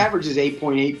 He averages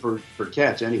 8.8 per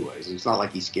catch anyways. It's not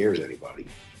like he scares anybody.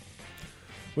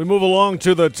 We move along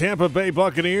to the Tampa Bay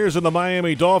Buccaneers and the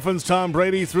Miami Dolphins. Tom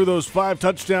Brady threw those 5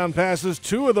 touchdown passes,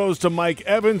 2 of those to Mike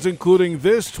Evans, including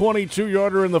this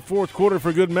 22-yarder in the fourth quarter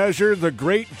for good measure. The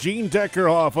great Gene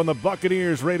Deckerhoff on the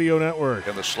Buccaneers Radio Network.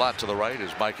 In the slot to the right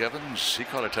is Mike Evans. He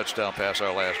caught a touchdown pass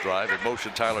our last drive. In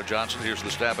motion, Tyler Johnson. Here's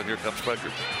the snap, and here comes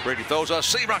Frederick. Brady throws a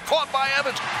seam rock, caught by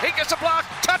Evans. He gets a block.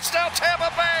 Touchdown, Tampa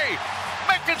Bay.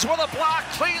 Mickens with a block,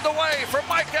 cleaned away for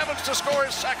Mike Evans to score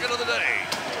his second of the day.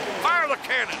 Fire the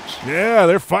cannons. Yeah,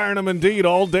 they're firing them indeed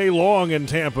all day long in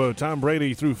Tampa. Tom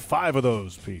Brady threw 5 of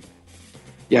those, Pete.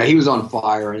 Yeah, he was on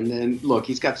fire. And then, look,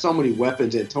 he's got so many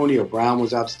weapons. Antonio Brown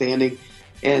was outstanding.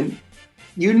 And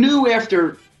you knew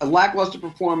after a lackluster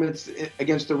performance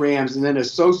against the Rams and then a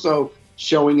so-so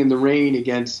showing in the rain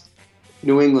against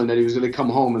New England that he was going to come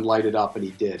home and light it up, and he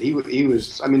did. He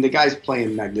was, I mean, the guy's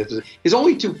playing magnificent. His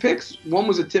only 2 picks, one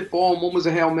was a tip ball and one was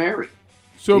a Hail Mary.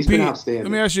 So, He's Pete, been outstanding.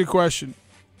 let me ask you a question.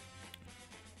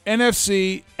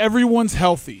 NFC, everyone's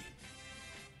healthy.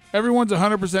 Everyone's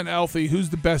 100% healthy. Who's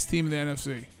the best team in the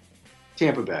NFC?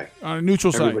 Tampa Bay. On a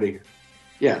neutral site.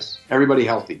 Yes, everybody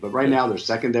healthy. But right now, they're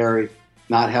secondary,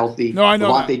 not healthy. No, I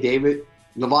know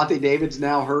Levante David's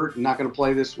now hurt and not going to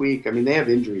play this week. I mean, they have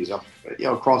injuries up,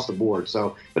 across the board.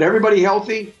 So, but everybody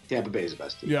healthy, Tampa Bay is the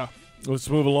best team. Yeah. Let's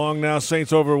move along now.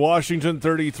 Saints over Washington,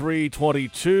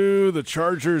 33-22. The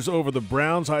Chargers over the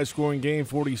Browns, high-scoring game,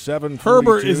 47-42.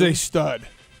 Herbert is a stud.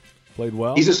 Played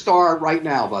well. He's a star right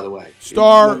now, by the way.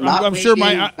 Star. I'm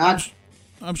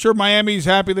sure Miami's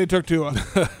happy they took Tua.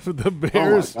 The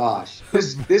Bears. Oh my gosh,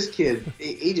 this kid,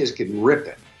 he just can rip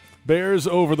it. Bears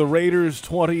over the Raiders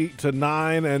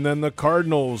 20-9, and then the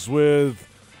Cardinals with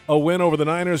a win over the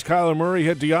Niners. Kyler Murray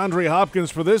hit DeAndre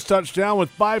Hopkins for this touchdown with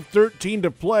 5:13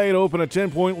 to play to open a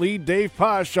 10-point lead. Dave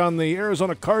Posh on the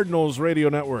Arizona Cardinals Radio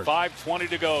Network. 5:20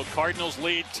 to go. Cardinals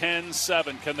lead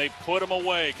 10-7. Can they put them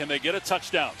away? Can they get a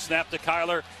touchdown? Snap to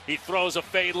Kyler. He throws a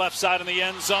fade left side in the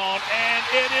end zone, and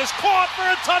it is caught for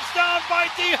a touchdown by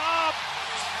D-Hop.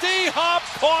 D-Hop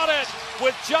caught it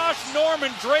with Josh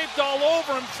Norman draped all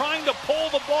over him, trying to pull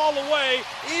the ball away.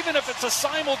 Even if it's a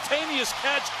simultaneous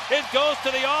catch, it goes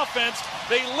to the offense.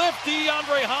 They lift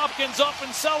DeAndre Hopkins up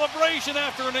in celebration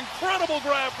after an incredible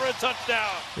grab for a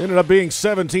touchdown. Ended up being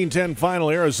 17-10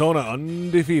 final. Arizona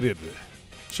undefeated.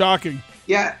 Shocking.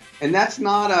 Yeah, and that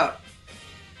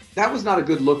was not a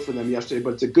good look for them yesterday,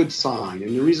 but it's a good sign.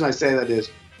 And the reason I say that is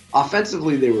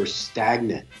offensively, they were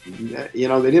stagnant. They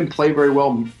didn't play very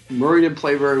well. Murray didn't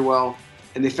play very well,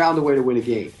 and they found a way to win a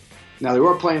game. Now, they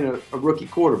were playing a rookie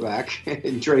quarterback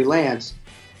in Trey Lance,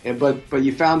 but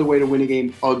you found a way to win a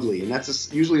game ugly, and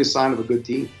that's usually a sign of a good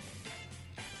team.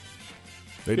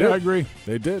 They did. Yeah, I agree.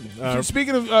 They did.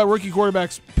 Speaking of rookie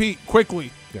quarterbacks, Pete,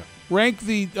 quickly, Rank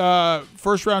the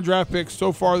first-round draft picks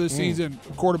so far this season,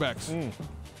 quarterbacks.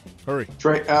 Hurry.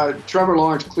 Trevor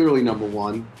Lawrence, clearly number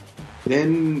one.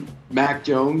 Then Mac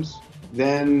Jones.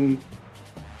 Then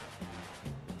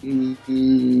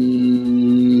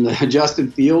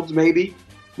Justin Fields, maybe.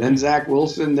 Then Zach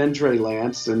Wilson. Then Trey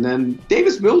Lance. And then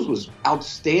Davis Mills was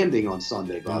outstanding on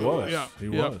Sunday, by the way. He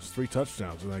was. 3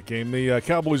 touchdowns in that game. The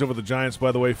Cowboys over the Giants,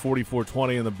 by the way,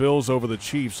 44-20, and the Bills over the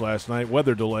Chiefs last night.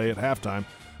 Weather delay at halftime.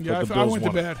 Yeah, I went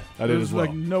to bed. I did as well.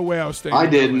 Like no way I was staying. I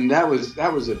didn't. That was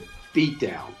a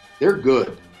beatdown. They're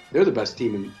good. They're the best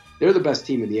team in the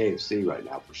AFC right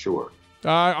now for sure.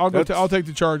 I'll take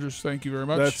the Chargers. Thank you very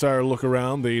much. That's our look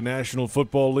around the National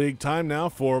Football League. Time now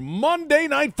for Monday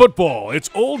Night Football.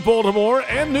 It's Old Baltimore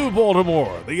and New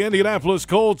Baltimore. The Indianapolis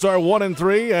Colts are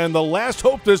 1-3, and the last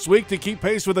hope this week to keep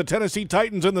pace with the Tennessee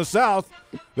Titans in the South.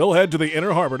 They'll head to the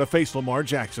Inner Harbor to face Lamar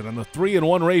Jackson and the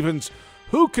 3-1 Ravens,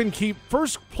 who can keep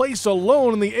first place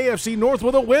alone in the AFC North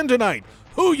with a win tonight.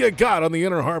 Who you got on the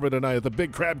Inner Harbor tonight at the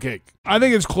Big Crab Cake? I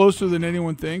think it's closer than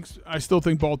anyone thinks. I still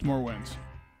think Baltimore wins.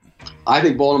 I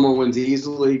think Baltimore wins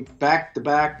easily.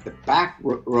 Back-to-back, the back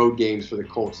road games for the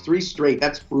Colts. 3 straight.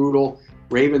 That's brutal.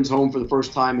 Ravens home for the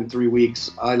first time in 3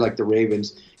 weeks. I like the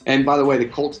Ravens. And by the way, the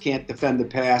Colts can't defend the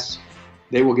pass.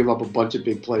 They will give up a bunch of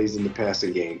big plays in the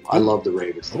passing game. I love the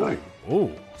Ravens tonight. Oh,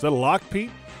 is that a lock,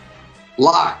 Pete?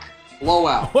 Lock.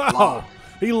 Blowout. Wow. Lock.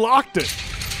 He locked it.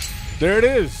 There it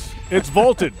is. It's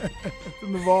vaulted. It's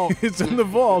in the vault. It's in the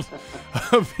vault.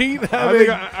 Pete,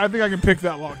 I think I can pick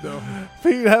that lock, though.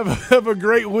 Pete, have a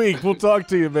great week. We'll talk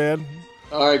to you, man.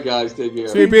 All right, guys. Take care.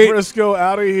 Pete Briscoe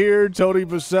out of here. Tony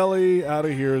Baselli out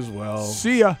of here as well.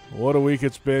 See ya. What a week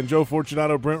it's been. Joe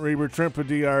Fortunato, Brent Reber, Trent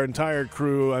Padilla, our entire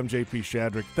crew. I'm JP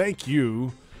Shadrick. Thank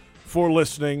you for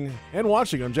listening and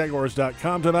watching on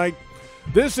Jaguars.com tonight.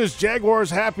 This is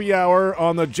Jaguars Happy Hour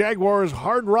on the Jaguars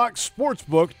Hard Rock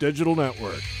Sportsbook Digital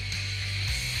Network.